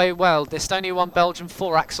clears that away well. There's only one Belgian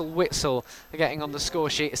for Axel Witzel getting on the score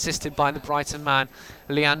sheet, assisted by the Brighton man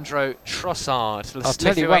Leandro Trossard.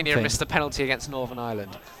 Lithuania missed the penalty against Northern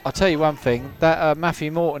Ireland. I'll tell you one thing, that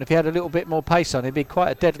Matthew Morton, if he had a little bit more pace on him, he'd be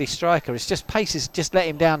quite a deadly striker. It's just pace has just let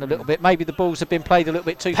him down a little bit. Maybe the balls have been played a little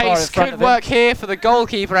bit too far in front of him. Pace could work here for the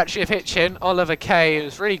goalkeeper actually of Hitchin, Oliver Kay,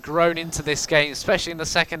 who's really grown into this game, especially in the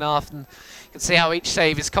second half. And you can see how each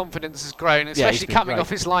save his confidence has grown, especially coming off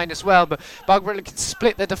his line as well. But Bugbrooke can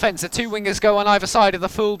split the defence. The two wingers go on either side of the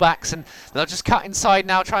fullbacks, and they'll just cut inside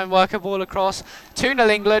now, try and work a ball across. 2-0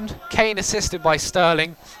 England. Kane assisted by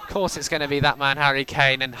Sterling. Of course it's going to be that man Harry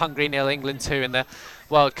Kane, and Hungary 0 England 2 in the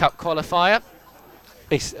World Cup qualifier.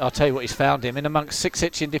 I'll tell you what, he's found him in amongst 6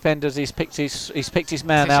 Hitchin defenders. He's picked his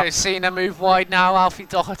man out. Cena move wide now. Alfie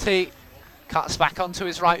Doherty cuts back onto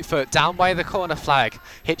his right foot, down by the corner flag.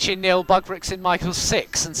 Hitchin 0, Bugbrooke St Michael's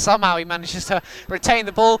 6, and somehow he manages to retain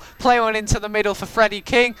the ball, play one into the middle for Freddie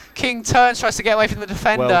King. King turns, tries to get away from the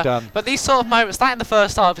defender. Well done. But these sort of moments, that in the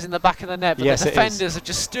first half is in the back of the net, but the defenders have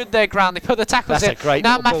just stood their ground. They put the tackles in.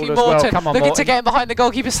 Now Matthew Morton looking to get in behind the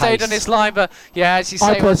goalkeeper, stayed on his line, but as you say,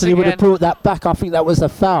 I personally would have brought that back. I think that was a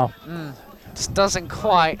foul. just doesn't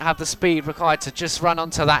quite have the speed required to just run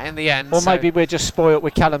onto that in the end. Or maybe we're just spoilt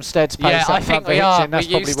with Callum Stead's pace. Yeah, I think we are. That's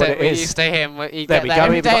probably what it is. We're used to him. There we go.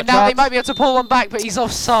 Every day. Now they might be able to pull one back, but he's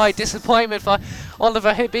offside. Disappointment for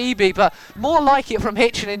Oliver Habibi, but more like it from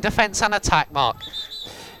Hitchin in defence and attack, Mark.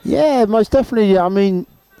 Yeah, most definitely. I mean,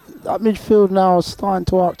 that midfield now is starting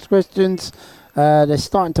to ask questions. They're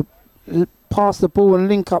starting to pass the ball and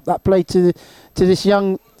link up that play to this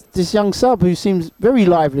young sub who seems very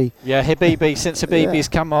lively. Yeah, Habibi, since Habibi's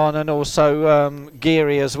come on, and also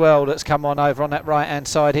Geary as well, that's come on over on that right-hand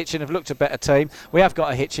side. Hitchin have looked a better team. We have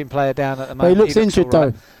got a Hitchin player down at the moment. But he looks injured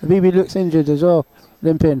though. Habibi looks injured as well,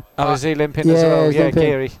 limping. Oh, is he limping as well? Yeah,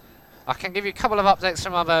 Geary. I can give you a couple of updates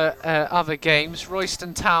from other games.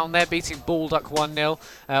 Royston Town, they're beating Baldock 1-0.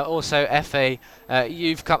 Also FA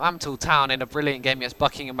Youth Cup, Amtle Town in a brilliant game against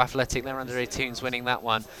Buckingham Athletic. They're under 18s winning that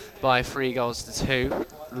one by 3-2.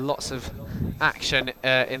 Lots of action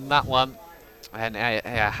in that one. And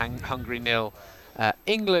Hungary 0,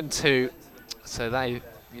 England 2. So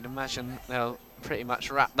you'd imagine they'll pretty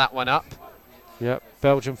much wrap that one up. Yep,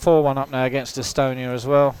 Belgium 4-1 up now against Estonia as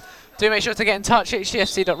well. Do make sure to get in touch.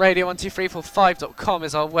 hgfc.radio12345.com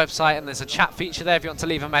is our website, and there's a chat feature there if you want to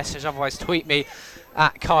leave a message. Otherwise, tweet me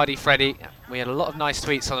at CardyFreddy. We had a lot of nice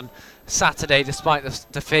tweets on Saturday despite the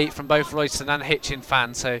defeat from both Royston and Hitchin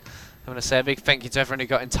fans. So I want to say a big thank you to everyone who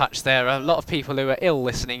got in touch there. A lot of people who were ill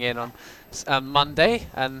listening in on Monday,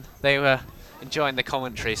 and they were enjoying the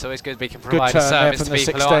commentary, so it's good we can provide a service to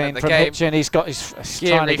people who aren't at the game. Hitchin, he's trying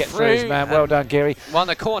to get through, man. Well done, Geary. Won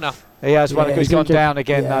the corner. He has one. He's gone down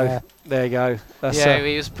again, though. There you go.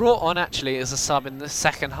 He was brought on actually as a sub in the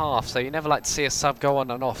second half, so you never like to see a sub go on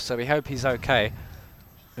and off, so we hope he's okay.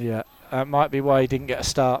 Yeah, that might be why he didn't get a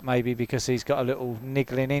start, maybe because he's got a little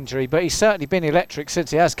niggling injury, but he's certainly been electric since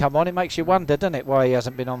he has come on. It makes you wonder, doesn't it, why he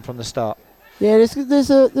hasn't been on from the start? Yeah, there's a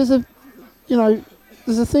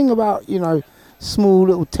thing about, small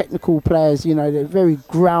little technical players, they're very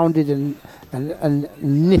grounded and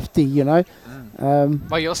nifty,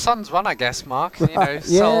 well, your son's one, I guess, Mark.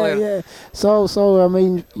 Yeah. So I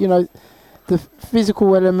mean, the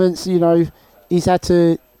physical elements, he's had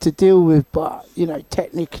to deal with, but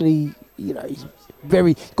technically, he's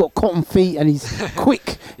got cotton feet and he's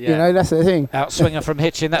quick. That's the thing. Outswinger from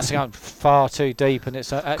Hitchin, that's gone far too deep, and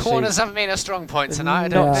it's actually corners haven't been a strong point tonight.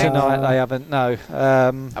 Not tonight, they haven't. No.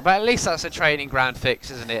 But at least that's a training ground fix,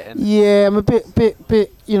 isn't it? Yeah, I'm a bit,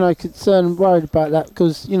 concerned and worried about that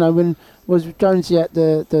because when was Jonesy at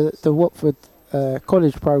the Watford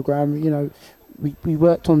college program, we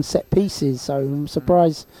worked on set pieces, so I'm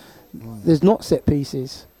surprised there's not set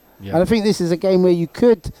pieces. Yeah. And I think this is a game where you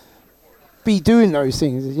could be doing those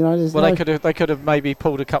things. They could have maybe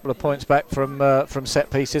pulled a couple of points back from set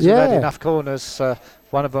pieces. Yeah. We've had enough corners.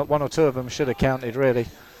 One or two of them should have counted, really.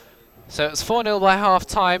 So it's 4-0 by half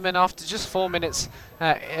time, and after just 5 minutes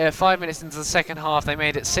into the second half, they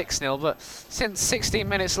made it 6-0. But since 16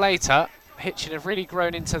 minutes later, Hitchin have really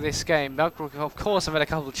grown into this game. Bugbrooke, of course, have had a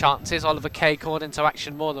couple of chances. Oliver Kay called into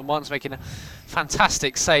action more than once, making a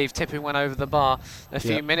fantastic save, tipping one over the bar a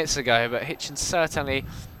few minutes ago. But Hitchin certainly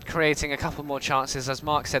creating a couple more chances. As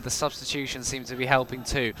Mark said, the substitution seems to be helping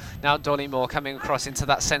too. Now Dollymore coming across into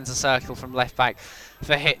that centre circle from left back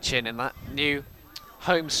for Hitchin in that new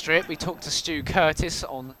home strip. We talked to Stu Curtis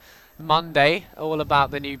on Monday all about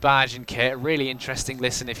the new badge and kit. A really interesting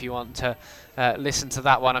listen if you want to listen to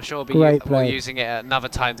that one. I'm sure we'll be using it at another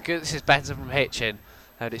time. This is better from Hitchin.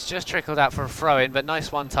 It's just trickled out for a throw-in, but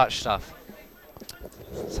nice one-touch stuff.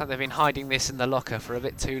 So they've been hiding this in the locker for a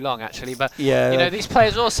bit too long, actually. But these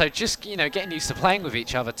players also just getting used to playing with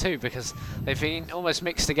each other too, because they've been almost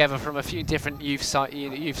mixed together from a few different youth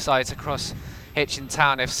sides across Hitchin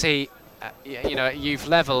Town FC, at youth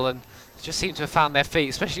level, and just seem to have found their feet,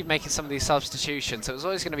 especially making some of these substitutions. So it was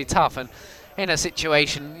always going to be tough, and in a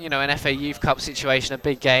situation, an FA Youth Cup situation, a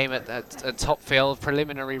big game at top field,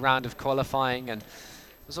 preliminary round of qualifying, and it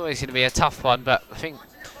was always going to be a tough one. But I think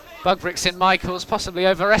Bugbrooke St Michael's possibly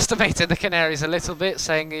overestimated the Canaries a little bit,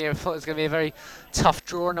 saying thought it was going to be a very tough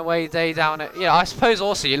draw and away day down at. I suppose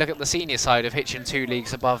also you look at the senior side of Hitchin, 2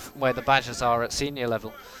 leagues above where the Badgers are at senior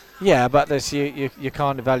level. Yeah, but there's you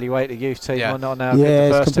can't evaluate the youth team on how good the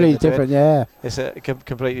it's first completely different. Yeah, it's a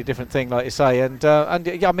completely different thing, like you say, and I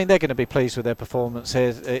mean they're going to be pleased with their performance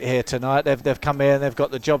here tonight. They've come here and they've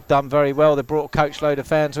got the job done very well. They brought a coach load of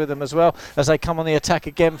fans with them as well as they come on the attack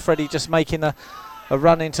again. Freddie just making a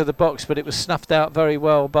run into the box, but it was snuffed out very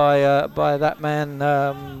well by that man.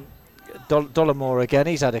 Dollymore again.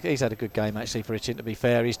 He's had a good game actually for Hitchin. To be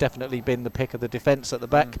fair, he's definitely been the pick of the defence at the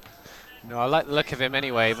back. No, I like the look of him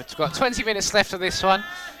anyway. But we've got 20 minutes left of this one.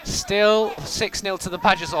 Still 6-0 to the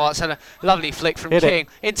Badgers. Oh, that's a lovely flick from King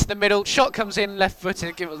into the middle. Shot comes in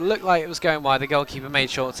left-footed. It looked like it was going wide. The goalkeeper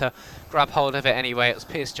made sure to grab hold of it anyway. It was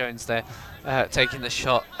Pierce Jones there taking the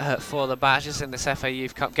shot for the Badgers in this FA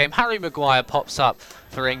Youth Cup game. Harry Maguire pops up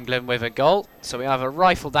for England with a goal. So we either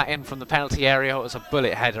rifled that in from the penalty area or it was a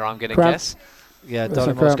bullet header, I'm going to guess. Yeah,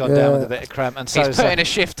 Dollimore's gone down with a bit of cramp. And so he's put in a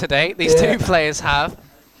shift today. These two players have.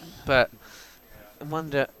 But I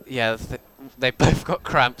wonder, they both got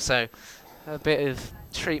cramp, so a bit of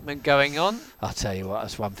treatment going on. I'll tell you what,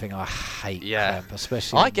 that's one thing I hate, cramp,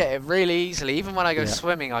 especially. I get it really easily. Even when I go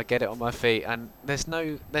swimming, I get it on my feet, and there's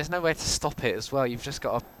no way to stop it as well. You've just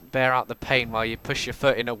got to bear out the pain while you push your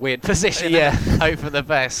foot in a weird position and hope for the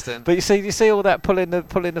best. And but you see all that pulling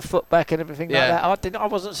the foot back and everything like that. I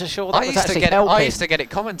wasn't so sure that was actually helping. I used to get it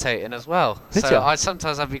commentating as well. Did so you?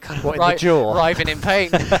 I'd be kind of in the jaw? writhing in pain.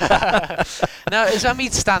 No, it's when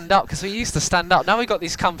we'd stand up, because we used to stand up. Now we've got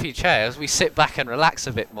these comfy chairs. We sit back and relax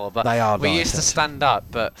a bit more. But we used to stand up,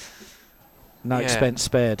 but no expense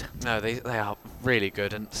spared. No, they are really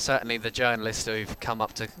good, and certainly the journalists who've come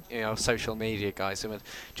up to social media guys who would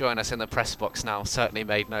join us in the press box now certainly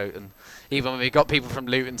made note. And even when we got people from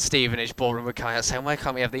Luton, Stevenage, Boreham were coming out saying, why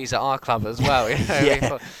can't we have these at our club as well?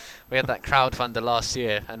 We had that crowdfunder last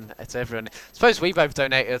year, and it's everyone. I suppose we both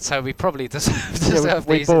donated, so we probably deserve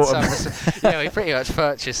we these. Bought them. We pretty much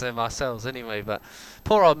purchased them ourselves anyway. But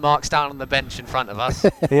poor old Mark's down on the bench in front of us.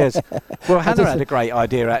 He is. Well, Hannah had a great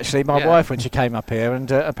idea actually. My wife, when she came up here, and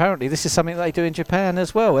apparently this is something they do in Japan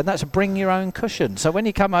as well, and that's bring your own cushion. So when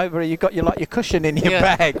you come over, you've got your cushion in your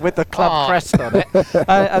bag with the club crest on it.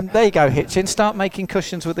 And there you go, Hitchin. Start making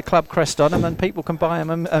cushions with the club crest on them, and people can buy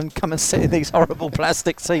them and come and sit in these horrible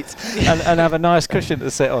plastic seats and have a nice cushion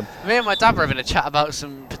to sit on. Me and my dad were having a chat about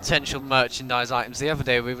some potential merchandise items the other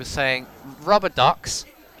day. We were saying rubber ducks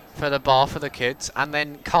for the bar for the kids, and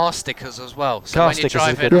then car stickers as well. So car stickers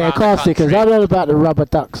around the car stickers. I don't know about the rubber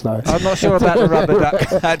ducks though. I'm not sure about the rubber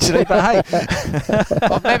duck actually, but hey.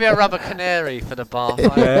 Or maybe a rubber canary for the bar.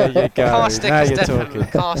 There you go.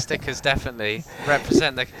 Car stickers definitely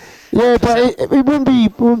represent the. Yeah, but it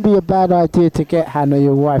wouldn't be a bad idea to get Hannah,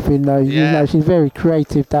 your wife, you know, she's very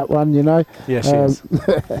creative, that one, you know. Yes, she is.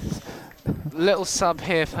 Little sub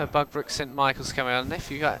here for Bugbrooke St Michael's coming on.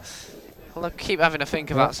 If you got, I'll keep having a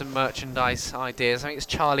think about some merchandise ideas. I think it's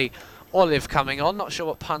Charlie Olive coming on. Not sure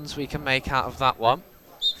what puns we can make out of that one.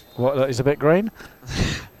 What, that is a bit green?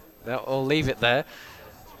 I'll leave it there.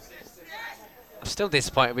 I'm still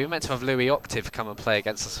disappointed. We were meant to have Louis Octave come and play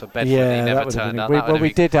against us for Bedford. Yeah, he never turned up.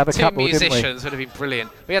 We did have a couple, two musicians would have been brilliant.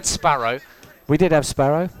 We had Sparrow. We did have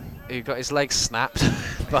Sparrow. Who got his legs snapped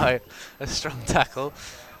by a strong tackle.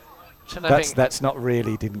 That's not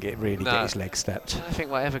really, didn't get his legs snapped. I think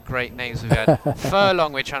whatever great names we've had.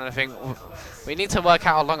 Furlong, we're trying to think. We need to work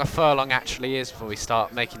out how long a furlong actually is before we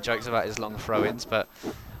start making jokes about his long throw-ins, but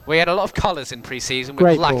we had a lot of colours in pre-season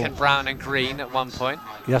with black and brown and green at one point.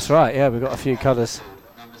 That's right, yeah, we've got a few colours.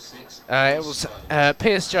 It was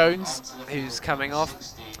Pierce Jones who's coming off,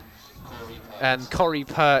 and Corey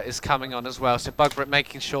Pert is coming on as well. So Bugbrooke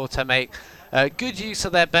making sure to make good use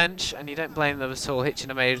of their bench, and you don't blame them at all.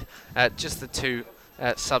 Hitchin made just the two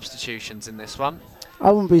substitutions in this one. I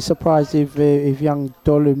wouldn't be surprised if young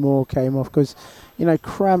Dollymore came off, because, you know,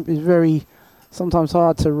 cramp is very sometimes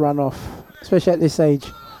hard to run off, especially at this age,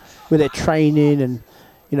 with their training and,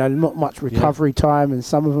 you know, not much recovery time, and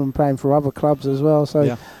some of them playing for other clubs as well.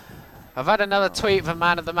 So. I've had another tweet of a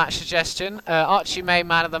man of the match suggestion. Archie May,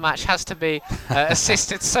 man of the match, has to be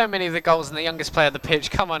assisted so many of the goals and the youngest player of the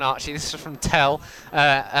pitch. Come on, Archie. This is from Tell.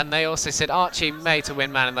 And they also said Archie May to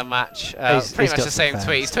win man of the match. Pretty much the same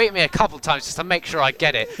tweet. He's tweeted me a couple of times just to make sure I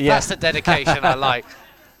get it. Yeah. That's the dedication I like.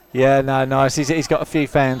 Yeah, no, nice. He's got a few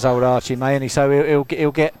fans, old Archie May, and so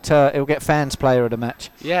he'll get fans player of the match.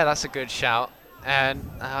 Yeah, that's a good shout. And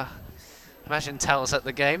imagine Tell's at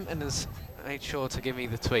the game and has made sure to give me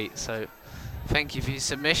the tweet. So thank you for your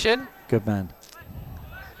submission. Good man.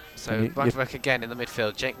 So Bugbrooke again in the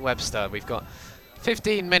midfield. Jake Webster. We've got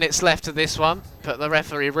 15 minutes left of this one, but the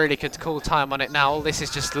referee really could call time on it now. All this is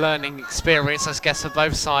just learning experience, I guess, for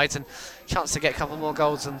both sides, and chance to get a couple more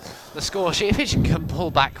goals and the score sheet. If Hitchin can pull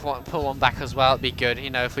one back as well, it'd be good. You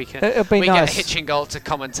know, if we can, nice. Get a Hitchin goal to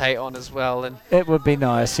commentate on as well. And it would be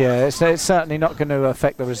nice. Yeah, it's certainly not going to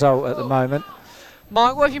affect the result at the moment.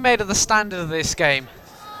 Mark, what have you made of the standard of this game?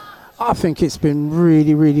 I think it's been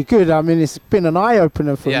really, really good. I mean, it's been an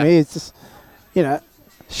eye-opener for me. It's just, you know.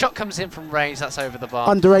 Shot comes in from range, that's over the bar.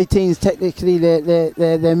 Under 18s, technically,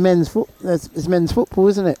 they're men's football. It's men's football,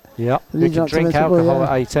 isn't it? Yeah, you can drink alcohol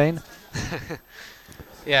at 18.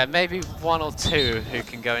 Yeah, maybe 1 or 2 who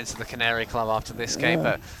can go into the Canary Club after this game,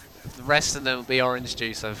 but the rest of them will be orange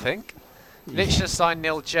juice, I think. Liechtenstein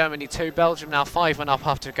 0, Germany 2. Belgium now 5-1 up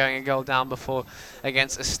after going a goal down before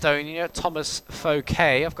against Estonia. Thomas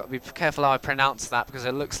Fouquet, I've got to be careful how I pronounce that because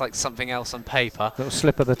it looks like something else on paper. Little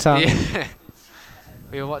slip of the tongue. Yeah.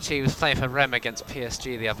 We were watching, he was playing for Rem against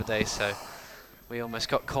PSG the other day, so we almost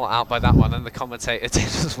got caught out by that one, and the commentator did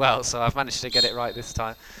as well, so I've managed to get it right this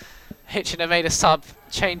time. Hitchin have made a sub,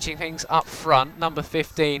 changing things up front. Number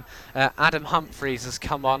 15, Adam Humphreys has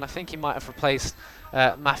come on. I think he might have replaced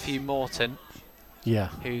Matthew Morton,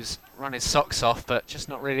 who's run his socks off, but just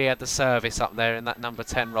not really had the service up there in that number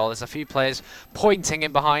 10 role. There's a few players pointing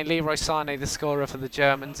in behind. Leroy Sané, the scorer for the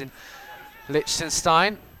Germans in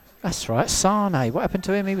Liechtenstein. That's right, Sané. What happened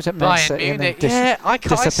to him? He was at Man Bayern City Munich. and then I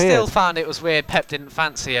still found it was weird. Pep didn't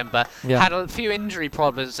fancy him, but Yeah. had a few injury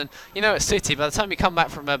problems. And you know, at City, by the time you come back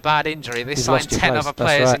from a bad injury, they You've sign lost your 10 place. other That's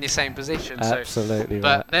players right. in your same position. Absolutely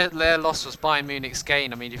But right. their loss was Bayern Munich's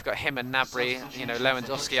gain. I mean, you've got him and Gnabry, you know,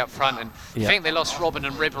 Lewandowski up front, and I think they lost Robin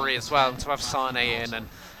and Ribéry as well. And to have Sané in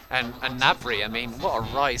and Gnabry, I mean, what a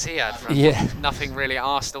rise he had from nothing really at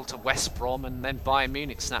Arsenal to West Brom, and then Bayern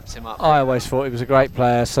Munich snapped him up. I always thought he was a great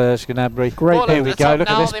player, Serge Gnabry. Great. Here we go. Look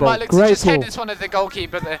now, at this they ball. might look to Great just head ball. this one at the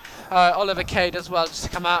goalkeeper, Oliver Cade as well, just to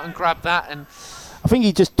come out and grab that. And I think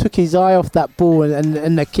he just took his eye off that ball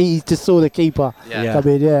and the key just saw the keeper. Yeah. I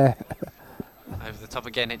mean, over the top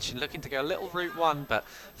again, Hitchin looking to go a little route one, but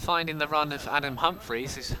finding the run of Adam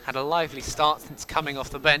Humphreys, who's had a lively start since coming off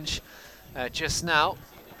the bench just now.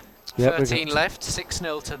 13 left,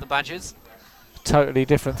 6-0 to the Badgers. Totally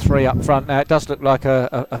different 3 up front now. It does look like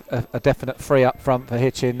a definite 3 up front for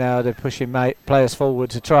Hitchin now. They're pushing players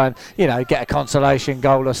forward to try and, you know, get a consolation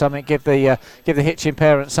goal or something. Give the Hitchin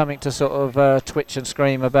parents something to sort of twitch and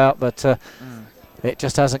scream about, but it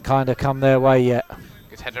just hasn't kind of come their way yet.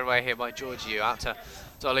 Good header away here by Georgiou out to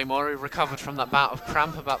Dolly Moore, who recovered from that bout of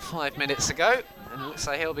cramp about 5 minutes ago. And it looks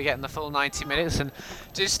like he'll be getting the full 90 minutes. And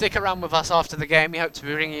do stick around with us after the game. We hope to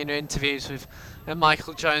be bringing you interviews with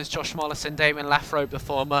Michael Jones, Josh Mollison, Damon Lathrope, the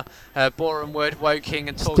former Boreham Wood, Woking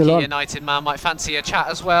and Torquay United man. Might fancy a chat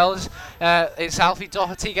as well. It's Alfie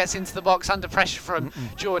Doherty gets into the box under pressure from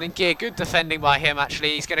Jordan Gear. Good defending by him,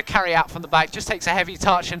 actually. He's going to carry out from the back. Just takes a heavy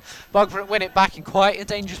touch, and Bugbrooke win it back in quite a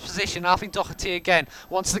dangerous position. Alfie Doherty again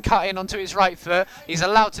wants to cut in onto his right foot. He's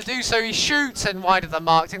allowed to do so. He shoots and wide of the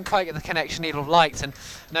mark. Didn't quite get the connection he'd have liked, and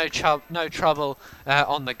no trouble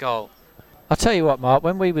on the goal. I'll tell you what, Mark.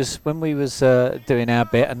 When we was doing our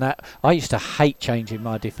bit and that, I used to hate changing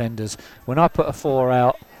my defenders. When I put a 4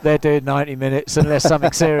 out, they're doing 90 minutes unless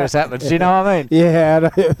something serious happens. Do you know what I mean? Yeah,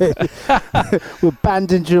 we'll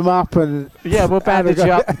bandage them up and we'll bandage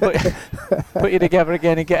you up, put you together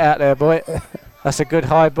again and get out there, boy. That's a good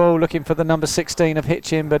high ball, looking for the number 16 of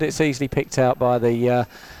Hitchin, but it's easily picked out by the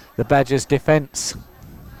Badgers' defence.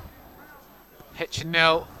 Hitchin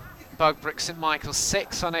 0. Bugbrooke St Michael's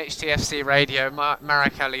 6 on HTFC Radio.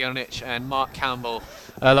 Marek Leonic and Marc Campbell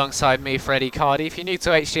alongside me, Freddie Cardi. If you're new to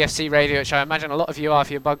HTFC Radio, which I imagine a lot of you are if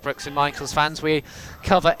you're Bugbrooke St Michael's fans, we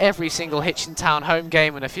cover every single Hitchin Town home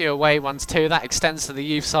game and a few away ones too. That extends to the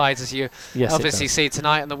youth sides, as you obviously see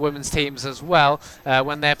tonight, and the women's teams as well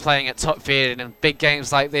when they're playing at Top Field and big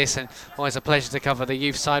games like this. And always a pleasure to cover the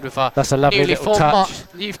youth side with our That's a lovely newly little formed touch.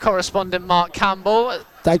 youth correspondent Marc Campbell.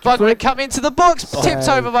 Bugbrooke come into the box, tipped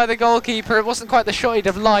over by the goalkeeper. It wasn't quite the shot he'd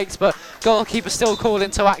have liked, but goalkeeper still called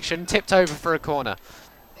into action, tipped over for a corner.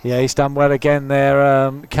 Yeah, he's done well again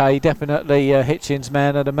there, Kay. Definitely Hitchin's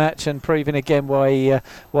man of the match, and proving again why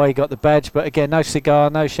he got the badge. But again, no cigar,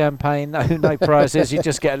 no champagne, no prizes. You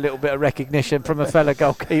just get a little bit of recognition from a fellow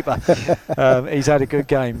goalkeeper. He's had a good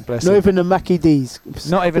game, bless him. Not even the Mackie D's.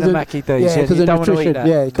 Not even the Mackie D's. Yeah, you don't want to eat nutrition.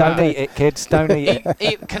 that. Don't eat it, kids. Don't eat it.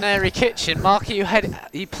 Eat Canary Kitchen. Mark, are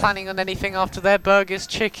you planning on anything after their burgers,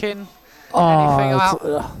 chicken, anything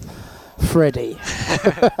out? Freddie.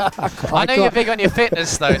 I know you're big on your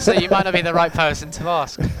fitness though, so you might not be the right person to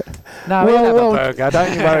ask. No, we'll have a burger.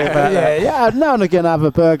 Don't you worry about that. Yeah, now and again I have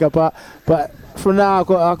a burger, but for now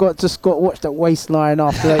I got to watch that waistline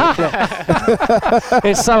after 8 o'clock.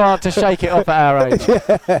 It's so hard to shake it off at our age.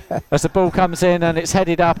 As the ball comes in and it's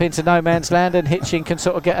headed up into no man's land, and Hitchin can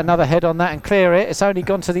sort of get another head on that and clear it. It's only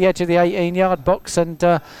gone to the edge of the 18-yard box,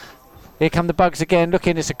 and here come the Bugs again,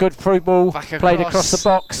 looking. It's a good through ball, played across the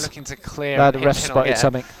box. Looking to clear. The ref spotted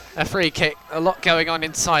something. a free kick. A lot going on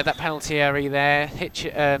inside that penalty area there.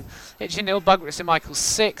 Hitchin 0, Bugbrooke St Michael's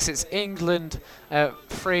 6. It's England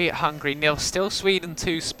 3, Hungary 0. Still Sweden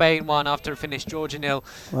 2, Spain 1 after it finished. Georgia 0,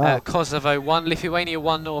 Kosovo 1, Lithuania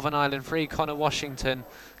 1, Northern Ireland 3. Connor Washington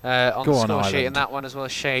on the score sheet in that one, as well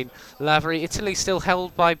as Shane Lavery. Italy still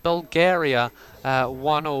held by Bulgaria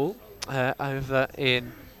 1-all 0 over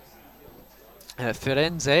in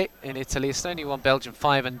Firenze in Italy. Estonia 1, Belgium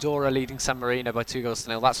 5, Andorra leading San Marino by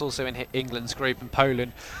 2-0. That's also in England's group. And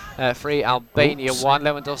Poland 3, Albania 1.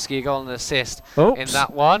 Lewandowski a goal and assist in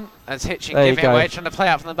that one. As Hitchin giving it away, trying to play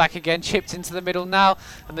out from the back again, chipped into the middle now,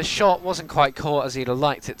 and the shot wasn't quite caught as he'd have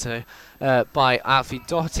liked it to by Alfie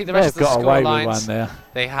Doherty. The rest of the score lines,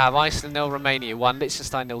 they have Iceland 0, Romania 1,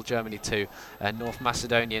 Liechtenstein 0, Germany 2, North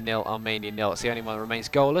Macedonia 0, Armenia 0. It's the only one that remains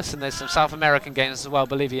goalless. And there's some South American games as well.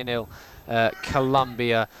 Bolivia 0,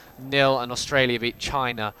 Colombia 0, and Australia beat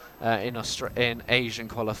China in Asian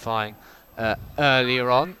qualifying earlier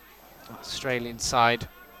on. Australian side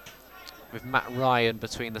with Matt Ryan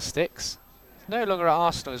between the sticks. No longer at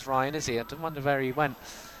Arsenal is Ryan, is he? I wonder where he went.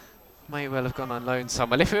 May well have gone on loan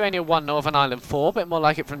somewhere. Lithuania 1, Northern Ireland 4. A bit more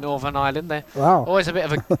like it from Northern Ireland. They're always a bit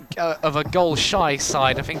of a goal shy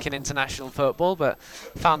side, I think, in international football, but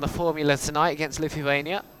found the formula tonight against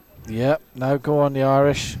Lithuania. Yep, no, go on the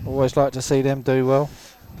Irish. Always like to see them do well.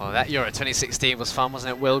 Well, that Euro 2016 was fun,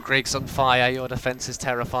 wasn't it? Will Griggs on fire, your defence is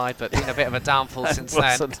terrified, but been a bit of a downfall since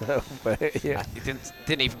then. Yeah. He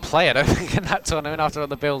didn't even play, I don't think, in that tournament after all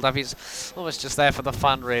the build-up. He's almost just there for the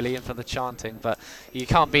fun, really, and for the chanting, but you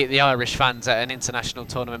can't beat the Irish fans at an international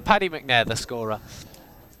tournament. Paddy McNair, the scorer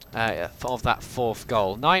of that 4th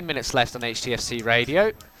goal. 9 minutes left on HTFC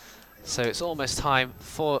Radio. So it's almost time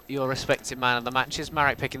for your respective man of the matches.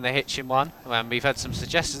 Marek picking the Hitchin one. We've had some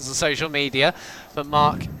suggestions on social media, but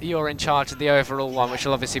Mark, you're in charge of the overall one, which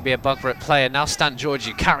will obviously be a Bugbrooke player. Now Stan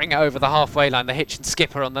Georgiou carrying it over the halfway line. The Hitchin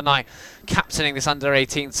skipper on the night, captaining this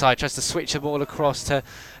under-18 side, tries to switch the ball across to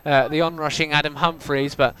the on-rushing Adam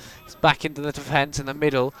Humphreys, but it's back into the defence in the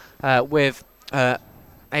middle with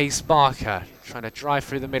Ace Barker trying to drive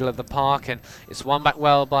through the middle of the park, and it's won back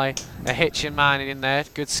well by a Hitchin man in there.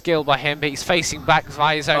 Good skill by him, but he's facing back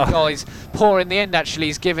by his own goal. He's poor in the end, actually.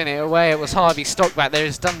 He's giving it away. It was Harvey Stock back there.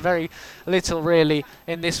 He's done very little, really,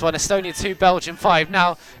 in this one. Estonia 2, Belgium 5.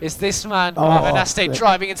 Now is this man, Manaste,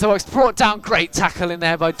 driving into the box. Brought down, great tackle in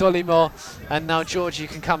there by Dollymore. And now Georgiou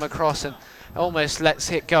can come across and almost lets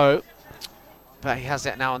it go. But he has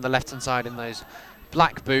it now on the left-hand side in those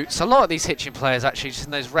black boots. A lot of these Hitchin players actually just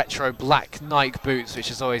in those retro black Nike boots, which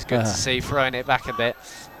is always good to see, throwing it back a bit,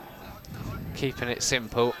 keeping it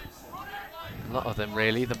simple. A lot of them,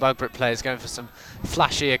 really. The Bugbrooke players going for some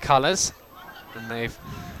flashier colours, and they've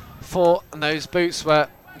fought, and those boots were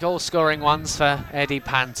goal-scoring ones for Eddie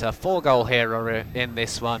Panther. 4-goal hero in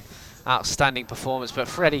this one. Outstanding performance, but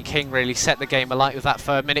Freddie King really set the game alight with that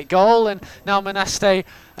 3rd-minute goal, and now Manaste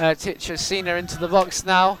Tichasina into the box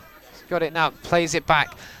now. Got it now, plays it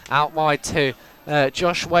back out wide to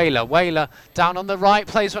Josh Whaler. Whaler down on the right,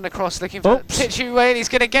 plays one across, looking for Tichu Whaler. He's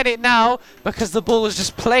going to get it now because the ball was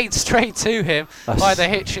just played straight to him by the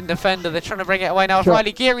Hitchin defender. They're trying to bring it away now.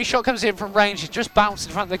 Riley Geary, shot comes in from range. He's just bounced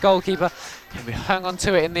in front of the goalkeeper, and we hung on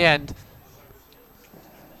to it in the end.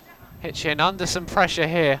 Hitchin under some pressure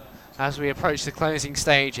here as we approach the closing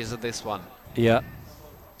stages of this one. Yeah.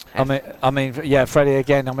 I mean, yeah, Freddie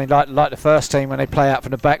again. I mean, like the first team when they play out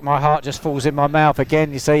from the back, my heart just falls in my mouth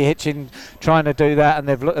again. You see Hitchin trying to do that, and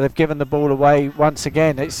they've given the ball away once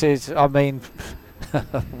again. It says, I mean,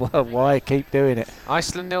 well, why keep doing it?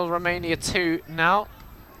 Iceland 0, Romania 2 now.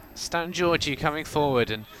 Stan Georgiou coming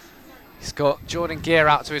forward, and he's got Jordan Gear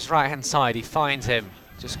out to his right-hand side. He finds him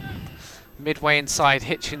just midway inside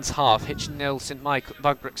Hitchin's half. Hitchin 0,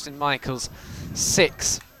 Bugbrooke St Michael's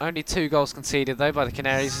 6. Only 2 goals conceded, though, by the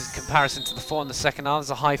Canaries in comparison to the 4 in the second half. There's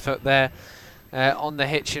a high foot there on the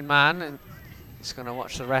Hitchin man, and he's going to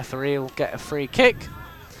watch the referee. He'll get a free kick.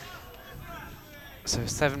 So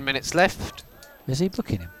 7 minutes left. Is he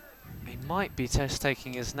booking him? He might be just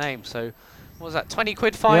taking his name. So what was that, 20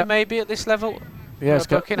 quid fine maybe at this level? Yeah, it's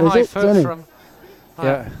booking high foot from...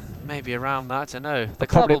 yeah. Maybe around that, I don't know. The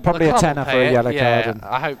probably a tenner for a yellow card.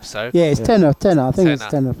 I hope so. Yeah, it's tenner. I think it's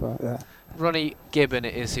tenner for that. Ronnie Gibbon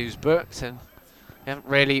it is who's booked, and we haven't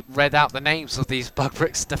really read out the names of these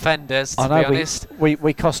Bugbrooke's defenders, to be honest.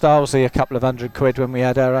 We cost Owlsey a couple of £100 when we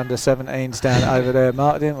had our under-17s down over there,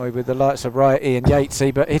 Mark, didn't we, with the likes of Wrighty and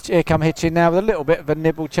Yatesy. But here come Hitchin now with a little bit of a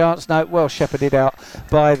nibble chance. No, well shepherded out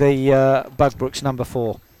by the Bugbrooke's number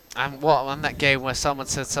 4. And what on that game where someone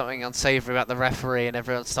said something unsavoury about the referee and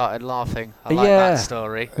everyone started laughing? I like that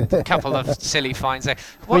story. A couple of silly fines there.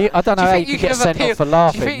 Well, I don't know how you could get sent off for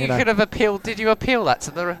laughing. Do you think you could have appealed? Did you appeal that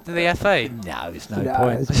to the FA? No, there's no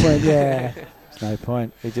point. Yeah. There's no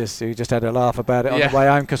point. We just had a laugh about it on the way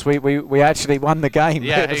home because we actually won the game.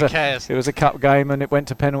 Yeah, who cares? It was a cup game and it went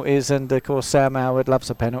to penalties, and of course Sam Howard loves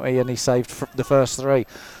a penalty and he saved the first 3.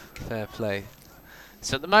 Fair play.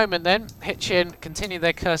 So at the moment then, Hitchin continue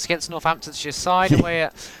their curse against Northamptonshire side away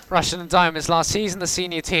at Rushden and Diamonds last season. The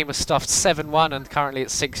senior team was stuffed 7-1 and currently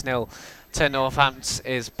it's 6-0 to Northampton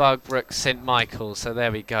is Bugbrooke St Michael's. So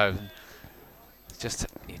there we go. Just,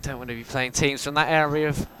 you don't want to be playing teams from that area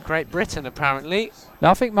of Great Britain apparently. No,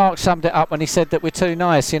 I think Mark summed it up when he said that we're too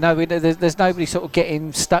nice. You know, there's nobody sort of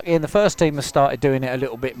getting stuck in. The first team has started doing it a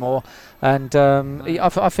little bit more, and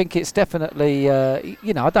I think it's definitely,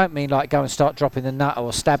 you know, I don't mean like go and start dropping the nut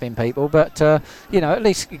or stabbing people, but you know, at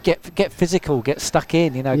least get physical, get stuck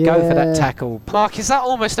in. You know, go for that tackle. Mark, is that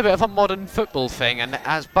almost a bit of a modern football thing? And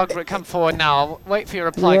as Bugbrooke come forward now, I'll wait for your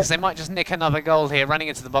reply because they might just nick another goal here, running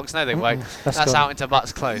into the box. No, they won't. That's out into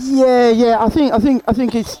butts close. Yeah. I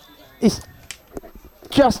think it's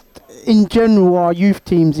just in general our youth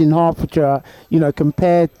teams in Hertfordshire, you know,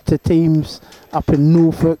 compared to teams up in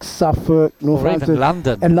Norfolk, Suffolk, Northampton, or even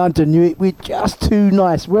London. And London, we're just too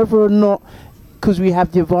nice. Whether or not, because we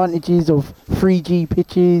have the advantages of 3G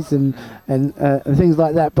pitches and things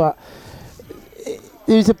like that, but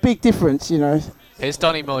there's a big difference, you know. Here's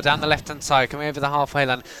Doneymore down the left-hand side, coming over the halfway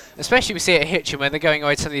line. Especially we see it at Hitchin when they're going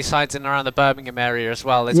away to these sides in and around the Birmingham area as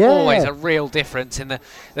well. There's always a real difference in the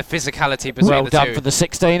physicality between the two. Well done for the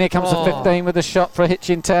 16. Here comes the 15 with a shot for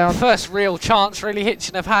Hitchin Town. First real chance really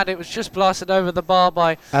Hitchin have had. It was just blasted over the bar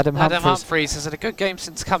by Adam Humphreys. Has had a good game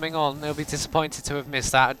since coming on. They'll be disappointed to have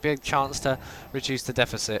missed that. It'd be a chance to reduce the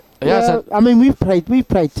deficit. Yeah, I mean we've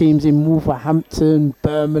played teams in Wolverhampton,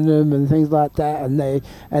 Birmingham, and things like that,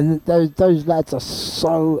 and those lads are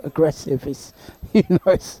so aggressive. It's, you know,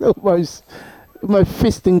 it's almost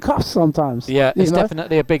fist and cuffs sometimes. Yeah, it's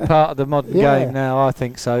definitely a big part of the modern game now, I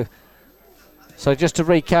think so. So just to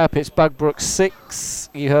recap, it's Bugbrooke 6,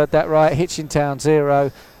 you heard that right, Hitchin Town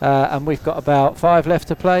 0, and we've got about 5 left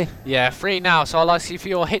to play. Yeah, 3 now, so I'll ask you for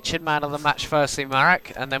your Hitchin man of the match firstly,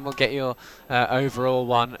 Marek, and then we'll get your overall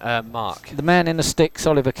one, Mark. The man in the sticks,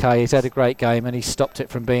 Oliver Kay, he's had a great game and he's stopped it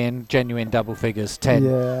from being genuine double figures, 10.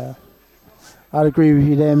 Yeah, I'd agree with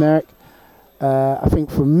you there, Marek. I think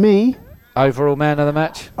for me... Overall man of the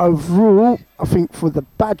match? Overall, I think for the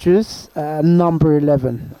Badgers, number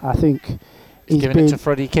 11, I think... He's giving it to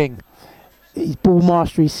Freddie King. His ball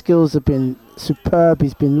mastery skills have been superb.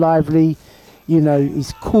 He's been lively. You know,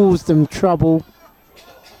 he's caused them trouble.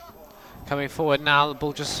 Coming forward now, the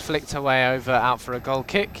ball just flicked away out for a goal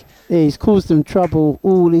kick. Yeah, he's caused them trouble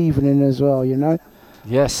all evening as well, you know.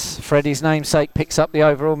 Yes, Freddie's namesake picks up the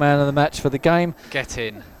overall man of the match for the game. Get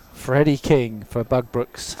in. Freddie King for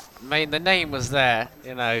Bugbrooks. I mean, the name was there,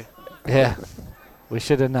 you know. Yeah, we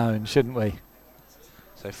should have known, shouldn't we?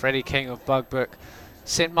 So Freddie King of Bugbrooke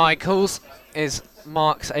St Michael's is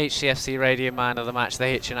Mark's HCFC Radio Man of the Match. The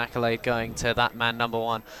Hitchin accolade going to that man number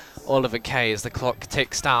 1, Oliver Kay, as the clock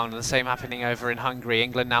ticks down. And the same happening over in Hungary.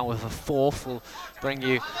 England now with a 4th. We'll bring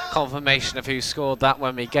you confirmation of who scored that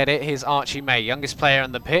when we get it. Here's Archie May, youngest player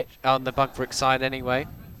on the pitch, on the Bugbrooke side anyway.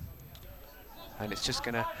 And it's just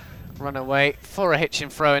going to run away for a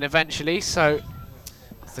Hitchin throw-in eventually. So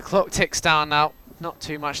as the clock ticks down now, not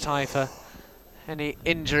too much time for any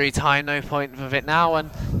injury time, no point of it now. And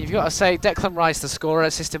you've got to say Declan Rice, the scorer,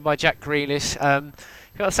 assisted by Jack Grealish.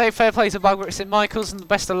 You've got to say fair play to Bugbrooke St Michael's and the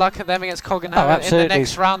best of luck at them against Coggenham in the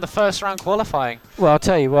next round, the first round qualifying. Well, I'll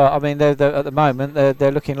tell you what, I mean, they're at the moment,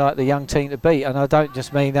 they're looking like the young team to beat, and I don't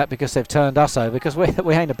just mean that because they've turned us over, because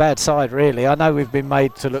we ain't a bad side, really. I know we've been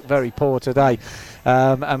made to look very poor today,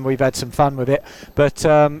 and we've had some fun with it. But,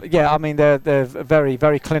 yeah, I mean, they're very,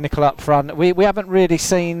 very clinical up front. We haven't really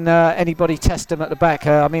seen anybody test them at the back.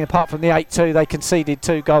 I mean, apart from the 8-2, they conceded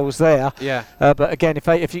 2 goals there. Yeah. But, again,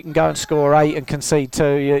 if you can go and score 8 and concede 2,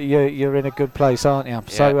 you're in a good place, aren't you? Yeah.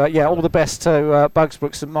 So, yeah, all the best to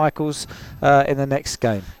Bugbrooke St Michael's in the next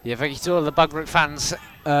game. Yeah, thank you to all the Bugbrooke fans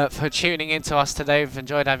for tuning in to us today. We've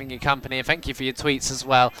enjoyed having your company, and thank you for your tweets as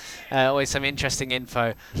well. Always some interesting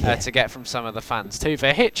info to get from some of the fans too. For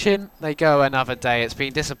Hitchin, they go another day. It's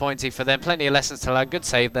been disappointing for them. Plenty of lessons to learn. Good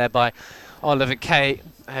save there by Oliver Kay.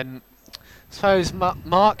 And I suppose,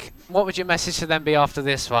 Mark, what would your message to them be after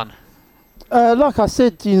this one? Like I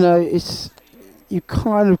said, you know, you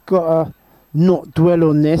kind of got to not dwell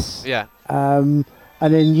on this. Yeah. And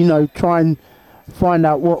then, you know, try and find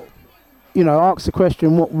out ask the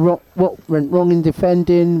question what went wrong in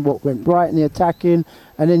defending, what went right in the attacking,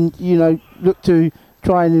 and then look to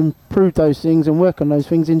try and improve those things and work on those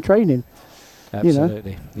things in training.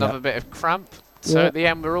 Absolutely. Another bit of cramp. So at the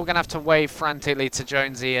end, we're all going to have to wave frantically to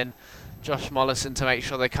Jonesy and Josh Mollison to make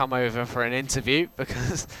sure they come over for an interview,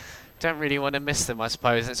 because don't really want to miss them, I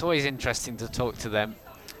suppose. It's always interesting to talk to them.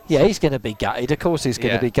 Yeah, he's going to be gutted. Of course he's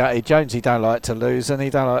going to be gutted. Jonesy don't like to lose, and he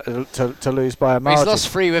don't like to lose by a margin. He's lost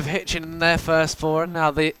 3 with Hitchin in their first 4, and now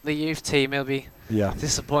the youth team, he'll be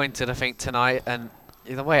disappointed, I think, tonight. And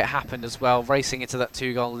the way it happened as well, racing into that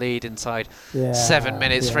 2-goal lead inside 7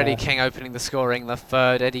 minutes. Freddie King opening the scoring the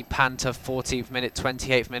third. Eddie Panther 14th minute,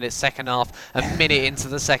 28th minute, second half. A minute into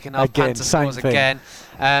the second half, again, Panther scores again.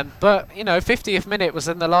 But 50th minute was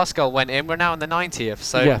when the last goal went in. We're now in the 90th.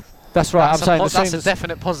 So that's right. That's a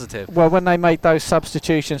definite positive. Well, when they made those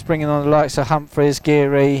substitutions, bringing on the likes of Humphreys,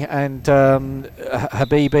 Geary, and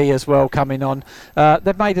Habibi as well coming on,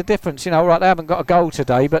 they've made a difference. All right, they haven't got a goal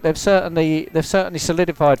today, but they've certainly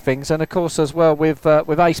solidified things. And of course, as well with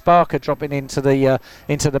Ace Barker dropping into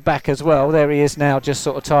the back as well. There he is now, just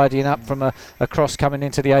sort of tidying up from a cross coming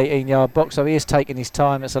into the 18-yard box. So he is taking his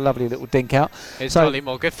time. It's a lovely little dink out. It's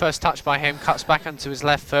Dollymore. Good first touch by him. Cuts back onto his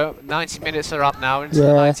left foot. 90 minutes are up now into the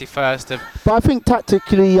 91st. But I think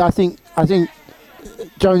tactically, I think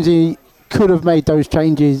Jonesy could have made those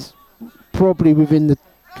changes probably within the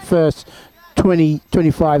first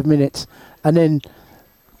 20-25 minutes, and then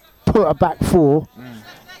put a back 4,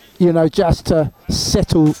 just to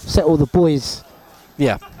settle the boys.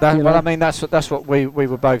 Yeah, well, I mean that's what we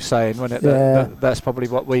were both saying, wasn't it? That's probably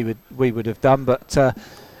what we would have done, but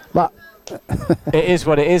it is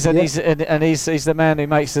what it is, and he's the man who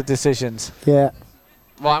makes the decisions. Yeah.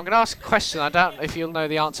 Well, I'm going to ask a question. I don't know if you'll know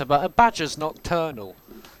the answer, but are badgers nocturnal?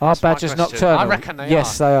 Are badgers nocturnal? I reckon they are.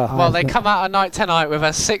 Yes, they are. Well, they come out at night tonight with a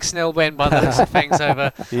 6-0 win by the looks of things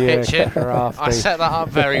over Hitchin. I set that up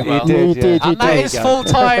very well. You did. And that is full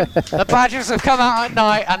time. The Badgers have come out at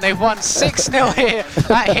night and they've won 6-0 here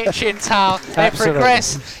at Hitchin Town. They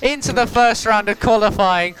progress into the first round of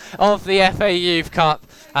qualifying of the FA Youth Cup.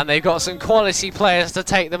 And they've got some quality players to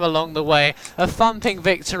take them along the way. A thumping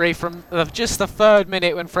victory from just the 3rd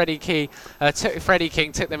minute when Freddie King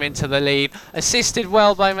took them into the lead. Assisted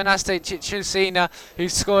well by Manaste Chichusina, who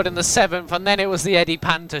scored in the 7th. And then it was the Eddie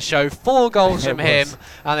Panther show. 4 goals from him.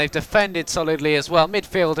 And they've defended solidly as well.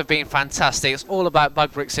 Midfield have been fantastic. It's all about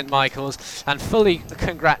Bugbrooke St Michael's. And fully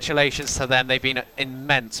congratulations to them. They've been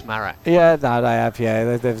immense, Marek. Yeah, no, they have.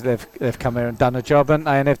 Yeah, they've come here and done a job, haven't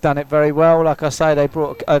they? And they've done it very well. Like I say, they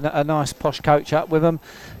brought a nice posh coach up with them,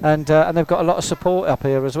 and they've got a lot of support up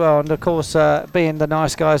here as well. And of course, being the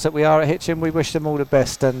nice guys that we are at Hitchin, we wish them all the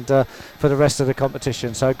best and for the rest of the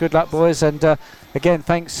competition. So good luck, boys, and again,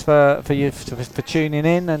 thanks for tuning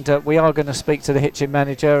in. And we are going to speak to the Hitchin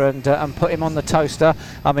manager and put him on the toaster.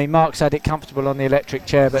 I mean, Mark's had it comfortable on the electric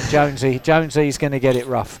chair, but Jonesy's going to get it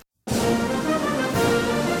rough.